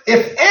Kippur.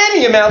 If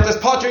any amount is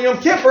pater on Yom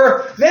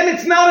Kippur, then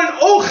it's not an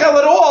ochel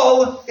at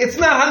all. It's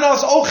not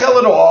hanas ochel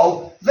at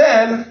all.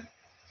 Then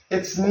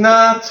it's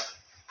not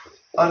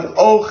an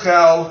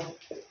ochel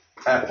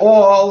at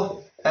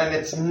all, and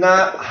it's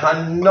not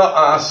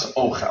hanas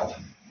ochel.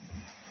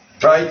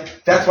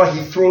 right? That's why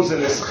he throws in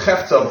this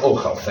chefza of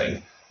ochel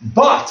thing.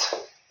 But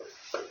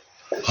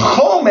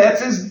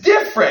chometz is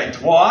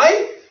different.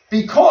 Why?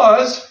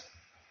 Because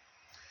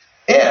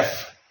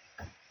if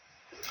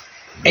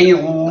a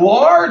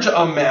large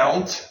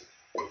amount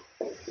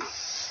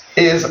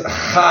is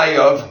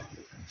chayav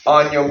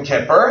on Yom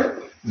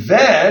Kippur,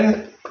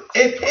 then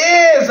it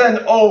is an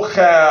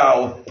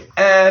ochel,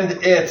 and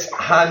it's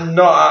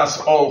hanas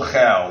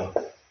ochel,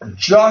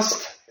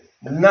 just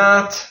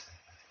not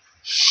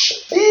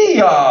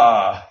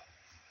shtia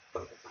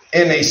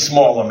in a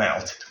small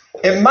amount.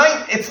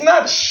 It's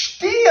not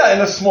shtia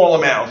in a small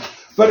amount,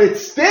 but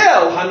it's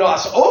still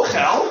hanas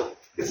ochel.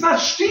 It's not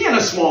shtia in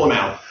a small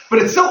amount, but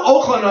it's still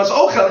ochel hanas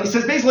ochel. He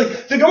says basically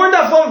the Gemara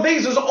Daf Lamed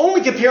Beis is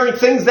only comparing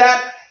things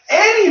that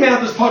any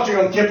amount is patur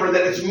Yom Kippur,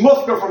 that it's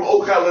mufka from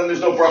ochel and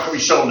there's no bracha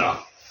rishona.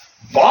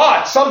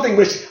 But something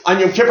which on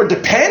Yom Kippur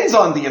depends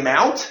on the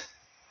amount,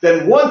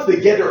 then once the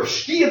getter of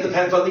shtia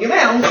depends on the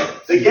amount,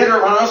 the getter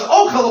of hanas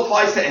ochel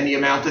applies to any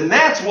amount, and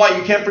that's why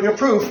you can't bring a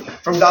proof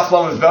from Daf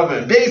Lamed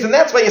Beis, and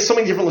that's why he has so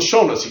many different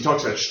lashonos. He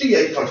talks about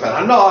shtia, he talks about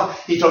hana,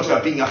 he talks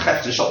about being a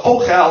chefza shel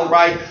ochel,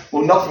 right?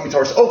 Well, nothing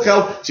towards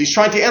ochel. So he's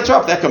trying to answer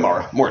up that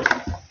Gemara. Morty.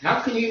 How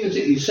can you even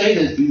say, you say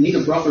that you need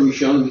a bracha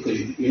rishon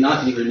because you're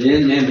not even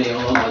nen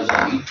me'olam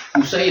hazeh.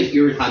 You say it's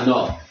your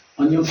hana.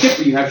 On Yom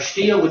Kippur you have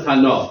shtia with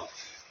hana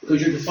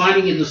because you're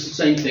defining it as the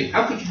same thing.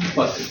 How could you be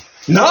puzzled?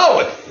 No,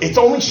 it's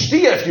only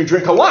shtia if you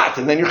drink a lot,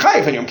 and then you're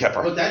chayiv in Yom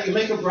Kippur. But that you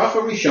make a bracha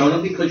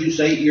rishona because you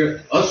say you're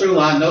asur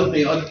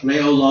la'anot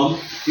me'olam.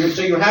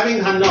 So you're having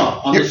hana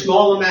on a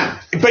small amount.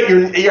 But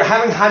you're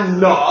having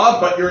hana,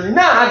 but you're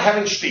not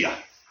having shtia.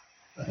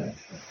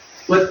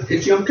 But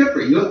it's Yom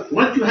Kippur.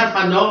 Once you have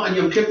hana on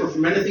Yom Kippur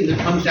from anything that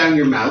comes down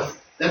your mouth,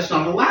 that's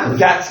not allowed.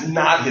 That's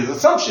not his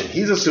assumption.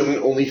 He's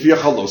assuming only via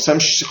chaloshem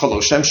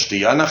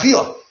shtia and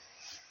achila.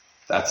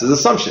 That's his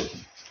assumption.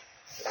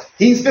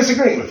 He's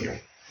disagreeing with you.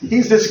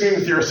 He's disagreeing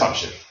with your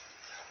assumption.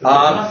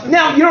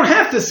 Now, you don't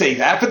have to say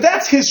that, but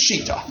that's his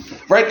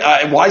shita,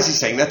 right? Why is he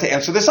saying that? To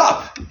answer this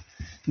up.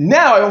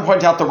 Now, I want to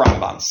point out the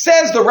Rambam.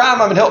 Says the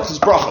Rambam in Hilchos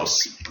Brachos,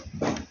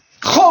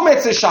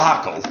 Chomets is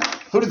shahakol.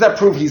 Who does that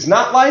prove he's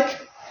not like?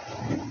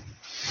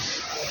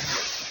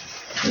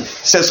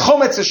 Says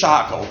Chomets is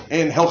shahakol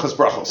in Hilchos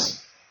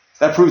Brachos.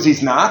 That proves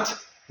he's not.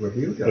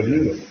 Review.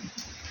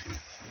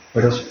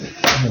 What else?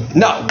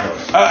 No,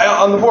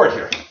 on the board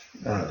here.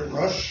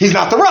 He's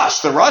not the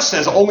Rush. The Rush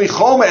says only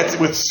chometz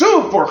with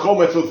soup or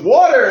chometz with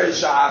water is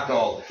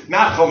shakol,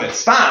 not chometz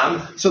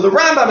stam. So the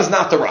Rambam is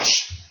not the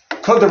Rush.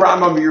 Could the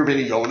Rambam be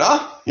Rabbeinu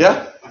Yonah?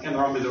 Yeah? How can the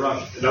Rambam be the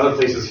Rush? In other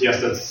places, he has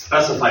to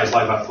specify his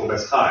life about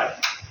chometz chai.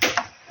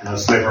 And a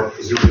slaver,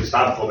 presumably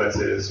stam chometz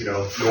is,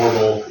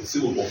 normal,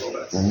 consumable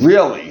chometz.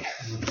 Really?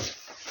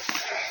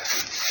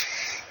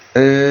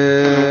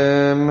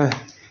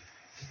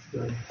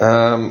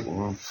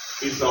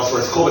 It's also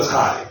it's chometz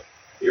chai.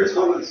 Here's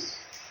chometz.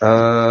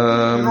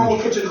 Normal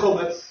kitchen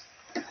chometz.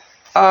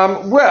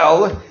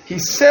 Well, he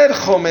said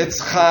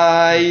chometz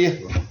chai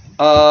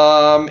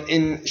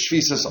in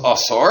Shvisas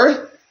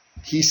Asor.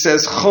 He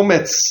says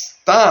chometz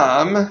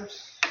stam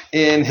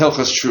in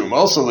Hilchas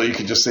Truma, so that you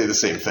could just say the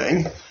same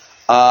thing.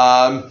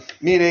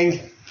 Meaning,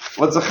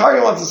 what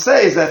Zachariah wants to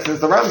say is that since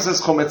the Rambam says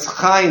chometz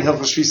chai in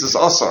Hilchas Shvisas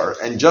Asor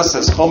and just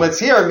says chometz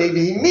here,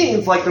 maybe he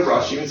means like the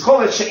Rashi, he means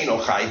chometz she'ino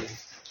chai.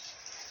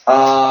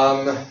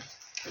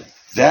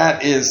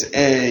 That is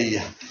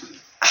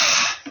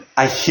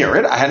I hear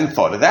it. I hadn't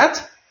thought of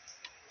that.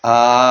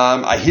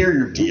 I hear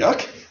your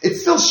diak.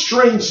 It's still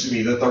strange to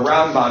me that the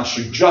Ramban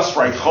should just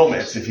write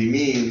chometz if he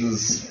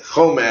means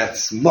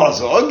chometz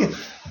mazog.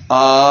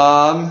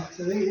 I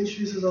think in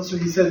Shvisas also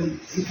he said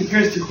he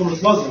compares to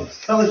chometz mazog.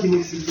 It's not like he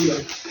makes it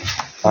diak.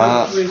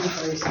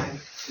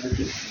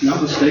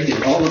 Not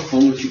mistaken. All the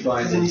chometz you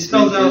buy and he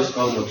spells out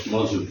chometz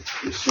mazog.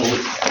 It's so.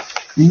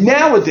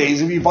 Nowadays,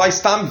 if you buy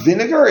stam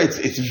vinegar, it's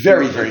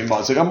very, very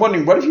mazog. I'm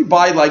wondering, what if you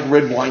buy like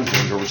red wine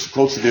vinegar, which is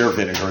close to their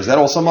vinegar? Is that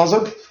also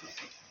mazog?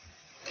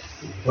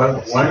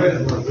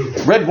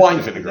 Red wine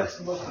vinegar.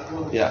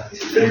 Yeah.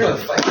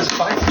 There's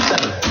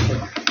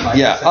 5%.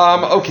 Yeah.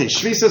 Okay.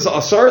 Shvisas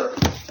Asar,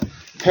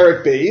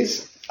 Perek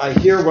Beis. I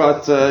hear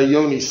what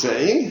Yoni's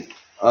saying.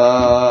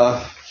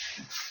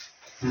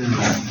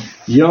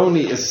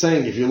 Yoni is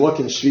saying, if you look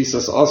in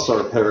Shvisas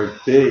Asar, Perek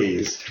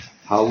Beis,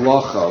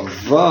 Halacha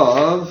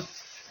Vav.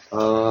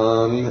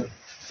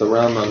 The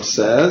Rambam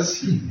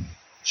says,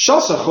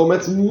 Shasa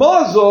chometz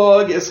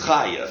mazog is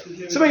chaya.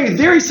 So maybe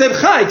there he said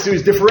chai, so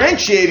he's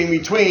differentiating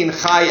between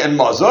chai and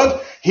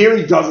mazog. Here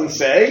he doesn't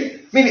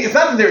say. Meaning, it's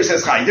not that there he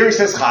says chai, there he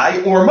says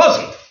chai or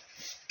mazog.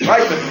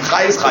 Right? But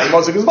chai is chai,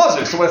 mazog is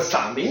mazog. So what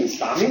stam means?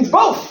 Stam means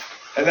both.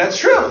 And that's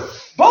true.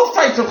 Both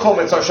types of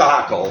chometz are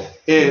shahakol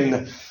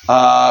in,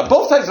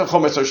 both types of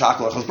chometz are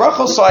shahakol in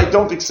Brachos, so I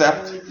don't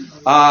accept,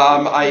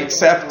 I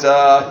accept,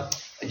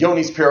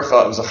 Yoni's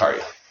pircha of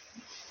Zachariah.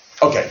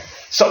 Okay,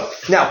 so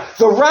now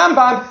the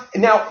Rambam.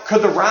 Now,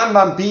 could the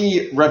Rambam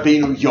be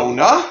Rabbeinu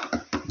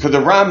Yonah? Could the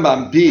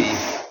Rambam be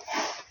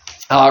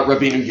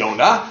Rabbeinu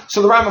Yonah?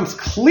 So the Rambam's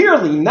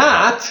clearly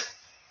not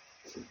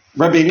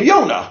Rabbeinu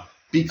Yonah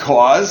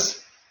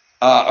because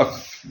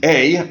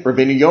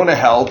Rabbeinu Yonah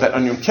held that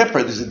on Yom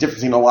Kippur there's a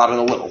difference between a lot and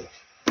a little.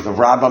 The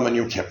Rambam on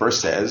Yom Kippur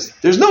says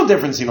there's no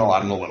difference between a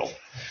lot and a little,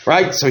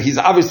 right? So he's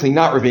obviously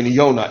not Rabbeinu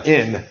Yonah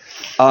in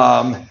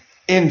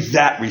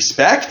that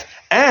respect.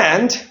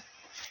 And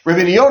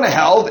Rabbeinu Yonah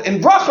held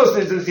in Berachot there's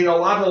a difference between a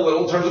lot and a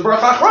little in terms of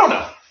Bracha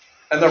Achrona.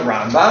 And the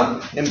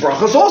Rambam in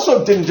Berachot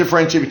also didn't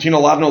differentiate between a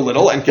lot and a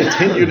little, and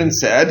continued and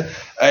said,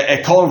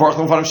 "Kol v'varach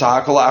l'fanim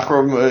shahakol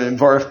achor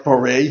v'varach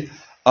borei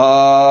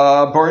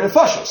borei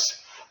nefashos."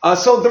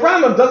 So the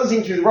Rambam doesn't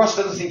seem to be the Rosh,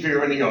 doesn't seem to be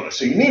Rabbeinu Yonah.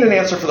 So you need an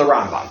answer for the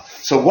Rambam.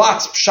 So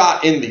what's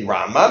pshat in the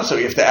Rambam? So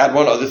you have to add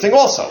one other thing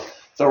also.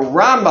 The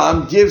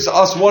Rambam gives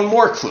us one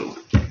more clue.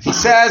 He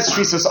says,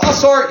 "Shvisas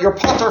asor, you're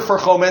potter for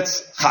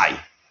chomets chai."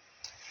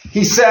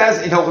 He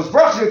says in Hilchos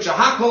Berachot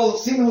shahakol,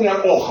 seemingly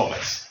on all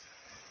chomets.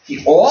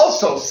 He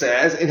also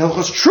says in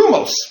Hilchos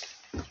Trumos,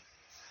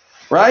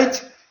 right,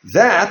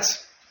 that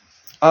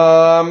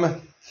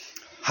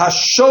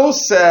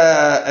Hashos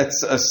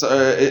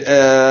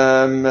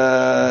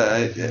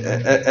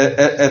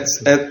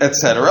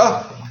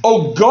etc.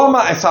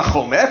 Ogoma es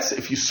hachometz,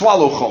 if you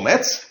swallow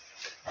chometz,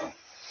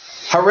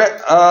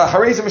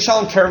 harei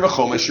mishalim keren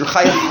v'chomesh, you're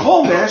chayav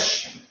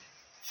chomesh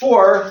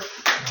for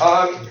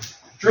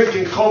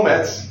drinking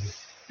chometz.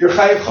 You're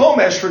chayav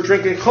chomesh for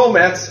drinking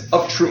chometz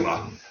of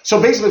truma. So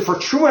basically, for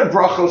truma and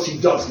brachos, he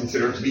does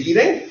consider it to be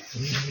eating.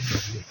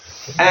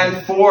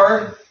 And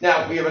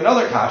now we have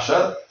another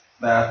kasha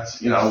that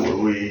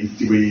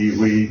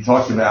we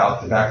talked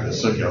about back in the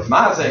sugya of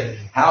mazik.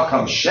 How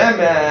come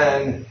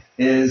shemen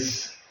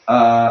is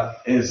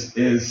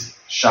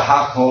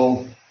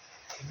shahakol?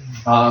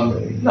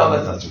 No,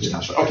 that's not such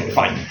kasha. Okay,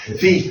 fine.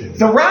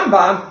 The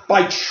Rambam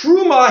by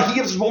truma he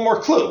gives us one more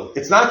clue.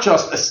 It's not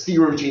just a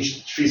steer between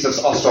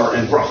shvisas asar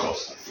and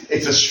brachos.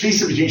 It's a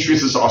shvisa between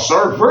shvisas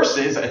asar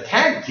versus a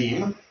tag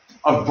team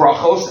of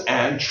brachos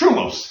and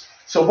trumos.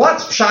 So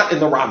what's pshat in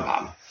the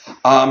Rambam?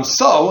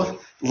 So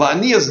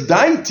la'aniyas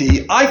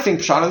daiti, I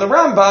think pshat in the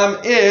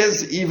Rambam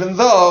is, even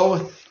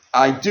though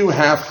I do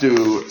have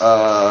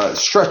to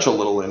stretch a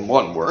little in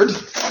one word,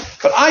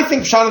 but I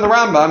think pshat in the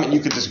Rambam, and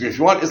you could disagree if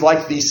you want, is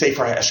like the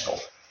Sefer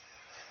Eshkol.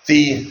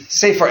 The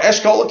Sefer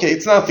Eshkol, okay,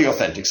 it's not the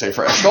authentic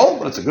Sefer Eshkol,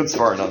 but it's a good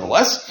story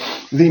nonetheless.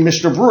 The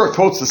Mishnah Berurah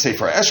quotes the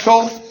Sefer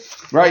Eshkol,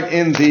 right,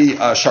 in the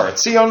Sharat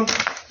Zion.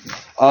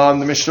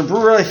 The Mishnah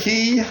Berurah,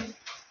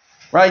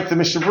 the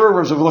Mishnah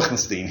Berurah was of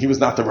Lichtenstein. He was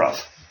not the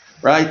Rav,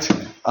 right?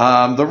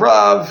 The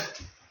Rav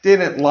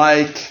didn't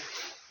like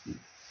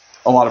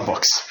a lot of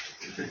books.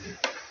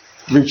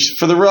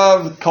 For the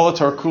Rav, Kol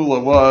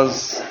Kula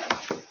was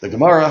the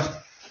Gemara.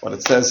 What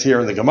it says here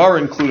in the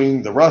Gemara,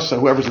 including the Rasha,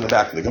 whoever's in the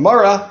back of the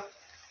Gemara,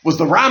 was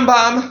the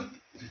Rambam.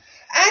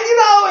 And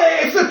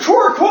if the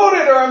Torah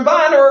quoted or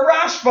Ramban or a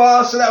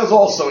Rashba, so that was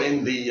also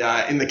in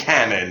the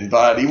canon,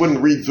 but he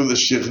wouldn't read through the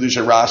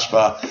Chidusha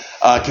Rashba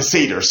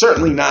Kaseder.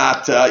 Certainly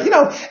not, and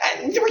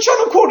the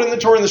Rishonim quoted in the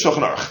Torah and the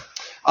Shulchan Aruch.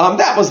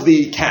 That was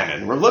the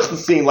canon. Rav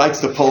Lichtenstein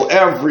likes to pull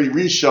every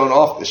Rishon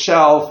off the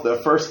shelf. The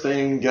first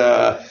thing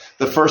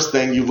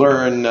you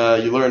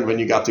learned when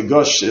you got to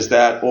Gush is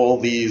that all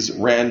these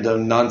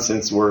random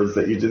nonsense words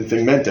that you didn't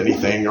think meant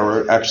anything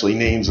are actually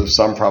names of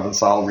some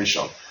Provençal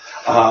Rishon.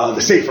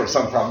 The Sefer of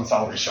some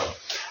Provençal Rishon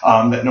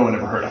that no one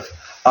ever heard of.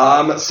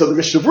 So the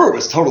Mishnah Berurah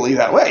was totally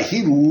that way.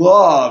 He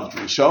loved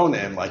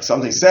Rishonim, like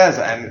something says,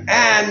 and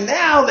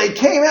now they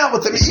came out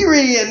with the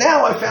Meiri, and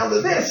now I found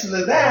the this and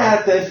the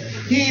that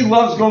he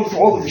loves going through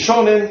all the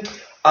Rishonim.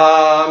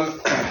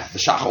 The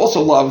Shach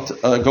also loved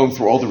going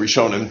through all the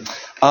Rishonim,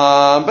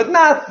 but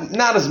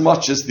not as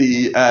much as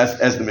the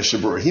Mishnah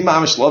Berurah. He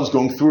mamish loves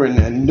going through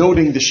and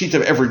noting the sheet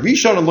of every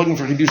Rishon and looking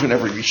for Kedusha in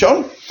every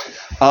Rishon.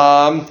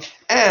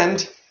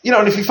 And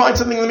if you find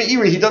something in the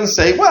Meiri, he doesn't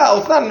say, well,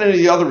 it's not in any of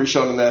the other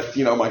Rishonim that,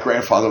 my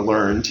grandfather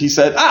learned. He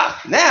said,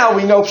 now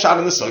we know Pshat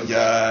in the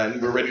Sugya,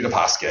 and we're ready to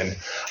paskin.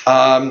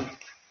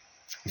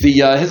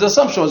 His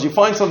assumption was you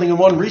find something in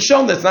one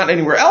Rishon that's not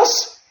anywhere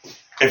else.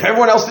 If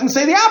everyone else didn't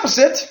say the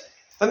opposite,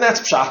 then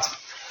that's Pshat.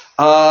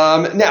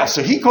 Now,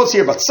 so he quotes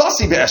here about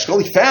Sasi be'Eshkol.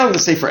 He found the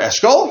Sefer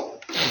Eshkol.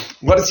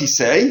 What does he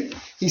say?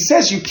 He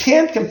says you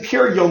can't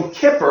compare Yom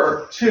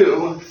Kippur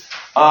to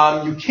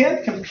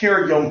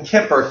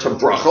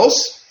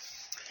brachos,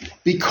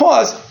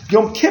 because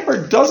Yom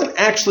Kippur doesn't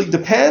actually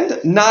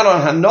depend, not on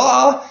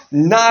Hana'ah,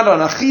 not on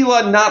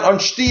Achila, not on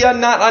Shtia,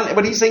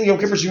 but he's saying Yom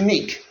Kippur is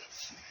unique.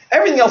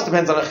 Everything else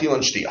depends on Achila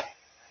and Shtia.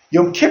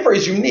 Yom Kippur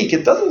is unique.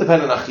 It doesn't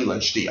depend on Achila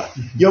and Shtia.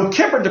 Yom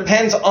Kippur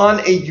depends on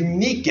a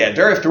unique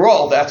Geder. After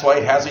all, that's why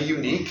it has a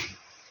unique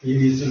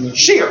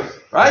shiur,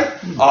 right?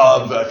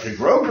 Of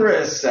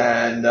Kegrodris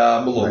and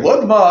Mulul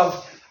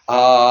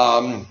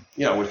Lugmav,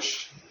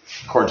 which,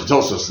 according to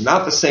Tosfos, is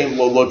not the same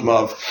Lo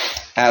Lugmav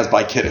as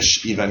by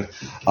Kiddush even.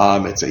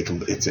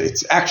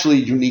 It's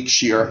actually a unique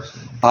shiur,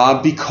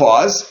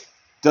 because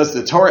does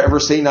the Torah ever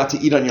say not to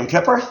eat on Yom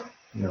Kippur?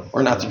 No.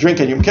 Or not to drink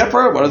on Yom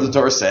Kippur? What does the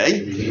Torah say?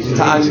 And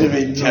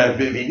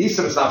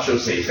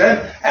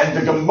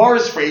the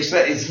Gemara's phrase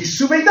that is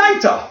Yisubei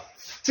Daita.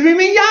 To be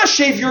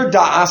miyashev your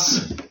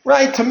das,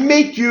 right? To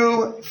make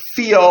you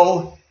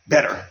feel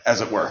better,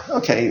 as it were.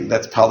 Okay,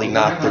 that's probably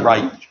not the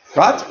right.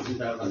 What?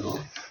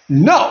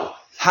 No.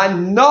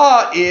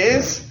 Hana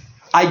is,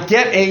 I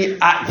get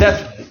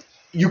that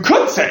you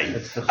could say.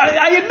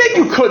 I admit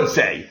you could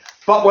say.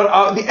 But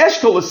what the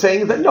Eshkol is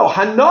saying is that no,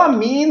 Hana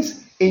means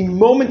a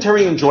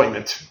momentary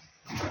enjoyment.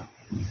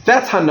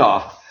 That's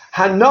Hana.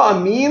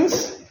 Hana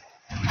means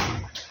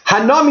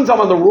I'm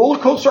on the roller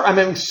coaster. I'm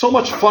having so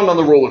much fun on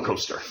the roller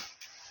coaster.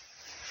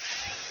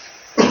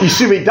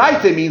 Yisumi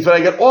Daita means when I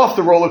get off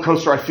the roller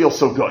coaster, I feel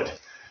so good.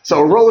 So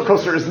a roller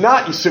coaster is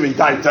not Yisumi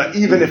Daita,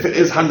 even if it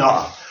is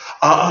Hana.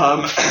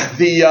 And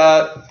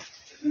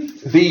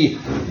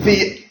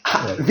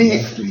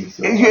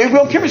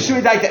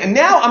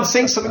now I'm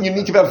saying something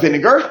unique about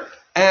vinegar,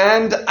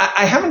 and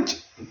I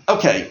haven't.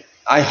 Okay,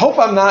 I hope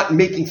I'm not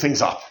making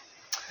things up.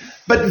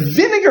 But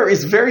vinegar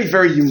is very,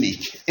 very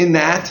unique in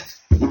that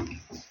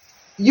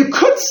you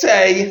could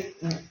say,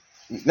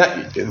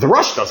 the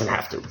Rush doesn't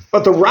have to,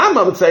 but the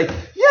Rambam would say,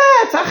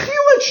 yeah, it's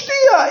achila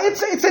shtia,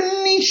 it's a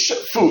niche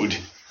food.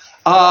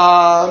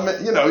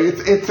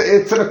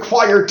 It's an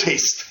acquired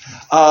taste.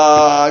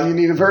 You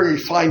need a very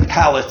fine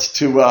palate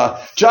to,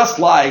 just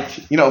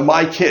like,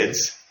 my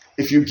kids,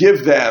 if you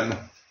give them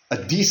a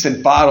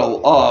decent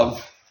bottle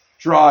of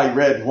dry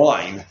red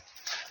wine,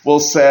 will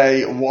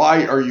say,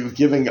 why are you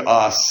giving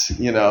us,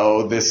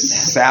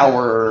 this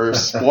sour,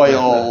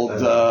 spoiled,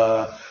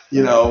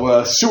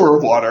 sewer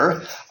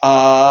water?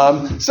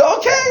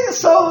 So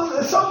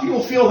some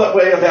people feel that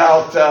way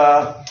about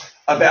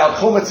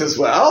Chomets as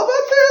well,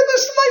 but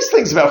there's some nice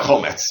things about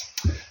Chomets.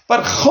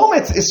 But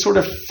Chomets is sort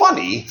of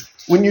funny.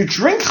 When you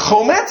drink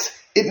Chomets,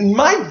 it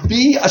might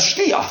be a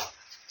shtia,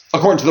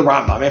 according to the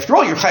Rambam. After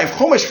all, you're chayav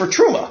Chomesh for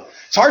Truma.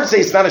 It's hard to say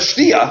it's not a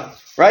shtia,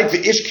 right?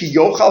 V'ish ki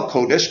yochal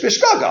kodesh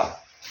b'shgaga.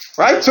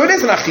 Right? So it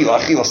is an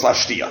achila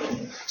slash shtia.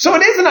 So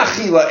it is an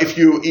achila if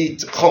you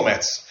eat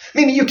Chomets.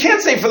 Meaning you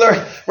can't say for the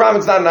Rambam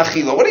it's not an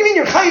achila. What do you mean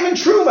you're chayiv in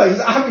Truma? He's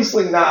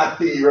obviously not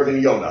the Rabbi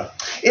Yonah.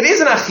 It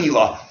is an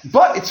achila.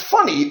 But it's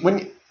funny,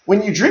 when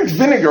you drink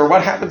vinegar,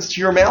 what happens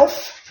to your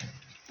mouth?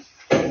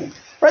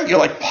 Right? You're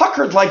like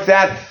puckered like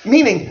that,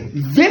 meaning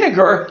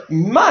vinegar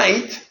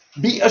might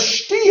be a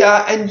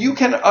shtia, and you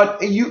can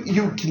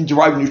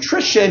derive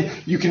nutrition,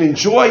 you can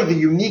enjoy the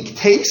unique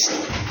taste,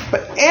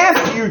 but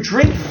after you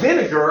drink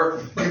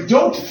vinegar, you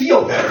don't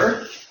feel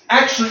better.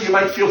 Actually, you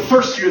might feel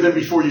thirstier than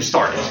before you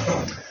started.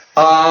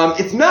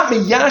 It's not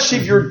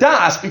miyashiv your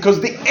das, because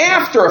the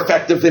after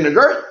effect of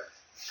vinegar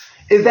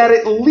is that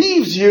it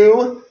leaves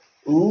you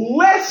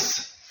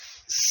less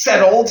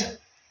settled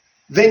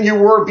than you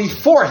were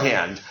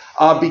beforehand.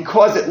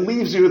 Because it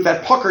leaves you with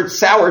that puckered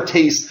sour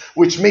taste,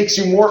 which makes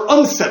you more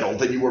unsettled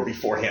than you were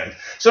beforehand.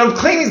 So I'm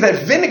claiming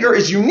that vinegar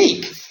is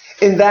unique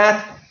in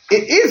that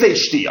it is a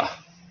shtia.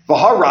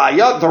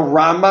 V'haraya, the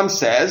Rambam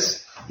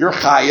says, you're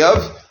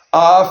chayav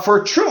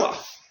for truma.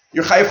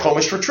 You're chayav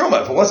chomesh for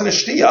truma. If it wasn't a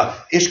shtia,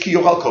 ish ki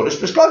yochal kodesh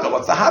b'shgaga.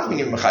 What's the having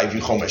in mechayav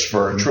chomesh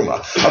for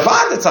truma?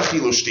 Avad it's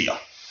achilu shtia.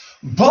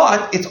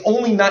 But it's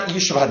only not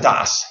yishuv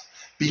hadas.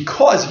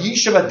 Because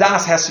Yishuv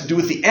Hadas has to do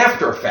with the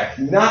after effect,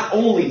 not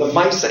only the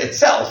Maisa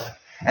itself,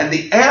 and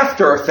the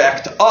after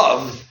effect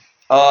of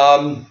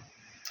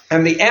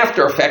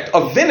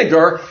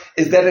vinegar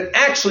is that it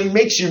actually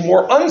makes you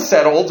more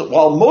unsettled,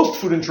 while most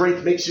food and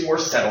drink makes you more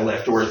settled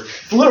afterwards.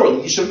 It's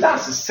literally, Yishuv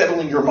Hadas is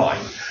settling your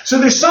mind. So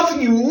there's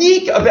something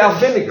unique about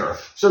vinegar.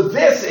 So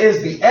this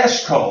is the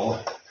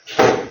Eshkol,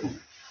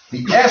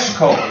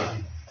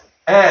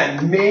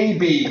 and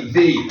maybe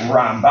the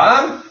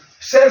Rambam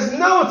says,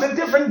 no, it's a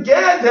different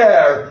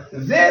geder.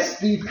 This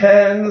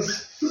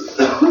depends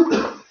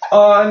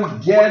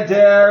on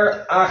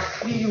geder,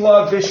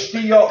 achila,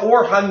 vishtia,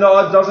 or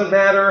hana, doesn't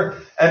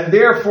matter, and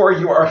therefore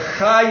you are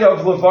chayav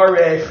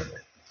levarech,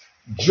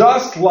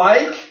 just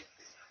like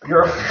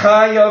you're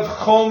chayav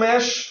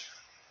chomesh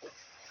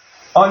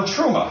on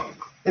truma.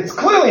 It's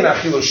clearly an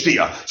achilu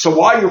shtia. So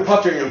why you're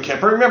puttering Yom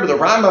Kippur? Remember, the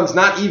Rambam's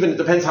not even, it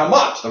depends how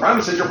much. The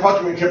Rambam says you're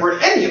puttering Yom Kippur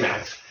in any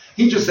amount.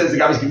 He just says the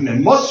guy was giving a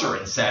musser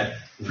and said,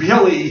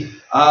 really,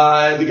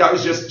 the guy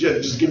was just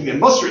giving me a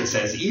musser and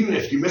says, even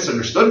if you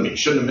misunderstood me, you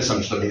shouldn't have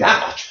misunderstood me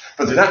that much.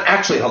 But they're not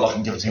actually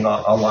halachim difference a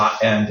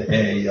lot and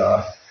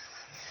a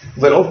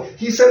little.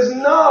 He says,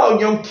 no,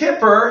 Yom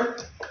Kippur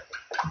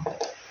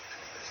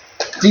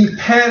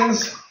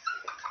depends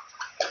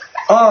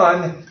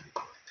on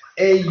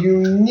a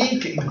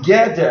unique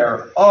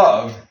geder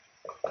of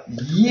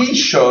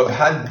Yishuv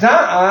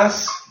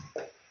Hadas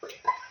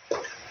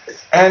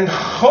and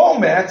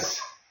Chomets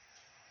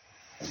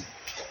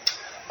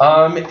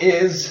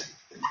is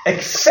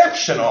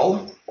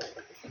exceptional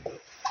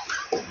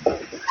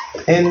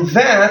in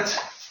that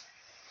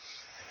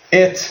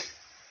it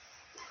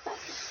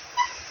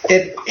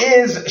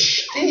is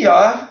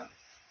shtia,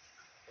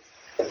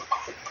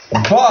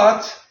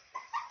 but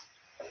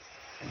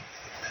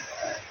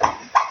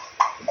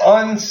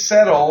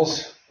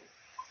unsettles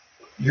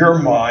your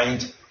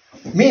mind.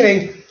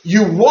 Meaning,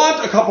 you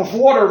want a cup of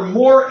water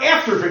more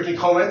after drinking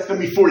chomets than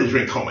before you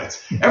drink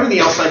chomets. Everything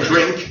else I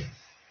drink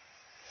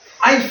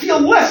I feel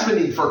less of a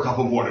need for a cup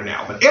of water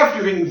now. But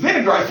after drinking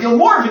vinegar, I feel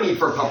more of a need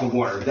for a cup of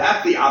water.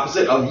 That's the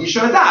opposite of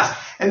Yishuv Das.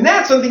 And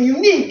that's something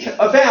unique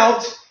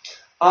about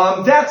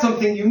Yom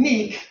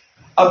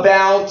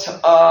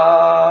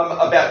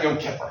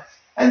Kippur.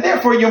 And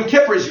therefore Yom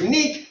Kippur is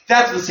unique.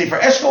 That's what the Sefer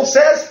Eshkol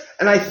says.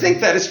 And I think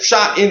that is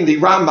shot in the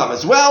Rambam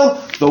as well.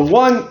 The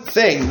one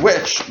thing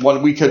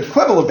what we could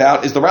quibble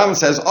about is the Rambam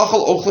says,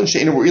 Achal ochlin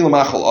she'enu ru'in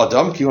l'machal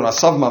adam, ki yon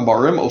asav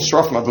mambarim, o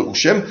sraf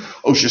ma've'ushim,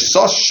 o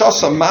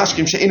shasa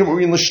mashkim she'enu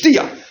ru'in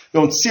l'shtiya,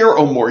 yon tzir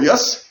o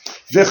morias,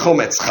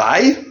 v'chomets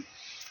chai,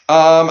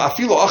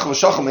 afilo achal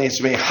v'shachal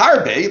me'esmei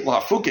harbe,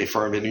 la'afuke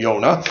for Rabbi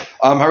Yonah,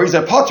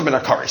 harizah pater min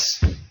hakaris,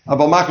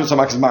 abal makim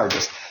samakim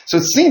margis. So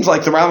it seems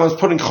like the Rambam is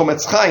putting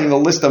Chomets Chai in the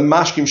list of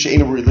Mashkim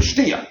She'enu Rui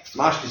L'Shtiya.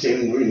 Mashkim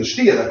She'enu Rui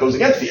L'Shtiya, that goes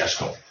against the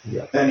Eshkol.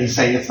 Yeah. Then he's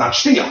saying it's not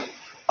Shtiya.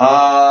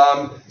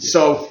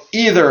 So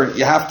either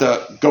you have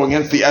to go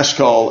against the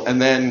Eshkol and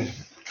then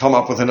come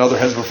up with another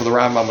hezbollah for the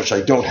Rambam, which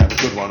I don't have a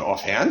good one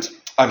offhand.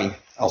 I mean,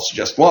 I'll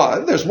suggest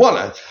one. There's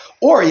one.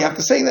 Or you have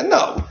to say that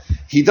no.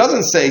 He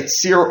doesn't say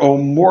Tzir O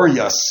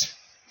Morias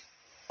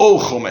O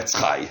Chomets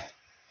Chai.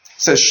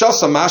 Says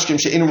Shasa Mashkim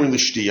She'enu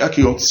L'Shtiya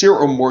Ki Yot Tzir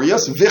O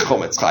Morias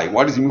V'Chomets Chai.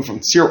 Why does he move from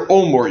Tzir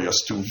O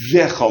Morias to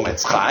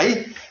V'Chomets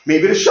Chai?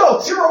 Maybe to show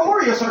Tzir O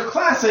Morias are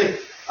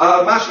classic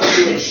Mashkim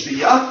She'enu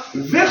L'Shtiya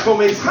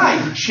V'Chomets Chai.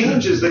 He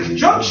changes the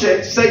conjunction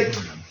to say,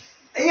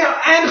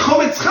 and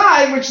Chomets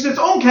Chai, which is its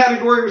own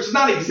category, which is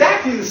not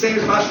exactly the same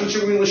as Mashkim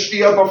She'enu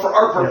L'Shtiya, but for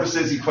our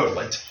purposes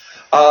equivalent.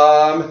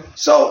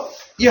 So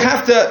you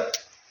have to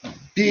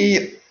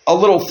be a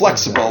little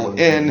flexible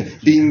in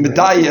being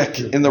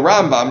medayek in the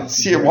Rambam.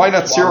 Why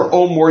not Tzir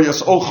O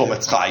Morias O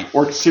Chomets Chai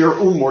or Tzir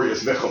O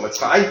Morias V'Chomets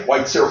Chai?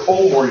 Why Tzir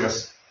O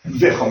Morias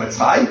V'Chomets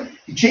Chai?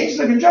 He changes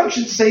the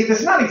conjunction to say this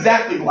is not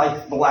exactly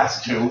like the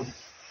last two.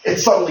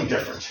 It's subtly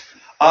different.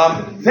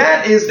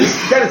 That is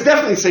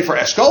definitely Sefer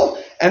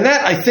Eshkol, and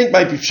that I think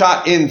might be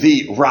shot in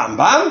the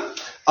Rambam.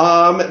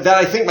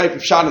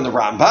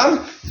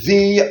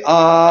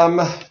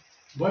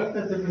 What's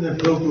the difference in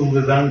Pilpul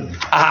V'Zangil?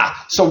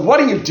 So what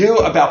do you do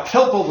about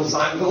Pilpul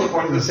V'Zangil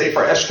according to the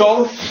Sefer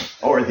Eshkol,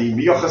 or the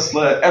Miyuchas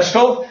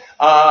Eshkol,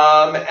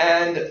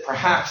 and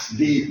perhaps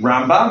the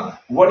Rambam?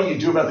 What do you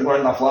do about the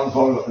Gordon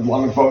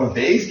Laflam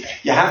Bays?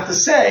 You have to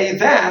say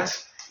that,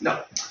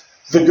 no,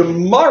 the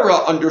Gemara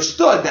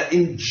understood that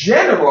in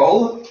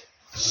general,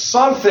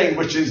 something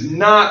which is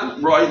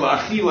not Roy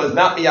La'achila is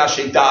not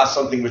Miyashe Das,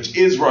 something which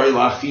is Roy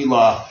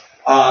La'achila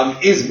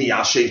is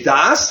Miyashe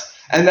Das.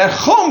 And that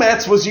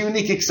Chomets was a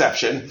unique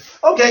exception.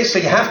 Okay, so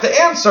you have to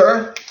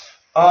answer,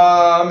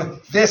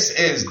 this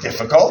is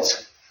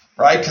difficult,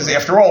 right? Because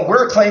after all,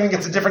 we're claiming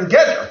it's a different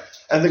Geder.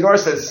 And the Gemara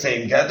says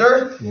same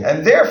Geder. Yeah.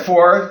 And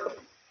therefore,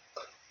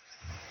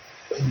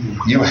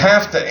 you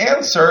have to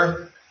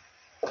answer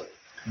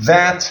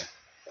that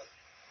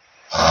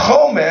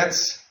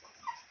Chomets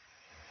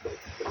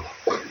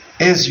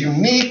is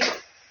unique,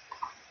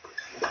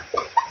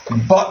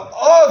 but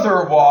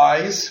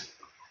otherwise,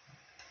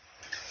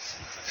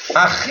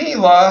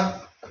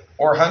 Achila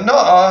or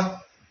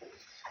Hana'ah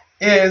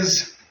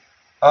is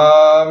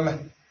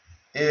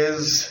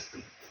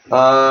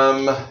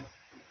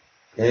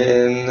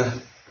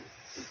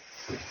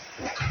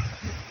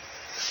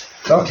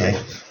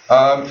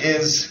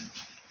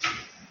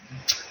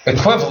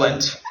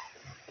equivalent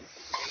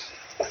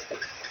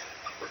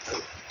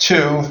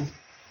to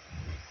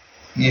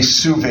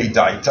Yisuvei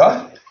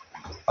Daita.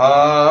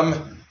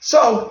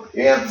 So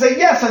you have to say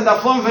yes, and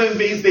Daflam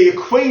V'Beis they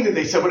equated.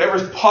 They said whatever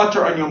is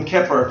pater on Yom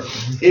Kippur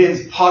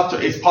is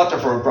pater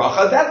for a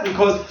bracha. That's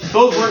because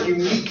those weren't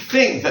unique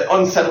things that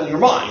unsettle your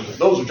mind.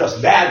 Those are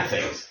just bad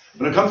things.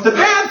 When it comes to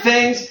bad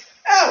things,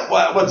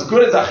 what's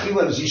good is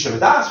achila is Yishuv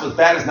Das. What's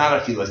bad is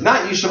not achila, is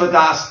not Yishuv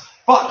Das.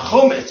 But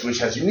Chomets, which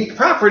has unique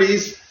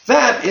properties,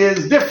 that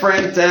is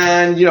different,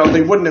 and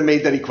they wouldn't have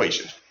made that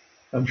equation.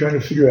 I'm trying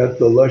to figure out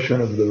the lashon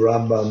of the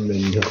Rambam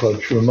in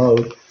Hilchot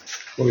Trumot,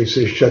 where he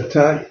says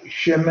Shata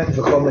Shemen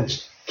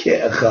v'Chomets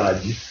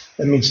Ke'echad.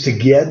 That means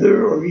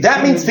together, or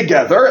that means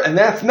together, and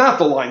that's not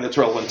the line that's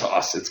relevant to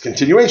us. It's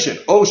continuation.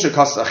 O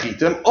shekas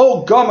achitim,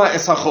 o gama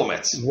es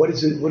hachometz. What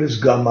is it? What does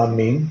gama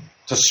mean?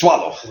 To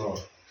swallow.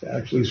 To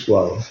actually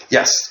swallow.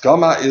 Yes,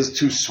 gama is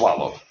to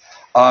swallow.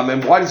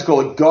 And why does it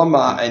call it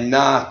gama and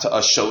not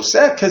a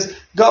shoseh? Because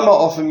gama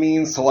often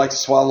means to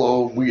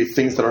swallow weird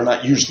things that are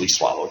not usually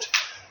swallowed.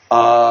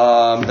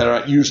 That are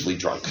not usually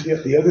drunk. Yeah,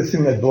 the other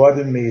thing that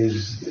bothered me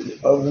is,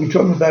 we're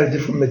talking about a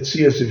different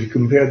metzias if you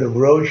compare the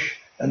Rosh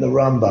and the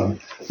Rambam.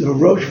 The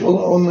Rosh will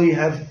only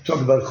talk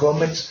about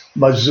Chomets,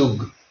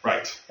 Mazug.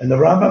 Right. And the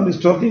Rambam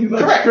is talking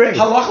about straight.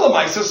 Halach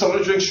l'maisa, someone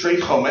who drinks straight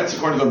Chomets,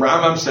 according to the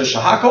Rambam says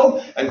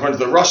shahakol, and according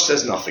to the Rosh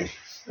says nothing.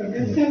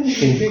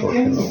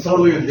 It's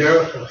totally a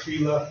derech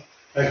achila.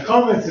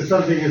 Chomets is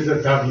something as a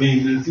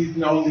tavlin, and it's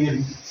eaten only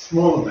in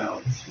small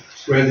amounts.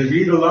 Where they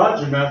read a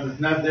large amount,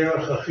 it's not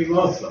derech achila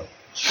also.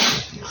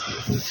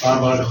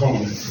 About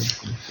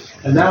Chomets.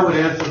 And that would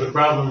answer the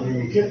problem of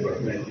Yom Kippur,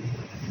 maybe.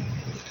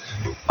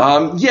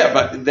 Yeah,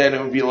 but then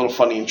it would be a little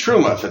funny in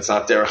Truma if it's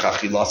not derech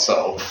achila.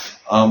 So,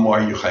 why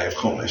are you chayav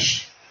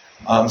chumash?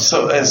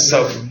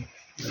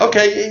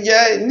 Okay,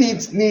 yeah, it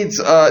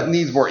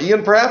needs more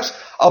Ian perhaps.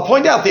 I'll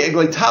point out the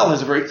Eglei Tal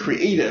has a very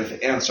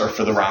creative answer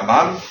for the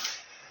Rambam.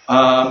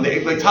 The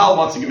Eglei Tal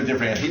wants to give a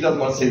different answer. He doesn't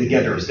want to say the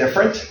Geder is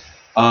different.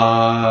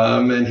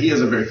 And he has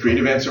a very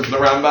creative answer for the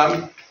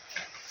Rambam.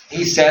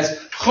 He says,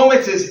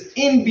 Chomets is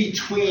in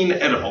between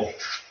edible.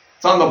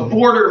 It's on the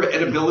border of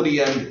edibility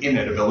and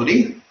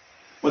inedibility.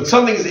 When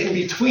something is in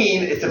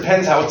between, it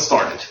depends how it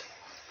started.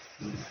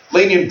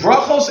 Leinian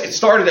brachos, it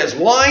started as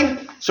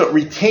wine, so it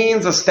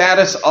retains a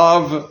status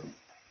of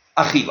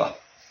achila.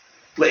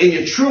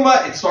 Leinian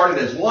truma, it started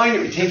as wine,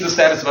 it retains the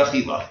status of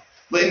achila.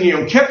 Leinian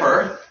Yom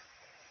Kippur,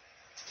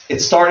 it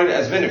started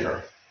as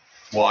vinegar.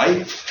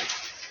 Why?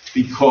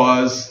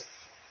 Because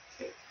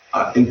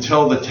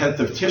until the 10th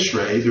of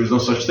Tishrei, there was no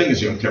such thing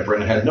as Yom Kippur,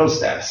 and it had no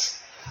status.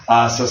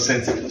 So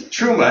since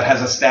truma, it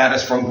has a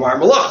status from Gmar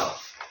Malacha.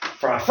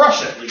 For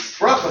Afrasha, at least,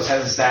 brachos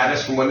has a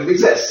status from when it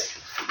exists.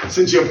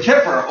 Since Yom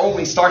Kippur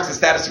only starts the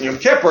status of Yom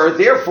Kippur,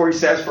 therefore he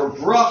says for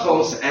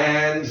brachos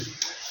and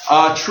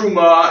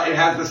truma, it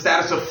has the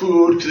status of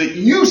food because it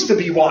used to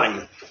be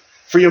wine.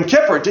 For Yom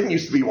Kippur, it didn't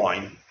used to be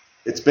wine.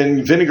 It's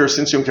been vinegar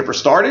since Yom Kippur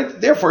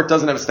started, therefore it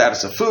doesn't have a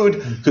status of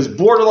food because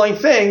borderline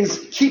things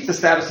keep the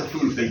status of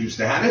food if they used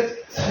to have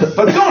it,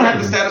 but don't have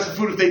the status of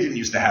food if they didn't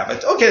used to have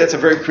it. Okay, that's a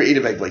very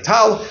creative Eglei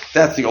Tal.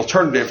 That's the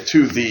alternative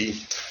to the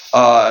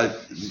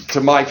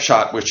to my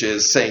shot, which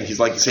is saying he's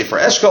like to say for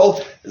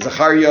Eshkol.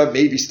 Zachariah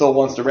maybe still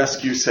wants to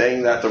rescue,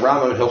 saying that the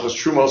Rambam Hilchos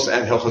Trumos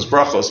and Hilchos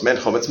Brachos meant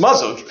Chomets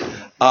Mazug.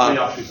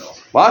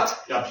 What?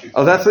 Yapshuta.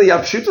 Oh, that's what the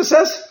Yapshuta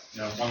says?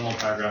 Yeah, one more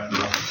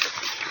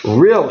paragraph.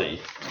 Really?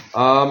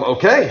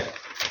 Okay.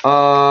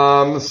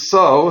 If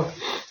so,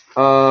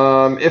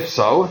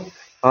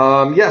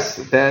 yes,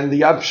 then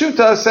the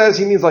Yapshuta says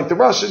he means like the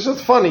Rush. It's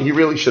just funny. He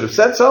really should have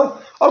said so.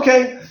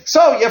 Okay,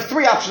 so you have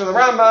three options of the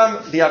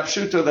Rambam. The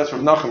Yapshuta, that's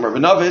from Nachum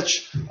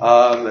Rabinovich,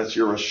 that's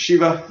your Rosh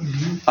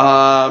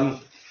Hashiva,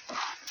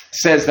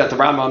 says that the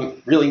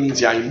Rambam really means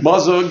Yayin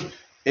Mazug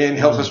in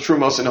Hilchos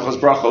Trumos and Hilchos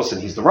Brachos,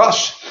 and he's the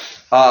Rush.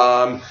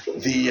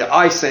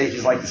 I say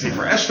he's like to say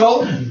for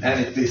Eshkol, and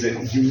it is a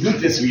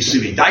uniqueness of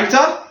Yisuvei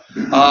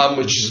Daita,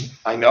 which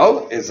I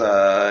know is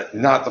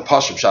not the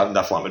Pashup Shad in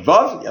Daf Lamed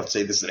Vav. You have to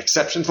say this is an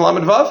exception to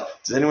Lamed Vav.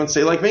 Does anyone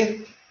say like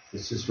me?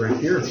 This is right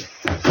here.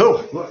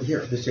 Who? Well,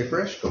 here, the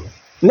Sefer Eshkol.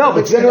 No,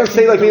 but does anyone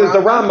say like me that the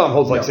Rambam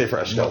holds like Sefer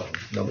Eshkol?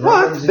 No,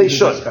 what? They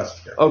should.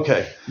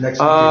 Okay. Next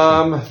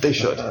they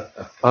should.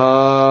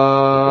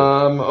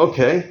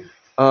 Okay.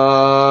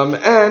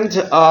 And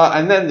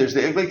then there's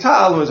the Eglei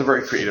Tal, who has a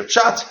very creative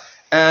chat,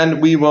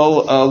 and we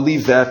will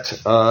leave that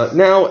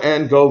now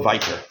and go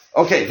weiter.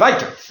 Okay,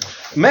 weiter.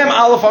 Mem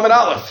Aleph Amid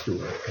Aleph.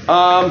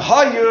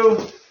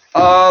 Hayu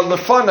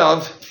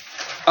lefanav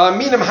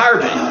minim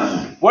harbe.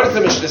 What does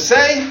the Mishnah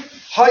say?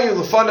 Hayu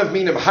lefanav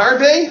minim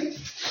harbe.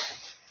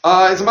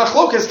 It's a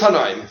machlokas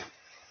tanaim.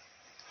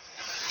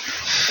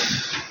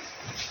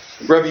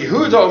 Rabbi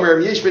Yehuda Omer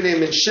Yesh B'nei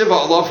Min Shiva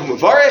Alav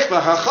Mevarech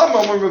VaHacham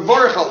Omer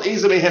Mevarech Al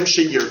Eza Mehem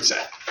Sheyirtze.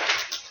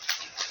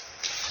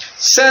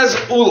 Says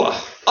Ula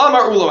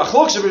Amar Ula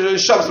Machlok.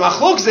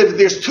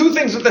 There's two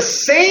things with the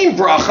same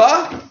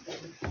bracha,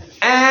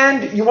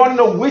 and you want to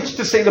know which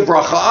to say the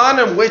bracha on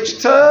and which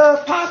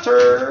to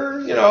pater,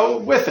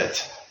 with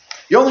it.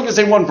 You're only going to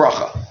say one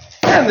bracha,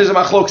 and there's a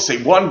machlok say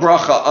one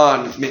bracha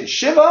on Min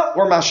Shiva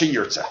or Masha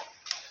Yirtze.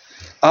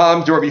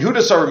 Do Rabbi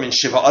Yehuda Sar Min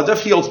Shiva Adif?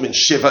 He holds Min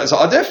Shiva is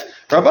Adif.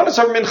 Rabbanan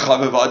Sar Min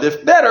Chaviv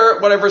Adif. Better,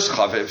 whatever's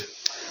Chaviv.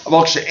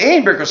 When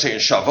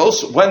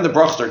the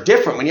brachos are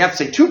different, when you have to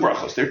say two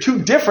brachos, they're two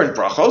different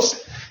brachos,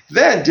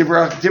 then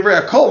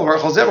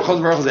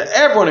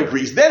everyone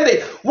agrees. Then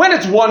when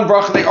it's one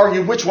bracha, they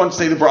argue which one to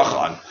say the bracha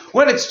on.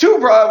 When it's two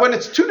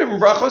different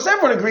brachos,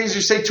 everyone agrees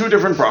you say two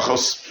different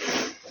brachos.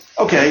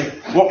 Okay,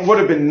 what would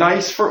have been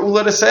nice for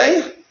Ula to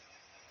say?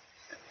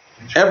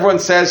 Everyone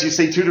says you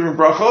say two different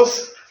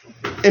brachos.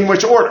 In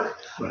which order?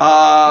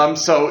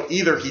 So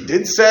either he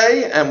did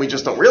say, and we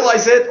just don't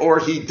realize it, or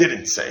he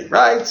didn't say,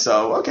 right?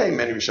 So, okay,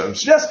 many Rishonim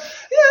suggest,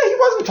 he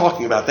wasn't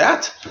talking about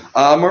that.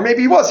 Or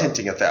maybe he was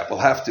hinting at that. We'll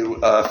have to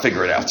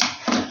figure it out.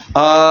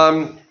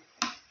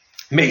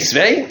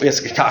 Meisvei, we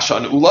ask a kasha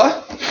on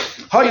Ula.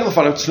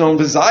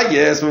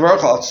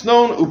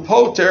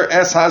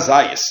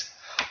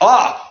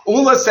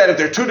 Ula said if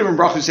there are two different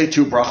brachos, you say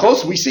two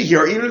brachos. We see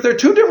here, even if there are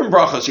two different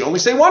brachos, you only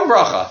say one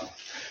bracha.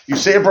 You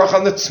say a bracha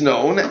on the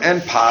tznon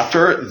and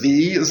pater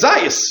the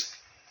zayis.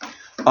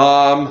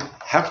 How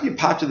can you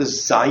pater the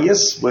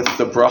zayis with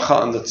the bracha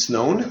on the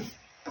tznon?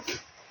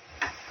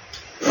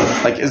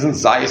 Like, isn't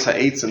zayis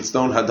ha'etz and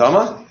tznon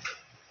hadama?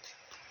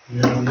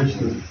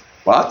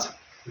 What?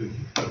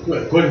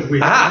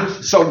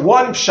 So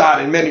one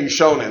pshat in many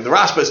Rishonim, the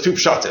Rashba is two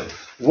pshatim.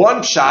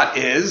 One pshat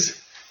is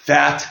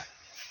that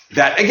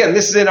again,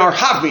 this is in our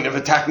havmin of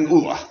attacking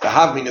Ula. The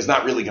havmin is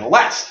not really going to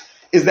last.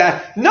 Is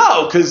that,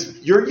 no, because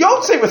you're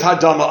Yotze with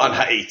Hadama on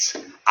Ha'etz.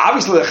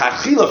 Obviously,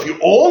 L'chachila, if you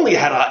only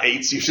had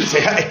Ha'etz, you should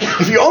say Ha'etz.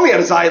 If you only had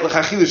a Zayit,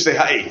 L'chachila, you should say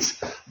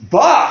Ha'etz.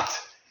 But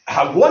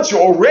once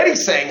you're already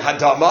saying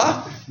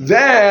hadama,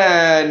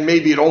 then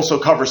maybe it also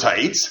covers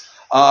ha'itz.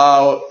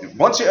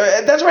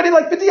 That's already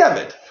like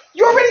b'diavad.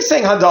 You're already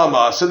saying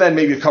hadama, so then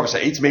maybe it covers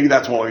ha'itz. Maybe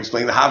that's one way of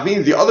explaining the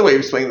havamina. The other way of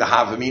explaining the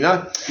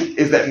havamina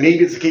is that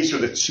maybe it's the case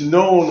where the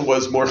tznon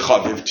was more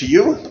chaviv to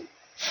you,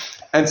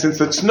 and since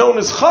the tznon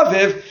is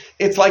chaviv,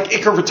 it's like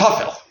ikar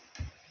v'tafel.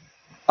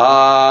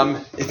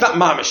 It's not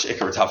mamish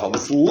ikar v'tafel.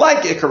 It's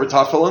like ikar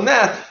v'tafel in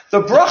that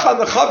the bracha on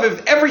the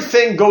chaviv,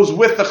 everything goes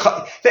with the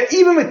chaviv. That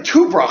even with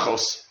two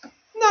brachos,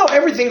 no,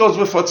 everything goes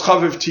with what's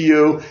chaviv to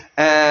you,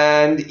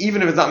 and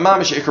even if it's not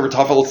mamish ikar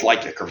v'tafel, it's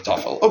like ikar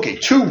v'tafel. Okay,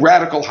 two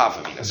radical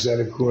havaminas. Is that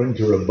according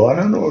to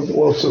Rabbanan or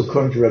also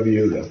according to Rabbi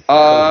Yehuda?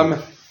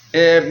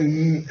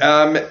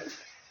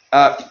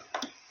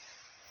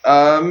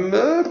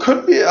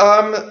 Could be.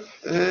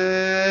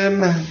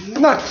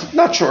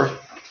 Not sure.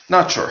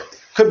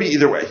 Could be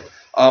either way.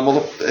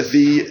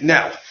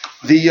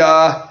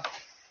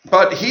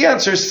 But he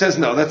says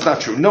no, that's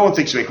not true. No one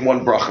thinks you make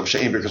one bracha of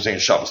she'ein birkos ein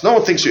Shabbos. No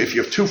one thinks if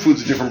you have two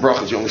foods of different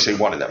brachas, you only say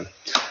one of them.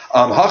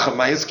 Hacham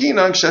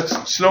mayaskina kshetz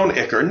tznon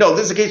ikar. No,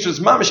 this is a case where it's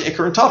mamish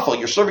ikar and tafel.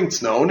 You're serving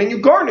tznon and you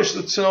garnish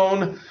the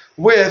tznon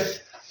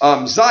with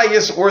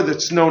zayis, or the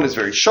tznon is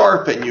very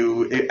sharp and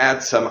you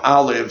add some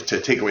olive to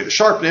take away the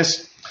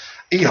sharpness.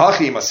 But then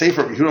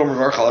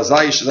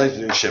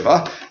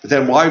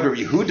why would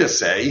Rabbi Yehuda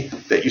say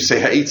that you say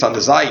ha'itz on the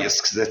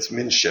zayis because that's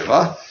min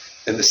shiva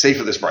in the safe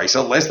of this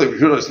brisa? Lastly, Rabbi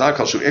Yehuda is not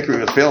called shu ikar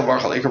with fail and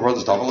varchal ikar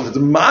brothers tafel. If it's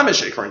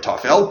mamish ikar and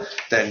tafel,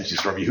 then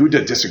does Rabbi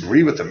Yehuda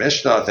disagree with the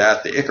Mishnah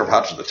that the ikar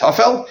patch the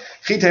tafel?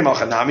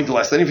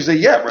 Then if you say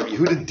Rabbi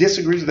Yehuda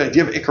disagrees with the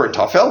idea of ikar and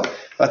tafel,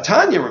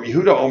 Tanya Rabbi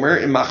Yehuda omer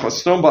in machmas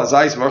ston ba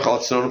zayis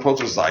varchal ston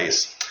potos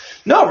zayis.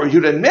 No, Rabbi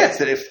Yehuda admits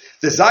that if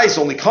the zayis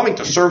only coming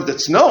to serve the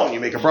tznon, you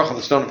make a bracha on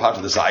the tznon and pot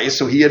of the zayis,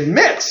 so he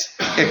admits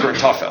ikar and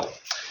tafel.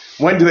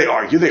 When do they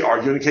argue? They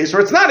argue in a case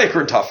where it's not ikar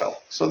and tafel.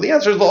 So the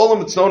answer is the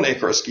olam tznon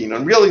ikar askin,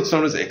 and really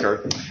tznon is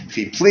ikar.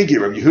 Chi pligi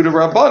Rabbi Yehuda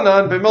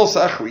Rabbanan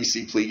b'milsa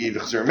achrisi pligi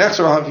v'chzir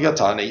mechzura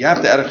haviyatana. You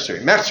have to add a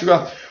chzir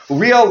mechzura.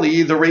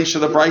 Really, the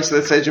ratio of the brayso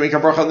that says you make a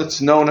bracha on the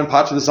tznon and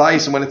pot of the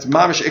zayis, and when it's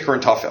mamish ikar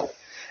and tafel.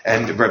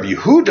 And Rabbi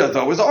Yehuda,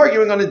 though, is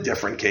arguing on a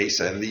different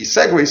case, and the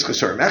segue is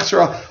chesur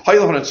mechzura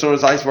haylovan and tznon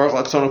zayis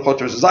varchal tznon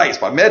potters zayis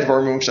by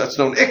medvar mum shat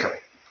tznon ikar.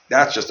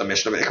 That's just a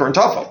mishnah of ikar and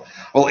tafel.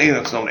 Well, ain't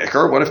it's known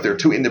ikar. What if they're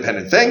two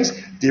independent things?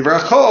 Like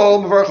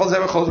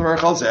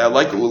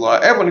ula,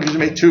 everyone agrees to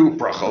make two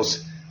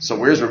brachos. So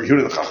where's Rabbi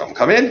Yehuda the Chacham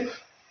come in?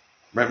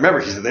 Remember,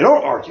 he said they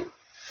don't argue.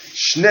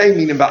 Shnei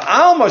minim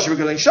ba'alma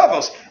shebekosei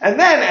shavos, and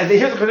then as they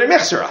hear the Kedei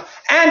Mechzera,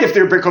 and if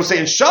they're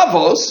bekosei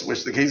shavos, which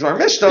is the case of our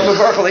mishnah,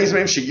 mevarchal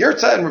eizmeim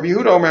sheyirtza, and Rabbi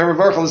Yehuda omer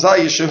mevarchal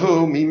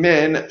zayishahu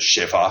mimin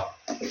shiva.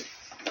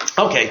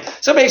 Okay,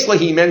 so basically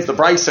he amends the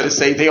brayso to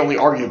say they only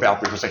argue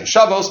about bekosei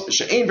shavos,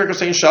 she'ein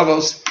bekosei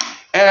shavos.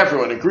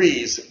 Everyone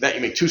agrees that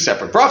you make two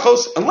separate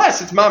brachos,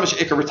 unless it's mamish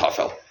ikar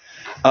v'tafel.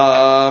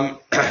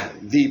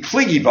 The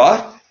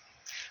pligiba.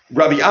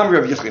 Rabbi Amri,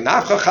 Rabbi Yichli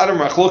Nafcha, Chadam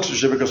Rachlok,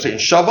 Shebekosei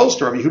Shavos,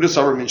 to Rabbi Yehuda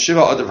Savar Min Shiva,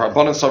 Adav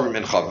Rabbanan Savar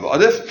Min Chav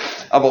Adif,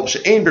 Aval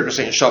B'She'ein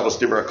Bekosei Shavos,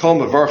 Dibra Kol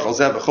Mevarchal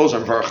Zeh,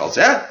 B'Chozar Mevarchal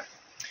Zeh.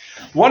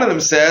 One of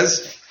them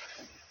says,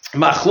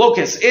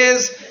 Machlokes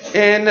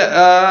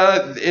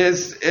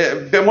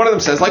one of them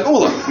says, like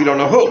Ula, we don't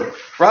know who,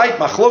 right?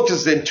 Machlokes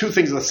is in two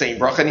things in the same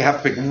bracha, and you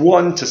have to pick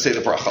one to say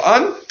the bracha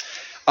on.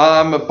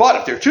 But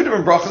if there are two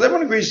different brachos,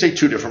 everyone agrees to say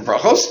two different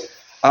brachos.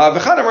 And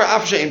one of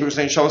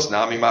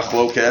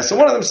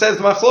them says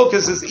the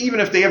machlokas is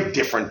even if they have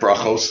different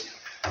brachos.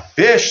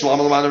 I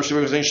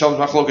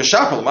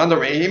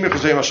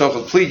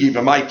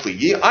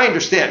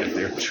understand if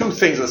there are two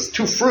things,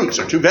 two fruits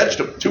or two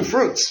vegetables, two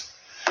fruits.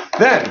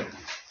 Then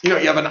you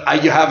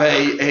have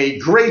a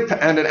grape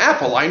and an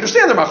apple. I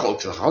understand the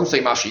machlokas. Chacham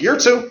say mashi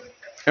yirtzu,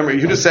 and Rabbi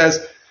Yehuda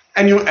says,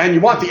 and you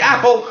want the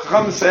apple.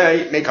 Chacham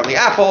say make on the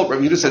apple.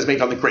 Rabbi Yehuda says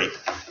make on the grape.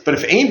 But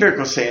if ein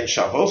berkosei and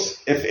shavos,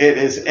 if it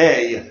is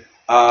tznon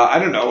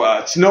and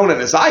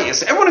a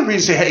zayis, everyone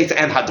agrees to say ha'itz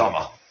and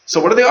hadama. So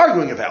what are they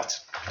arguing about?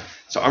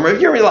 So Amar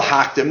Rabbi Yirmi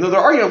lahaktim. No, they're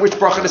arguing which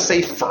bracha to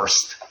say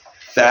first.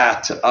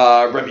 That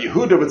Rabbi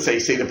Yehuda would say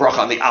the bracha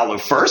on the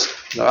olive first.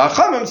 The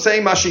Chachamim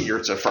say mashi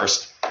yirtza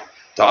first.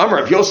 The Amar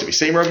Rabbi Yosef, you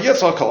say Rabbi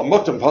Yitzchak kol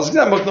muktam pasuk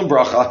that muktam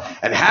bracha.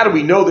 And how do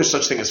we know there's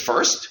such thing as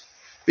first?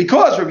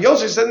 Because Rabbi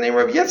Yosef said in the name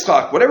of Rabbi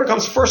Yitzchak, whatever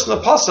comes first in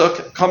the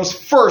pasuk comes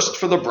first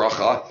for the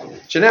bracha.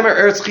 Shenemer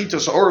eretz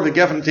chitos or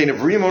v'gefen tein of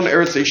rimon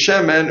eretz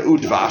shemen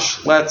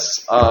udvash.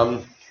 Let's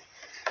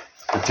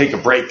take a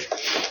break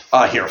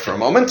here for a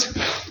moment.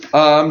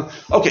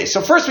 Okay, so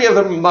first we have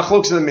the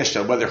machloks of the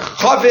Mishnah, whether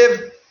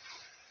chaviv,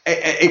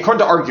 according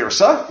to our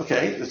girsa.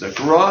 Okay, there's a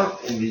gra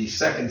in the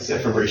second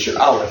sefer Berachot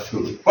Aleph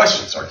who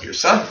questions our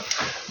girsa,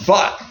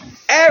 but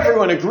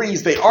everyone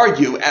agrees they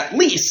argue at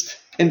least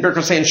in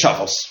Berkosei and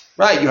Shavos.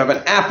 Right, you have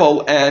an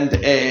apple and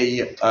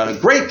a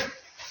grape.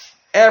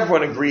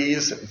 Everyone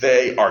agrees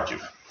they argue.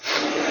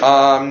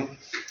 Rabbi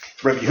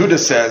Yehuda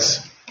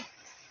says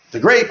the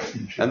grape,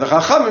 and the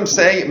Chachamim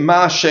say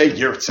Mashe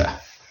Yirtzeh.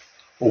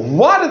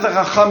 What do the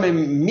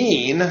Chachamim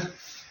mean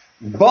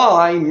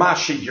by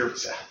Masha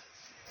Yirtzeh.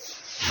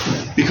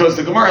 Because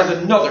the Gemara has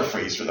another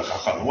phrase for the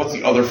Chachamim. What's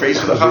the other phrase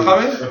for the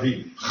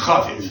Chachamim?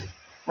 Chaviv.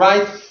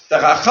 Right? The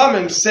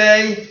Chachamim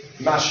say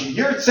Masha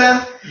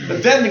Yirtzeh,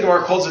 but then the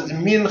Gemara calls it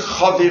Min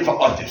Chaviv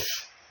Adif.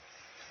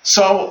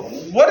 So,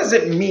 what does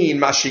it mean,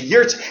 Masha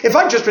Yirtzeh? If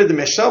I just read the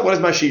Mishnah, what does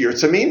Masha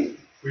Yirtzeh mean?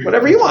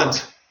 Whatever you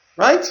want.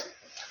 Right?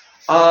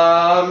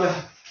 But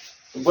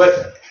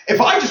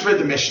if I just read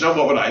the Mishnah,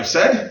 what would I have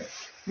said?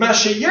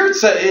 Masha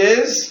Yirtzeh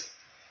is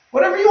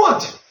whatever you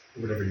want.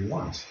 Whatever you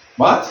want.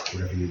 What?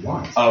 Whatever you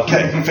want.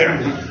 Okay, fair.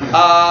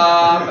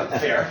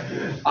 Fair.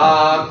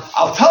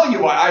 I'll tell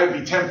you why I would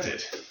be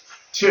tempted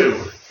to,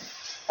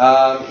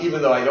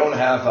 even though I don't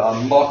have a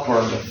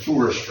makor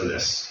mefurish for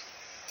this,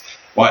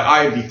 why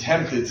I would be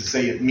tempted to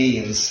say it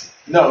means,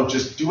 no,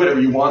 just do whatever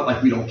you want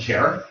like we don't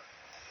care.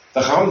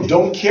 The Chachamim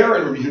don't care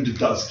and Rabbi Yehuda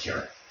does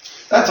care.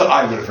 That's what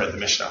I would have read the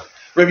Mishnah.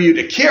 Rabbi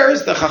Yehuda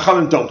cares, the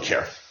Chachamim don't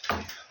care.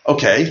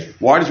 Okay,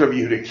 why does Rabbi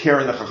Yehuda care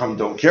and the Chachamim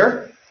don't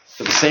care?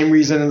 For the same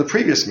reason in the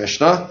previous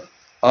Mishnah,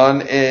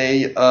 on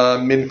a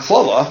min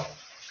klala,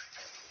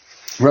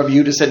 Rabbi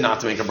Yehuda said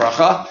not to make a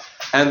bracha,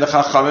 and the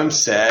Chachamim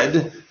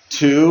said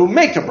to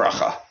make a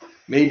bracha.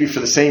 Maybe for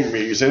the same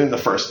reason in the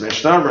first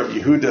Mishnah, Rabbi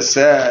Yehuda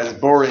says,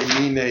 Borei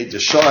mine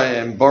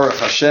deshayim, Baruch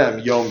Hashem,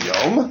 yom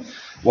yom,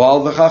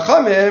 while the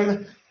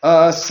Chachamim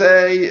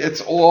say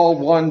it's all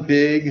one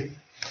big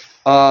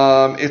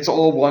Borei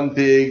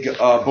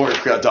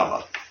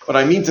Kriyadama. What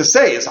I mean to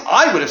say is,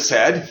 I would have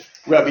said,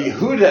 Rabbi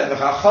Yehuda and the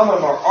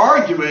Chachamim are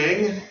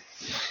arguing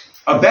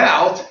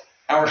about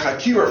our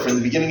Chakira from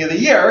the beginning of the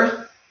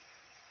year,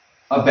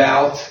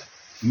 about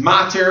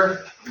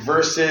Matir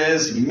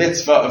versus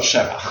Mitzvah of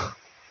Shevach.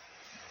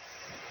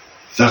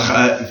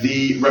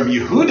 The Rabbi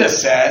Yehuda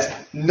says,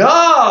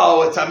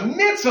 no, it's a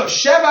Mitzvah of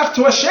Shevach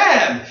to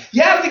Hashem.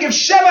 You have to give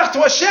Shevach to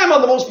Hashem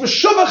on the most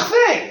Meshuvach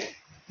thing.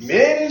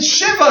 Min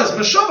Shiva is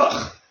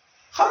Meshuvach.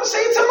 Chachamim say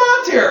it's a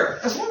matir.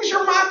 As long as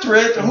you're matir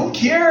it, who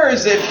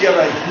cares if you have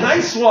a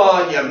nice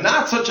one, you have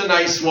not such a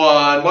nice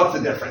one, what's the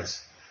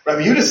difference?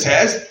 Rabbi Yehuda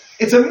says,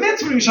 it's a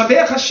mitzvah to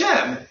Mishabeach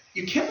Hashem.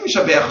 You can't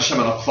Mishabeach Hashem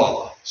on a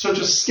klala, so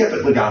just skip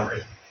it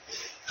legamri.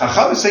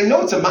 Chachamim say,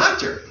 no, it's a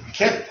matir. You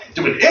can't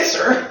do an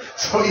isser,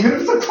 so even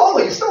if it's a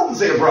klala, you still have to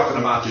say a bracha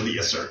and a matir, the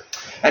isser.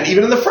 And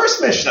even in the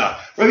first Mishnah,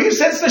 Rabbi Yehuda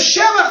says, the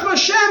Shevach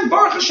Hashem,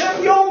 Baruch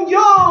Hashem, Yom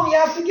Yom, you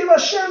have to give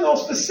Hashem the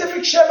most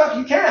specific Shevach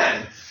you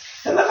can.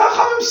 And the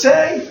Chachamim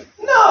say,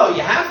 no,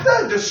 you have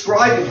to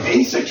describe in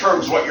basic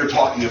terms what you're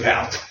talking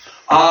about.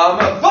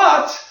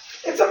 But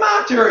it's a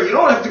matter. You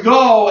don't have to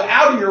go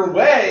out of your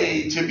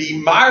way to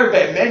be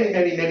marveh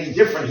many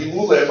different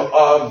hilulim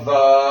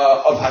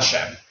of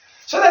Hashem.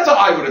 So that's what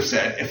I would have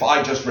said if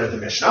I just read the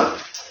Mishnah.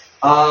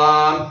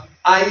 I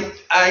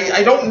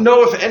don't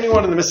know if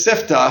anyone in the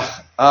Masifta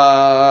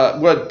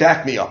would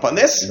back me up on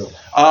this,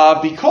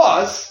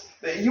 because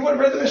you would have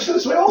read the Mishnah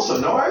this way also,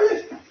 no, are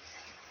you?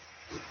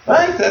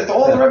 Right? That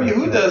all the Rabbi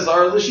Yehudas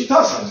are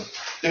Lishitasan.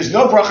 There's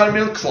no bracha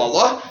min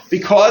klala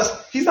because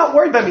he's not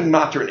worried about being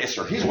matir and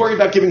isser. He's worried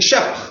about giving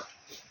shevach.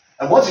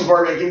 And once he's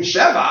worried about giving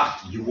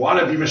shevach, you want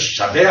to be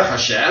mishabeach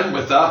Hashem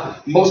with the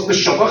most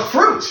meshuvach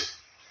fruit.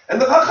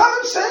 And the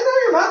Chachamim say, no,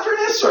 you're matir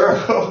and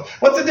isser.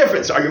 What's the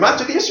difference? Are you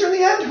matir the isser in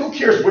the end? Who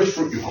cares which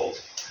fruit you hold?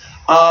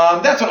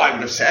 That's what I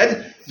would have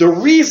said. The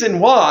reason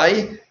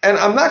why, and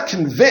I'm not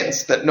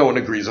convinced that no one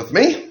agrees with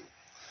me,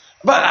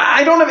 but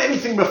I don't have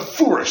anything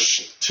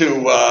mefurish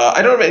to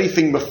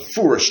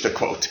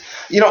quote.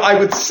 I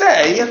would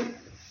say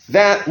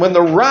that when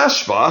the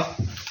Rashba,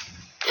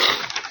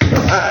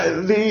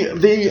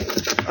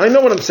 I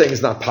know what I'm saying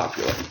is not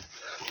popular.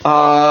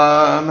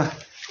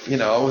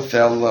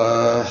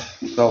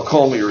 They'll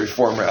call me a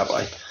reform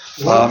rabbi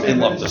in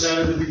Lumdus.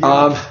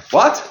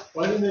 What?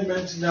 Why didn't they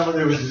mention that when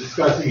they were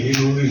discussing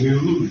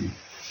Hiluli?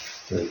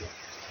 The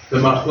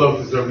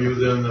Machlok is Rabbi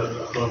Yehuda and the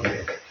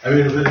Chachamim. I mean,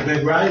 it was a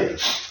big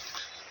riot.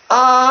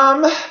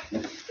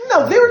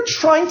 No, they were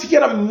trying to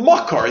get a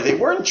makar. They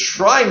weren't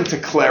trying to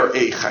declare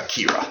a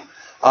chakira.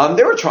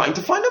 They were trying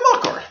to find a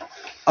makar.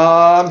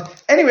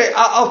 Anyway,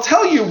 I'll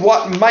tell you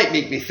what might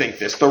make me think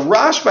this. The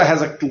Rashba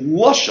has a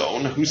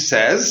lashon who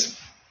says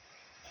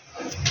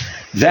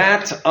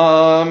that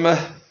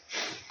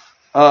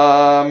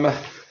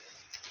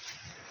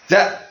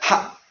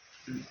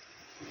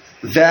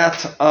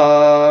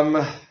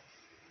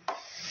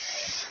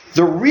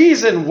the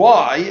reason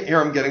why, here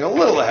I'm getting a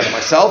little ahead of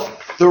myself,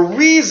 the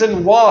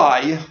reason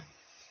why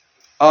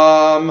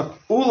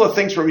Ula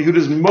thinks Rabbi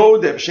Yehuda's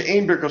modeb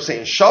she'ein birkos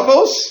ein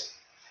Shabbos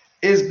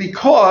is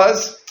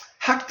because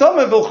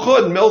hakdama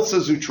v'chud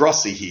miltza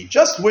zutrasihi.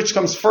 Just which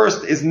comes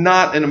first is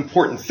not an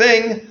important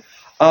thing,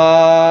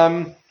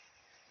 and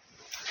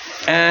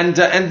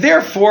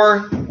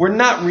therefore we're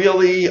not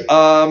really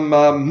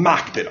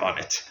makbid on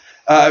it.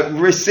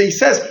 He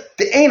says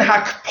the ein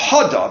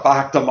hakpada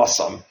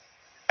b'hakdamasam.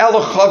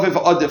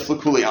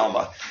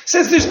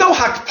 Says there's no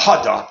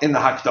hakpada in the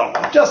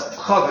hakdama. Just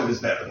chaviv is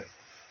better.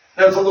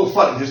 Now it's a little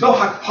funny. There's no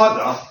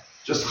hakpada,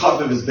 just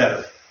chaviv is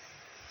better.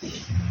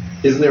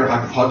 Isn't there a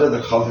hakpada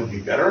that chaviv be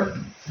better?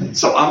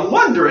 So I'm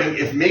wondering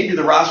if maybe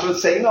the Rashi would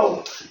say,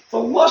 no, the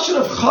lashon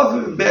of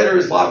chaviv better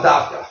is lav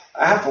dafka.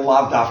 I have to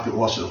lav dafka the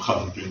lashon of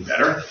chaviv being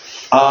better.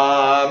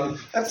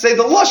 Let's say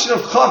the lashon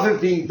of chaviv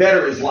being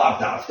better is lav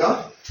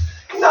dafka.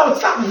 No,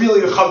 it's not really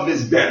the chaviv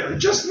is better. It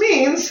just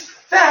means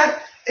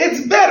that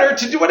it's better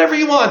to do whatever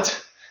you want.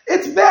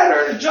 It's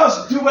better to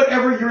just do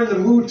whatever you're in the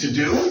mood to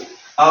do,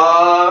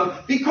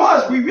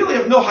 because we really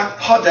have no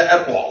hakpada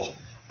at all.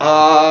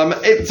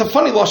 It's a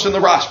funny lashon in the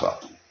Rashba.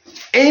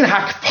 Ein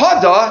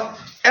hakpada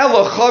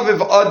elo chaviv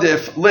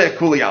adif le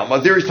kuli alma.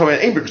 There he's talking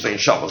about ein because saying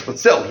Shabbos, but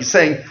still he's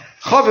saying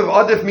chaviv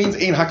adif means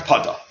ein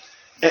hakpada.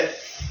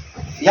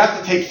 You have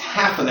to take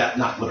half of that,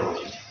 not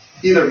literally.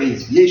 Either it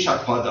means yesh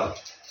hakpada,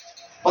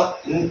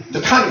 but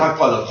the kind of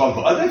hakpada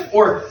chaviv adif,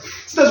 or it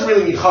doesn't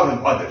really mean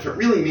chaviv adif. It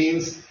really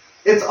means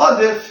it's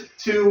adif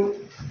to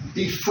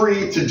be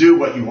free to do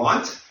what you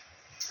want.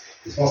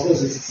 It's possible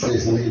to say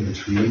something in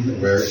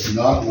between where it's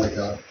not like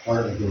a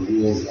part of the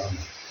rules of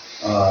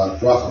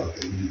Berachot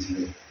that you need to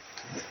make.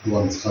 The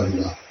one that's talking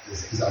about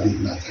is adif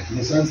in that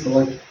technical sense. But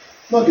like,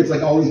 look, it's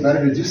like always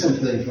better to do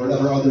something for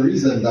whatever other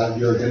reason that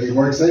you're getting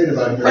more excited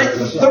about. Right.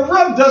 The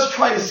Rav does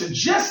try to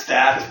suggest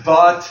that,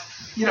 but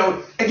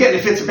again,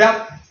 if it's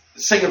about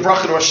saying a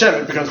bracha to Hashem,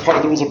 it becomes part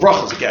of the rules of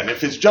brachas again.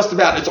 If it's just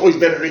about, it's always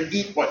better to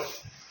eat what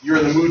you're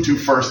in the mood to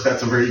first,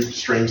 that's a very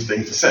strange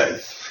thing to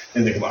say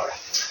in the Gemara.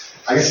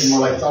 I guess it's more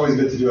like it's always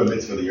good to do a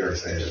mitzvah that you're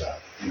excited about,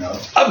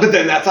 But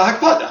then that's a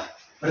hakpada.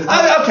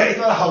 Okay. It's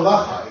not a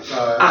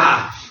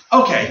halacha.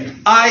 Okay.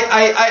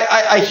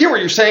 I hear what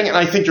you're saying, and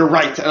I think you're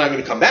right, and I'm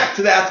going to come back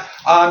to that.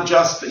 I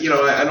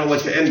don't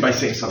like to end by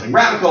saying something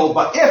radical,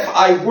 but if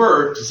I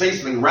were to say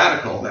something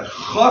radical, that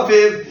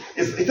chaviv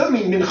it doesn't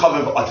mean min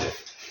chaviv adif.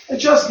 It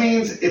just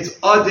means it's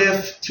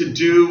adif to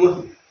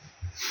do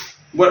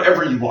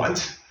whatever you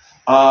want.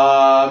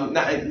 Not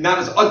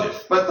as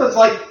adif, but it's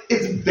like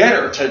it's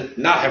better to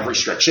not have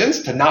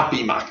restrictions, to not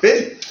be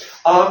makbid.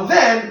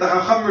 Then the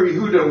Chacham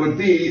Yehuda would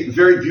be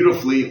very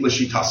beautifully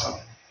l'shitasam.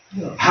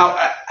 Yeah.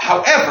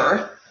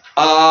 However,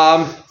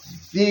 all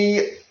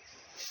the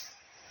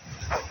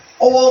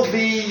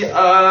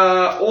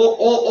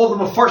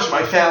Mefarshim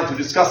I found to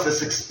discuss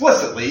this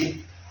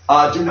explicitly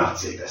do not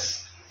say this.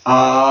 In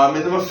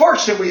the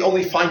Mefarshim, we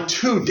only find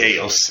 2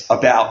 deos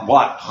about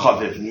what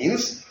chaviv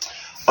means.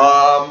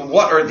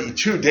 What are the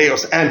 2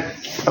 deos? And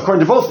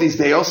according to both of these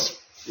deos,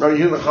 Rabbi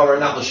Yehuda and Chava are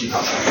not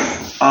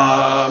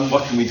l'shitasam.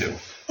 What can we do?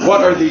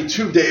 What are the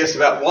 2 deos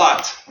about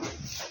what?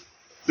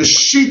 The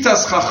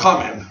Shitas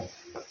Chachamim.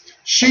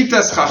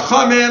 Shitas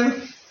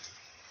Chachamim,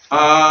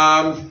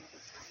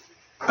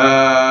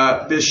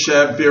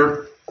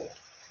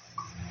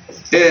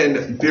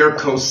 in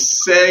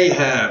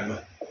Birkosehem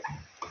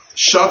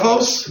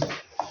Shavos,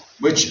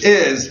 which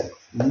is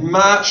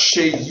Ma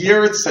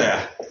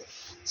Sheyirtzeh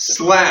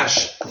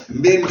 /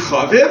 Min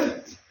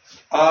Chaviv.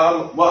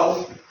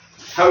 Well,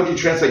 how would you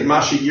translate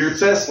Ma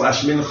Sheyirtzeh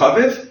 / Min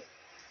Chaviv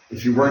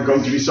if you weren't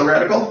going to be so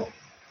radical?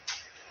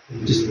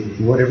 Just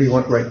whatever you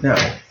want right now.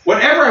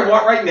 Whatever I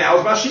want right now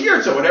is Ma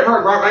Sheyirtzeh. Whatever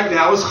I want right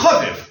now is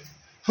Chaviv.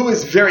 Who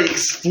is very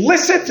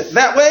explicit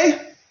that way?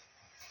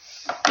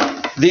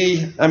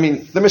 The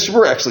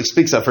Mishabur actually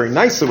speaks up very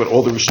nicely what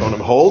all the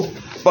Rishonim hold,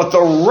 but the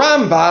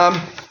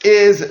Rambam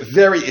is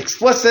very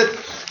explicit.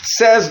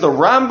 Says the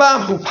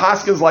Rambam, who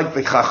paskins like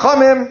the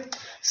Chachamim,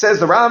 says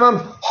the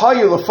Rambam,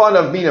 Hayu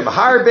lefanav minim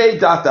harbe ...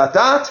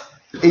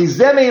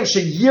 Ezemeim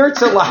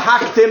sheyirtzeh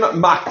lahaktim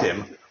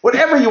maktim.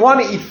 Whatever you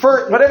want to eat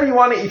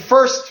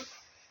first,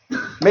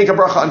 make a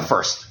bracha on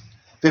first.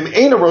 And if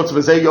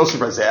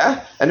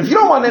you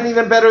don't want any of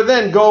them better,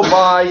 then go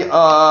by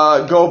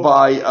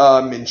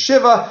min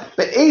shiva.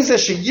 But eze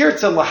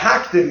sheyirtzeh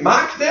lahaktim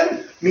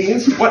maktim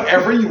means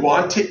whatever you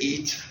want to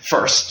eat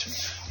first.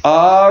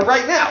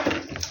 Right now.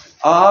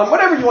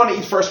 Whatever you want to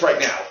eat first right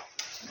now.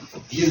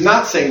 He's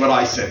not saying what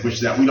I said, which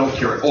is that we don't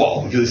care at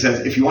all, because he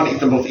says if you want to eat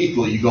them both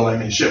equally, you go by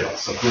min shiva.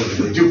 So clearly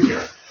they do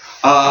care.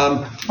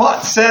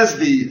 But says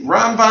the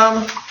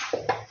Rambam,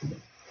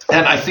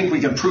 and I think we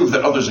can prove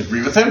that others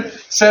agree with him,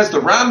 says the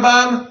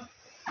Rambam,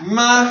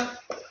 Ma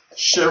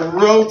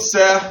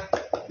sherotzeh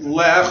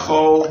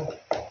lechol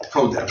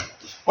kodem.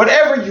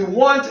 Whatever you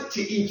want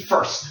to eat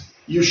first,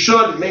 you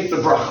should make the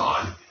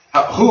bracha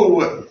on.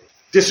 Who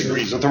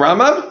disagrees with the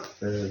Rambam?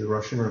 The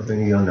Rosh and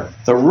Rabbeinu Yonah.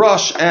 The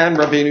Rosh and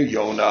Rabbeinu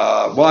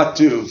Yonah. What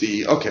do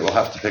we'll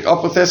have to pick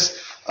up with this.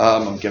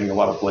 I'm getting a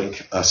lot of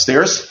blank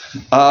stares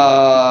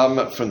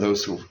from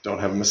those who don't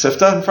have a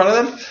Masifta in front of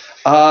them.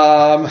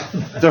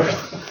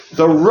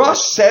 The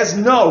Rosh says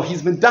no.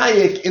 He's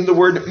medayik in the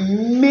word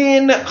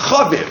min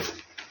chaviv,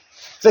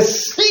 the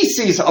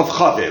species of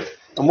chaviv.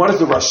 And what does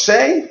the Rosh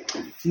say?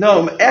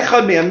 No,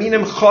 echad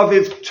me'aminim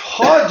chaviv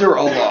tader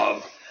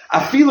alav.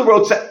 Afilu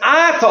rotze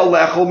ata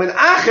lechol min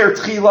acher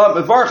tchila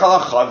mevarch ala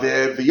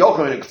chaviv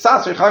v'yochel min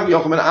k'tzas v'chaviv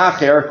v'yochel min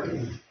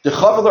acher. The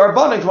Chaviv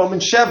Rabbanim from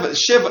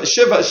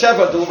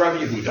Sheva del Rabbi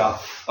Yehuda.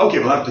 Okay,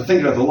 we'll have to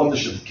think about the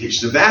Lomdish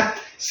implication of that.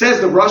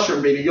 Says the Rosh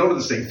and Rabbeinu Yonah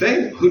the same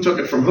thing. Who took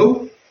it from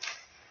who?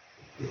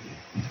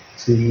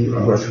 The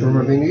Rosh from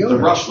Rabbeinu Yonah.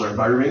 The Rosh learned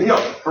by Rabbeinu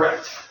Yonah,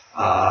 correct.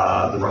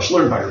 The Rosh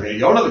learned by Rabbeinu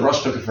Yonah. The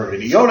Rosh took it from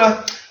Rabbeinu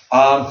Yonah.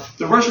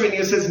 The Rosh Rabbeinu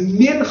Yonah says,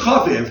 min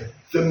chaviv,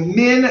 the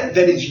min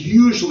that is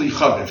usually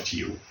chaviv to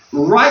you.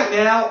 Right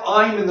now,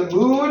 I'm in the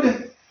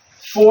mood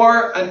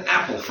for an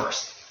apple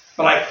first.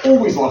 But I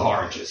always love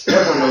oranges.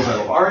 Everyone knows I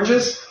love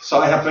oranges, so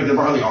I have to make the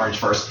bracha on the orange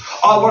first.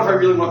 What if I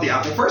really want the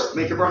apple first?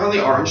 Make the bracha on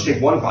the orange,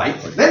 take one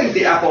bite, then eat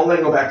the apple, and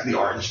then go back to the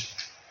orange.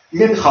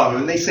 Min chavim,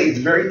 and they say it's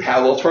very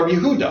parallel to Rabbi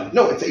Yehuda.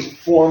 No, it's a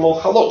formal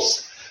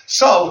chalos.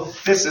 So,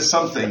 this is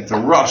something, the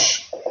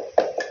Rosh,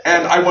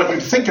 and I want you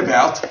to think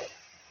about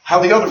how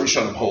the other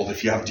Rishonim hold.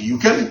 If you have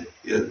Diyukin,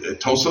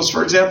 Tosos,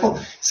 for example,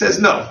 says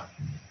no.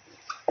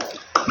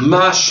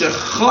 Ma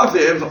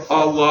shechaviv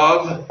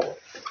alav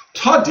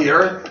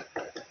tadir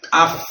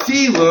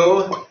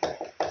afilu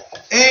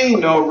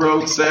eino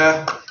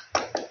rotze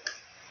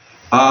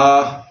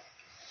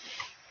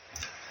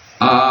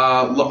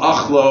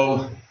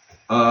la'achlo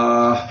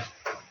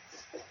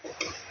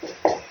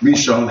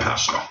rishon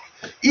hashra.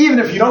 Even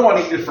if you don't want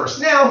to eat it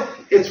first now,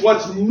 it's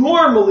what's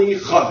normally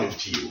chaviv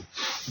to you.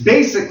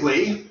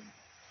 Basically,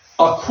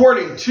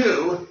 according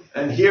to,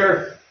 and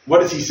here, what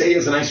does he say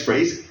is a nice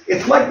phrase?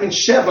 It's like min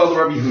sheva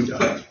l'Rabbi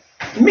Yehuda.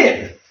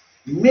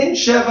 Min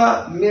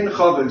sheva, min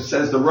chaviv,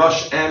 says the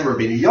Rosh and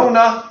Rabbeinu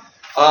Yonah.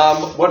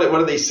 What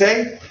do they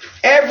say?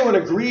 Everyone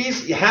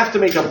agrees you have to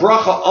make a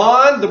bracha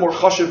on the more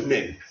chashiv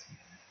min.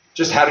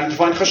 Just how do you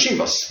define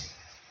chashivas?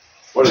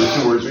 What are the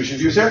two words we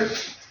should use here?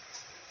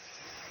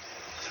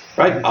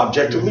 Right?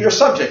 Objectively or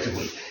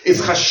subjectively.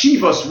 Is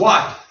chashivas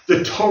what?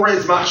 The Torah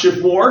is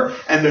machshiv more,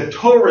 and the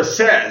Torah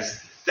says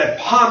that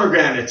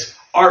pomegranates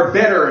are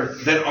better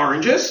than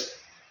oranges?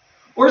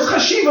 Or is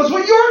chashivas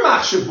what you're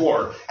machshiv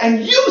more,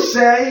 and you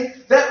say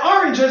that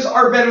oranges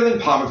are better than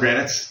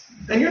pomegranates?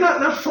 And you're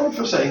not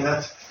for saying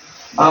that.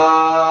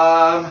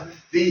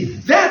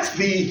 That's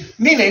the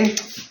meaning.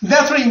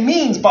 That's what he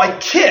means by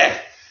keh.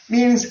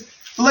 Means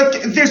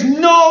like there's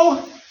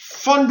no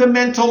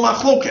fundamental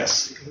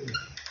machlokas.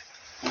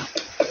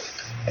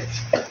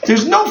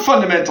 There's no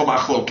fundamental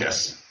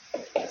machlokas.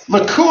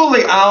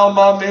 L'kuli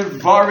alma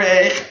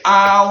mivarech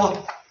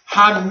al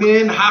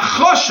hamin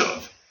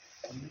hachoshav.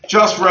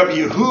 Just Rabbi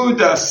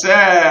Yehuda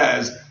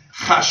says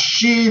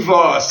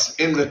chashivos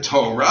in the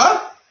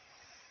Torah,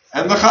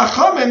 and the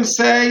Chachamim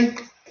say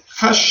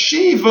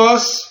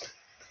chashivos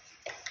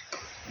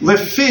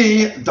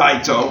lefi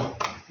daito.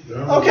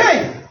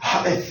 Okay,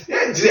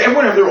 does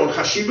everyone have their own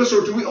chashivos,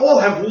 or do we all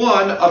have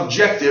one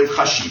objective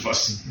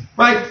chashivos?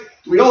 Right?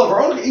 Do we all have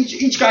our own?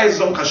 Each guy has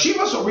his own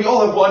chashivos, or we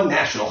all have one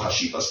national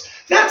chashivos?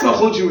 That's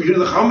machlokes we do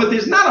the Chachamim, but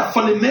there's not a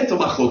fundamental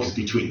machlokes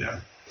between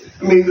them.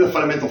 Maybe the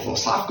fundamental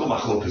philosophical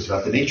machlokes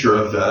about the nature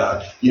of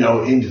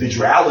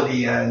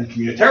individuality and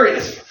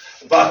communitarianism,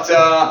 but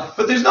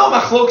there's no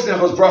machlokes that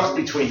has brachas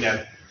between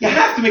them. You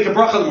have to make a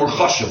bracha the more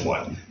chashuv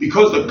one,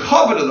 because the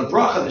covet of the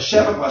bracha, the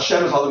shevach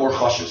Hashem, is on the more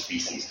chashuv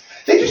species.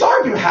 They just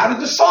argue how to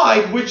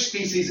decide which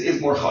species is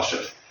more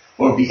chashuv.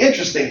 What would be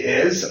interesting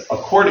is,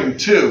 according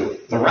to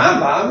the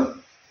Rambam,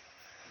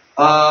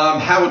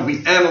 how would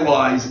we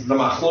analyze the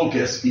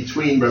machlokes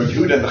between Rabbi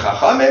Yehuda and the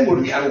Chachamim? Would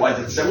we analyze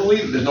it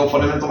similarly? There's no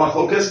fundamental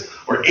machlokes,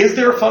 or is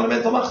there a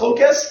fundamental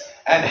machlokes?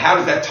 And how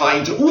does that tie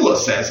into Ula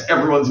says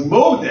everyone's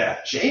modeh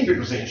she'ein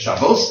b'kusei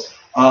Shabbos?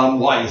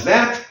 Why is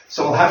that?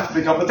 So we'll have to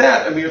pick up with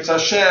that and Mirz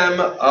Hashem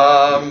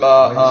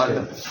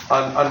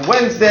on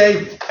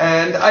Wednesday.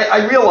 And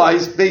I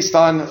realize, based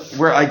on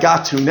where I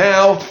got to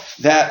now,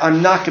 that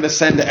I'm not going to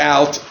send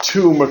out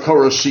 2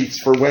 Makorah sheets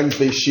for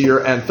Wednesday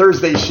shiur and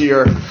Thursday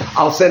shiur.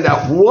 I'll send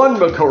out 1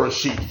 Makorah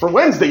sheet for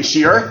Wednesday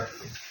shiur,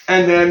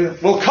 and then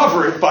we'll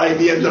cover it by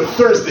the end of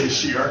Thursday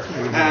shiur,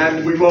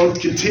 and we won't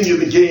continue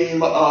the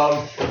game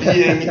of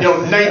being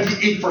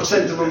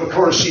 98% of a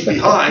Makorah sheet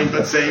behind,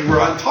 but saying we're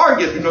on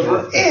target because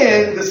we're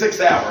in the 6th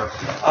hour.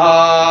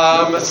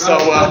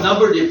 What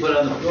number do you put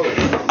on the floor?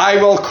 I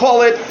will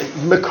call it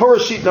Makorah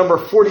sheet number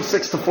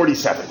 46 to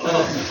 47.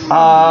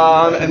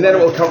 And then it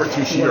will cover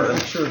 2 shiur.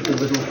 Picture of the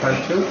little part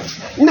too?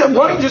 No,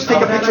 why don't you just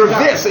take a picture of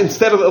this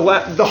instead of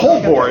the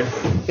whole board,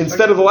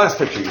 instead of the last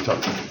picture you took?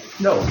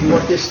 No, you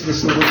want this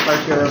little part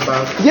here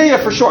about? Yeah,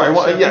 for sure. I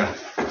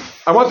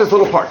want this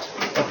little part.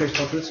 Okay,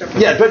 so do it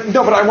separately. Yeah,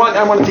 but I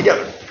want it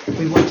together.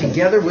 We went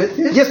together with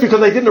this? Yes,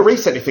 because I didn't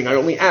erase anything. I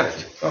only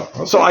added,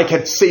 so I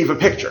could save a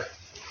picture.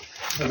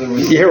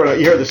 You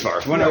hear this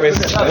far? There was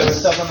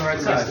stuff on the right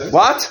side.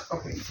 What?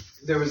 Okay.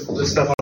 There was the stuff on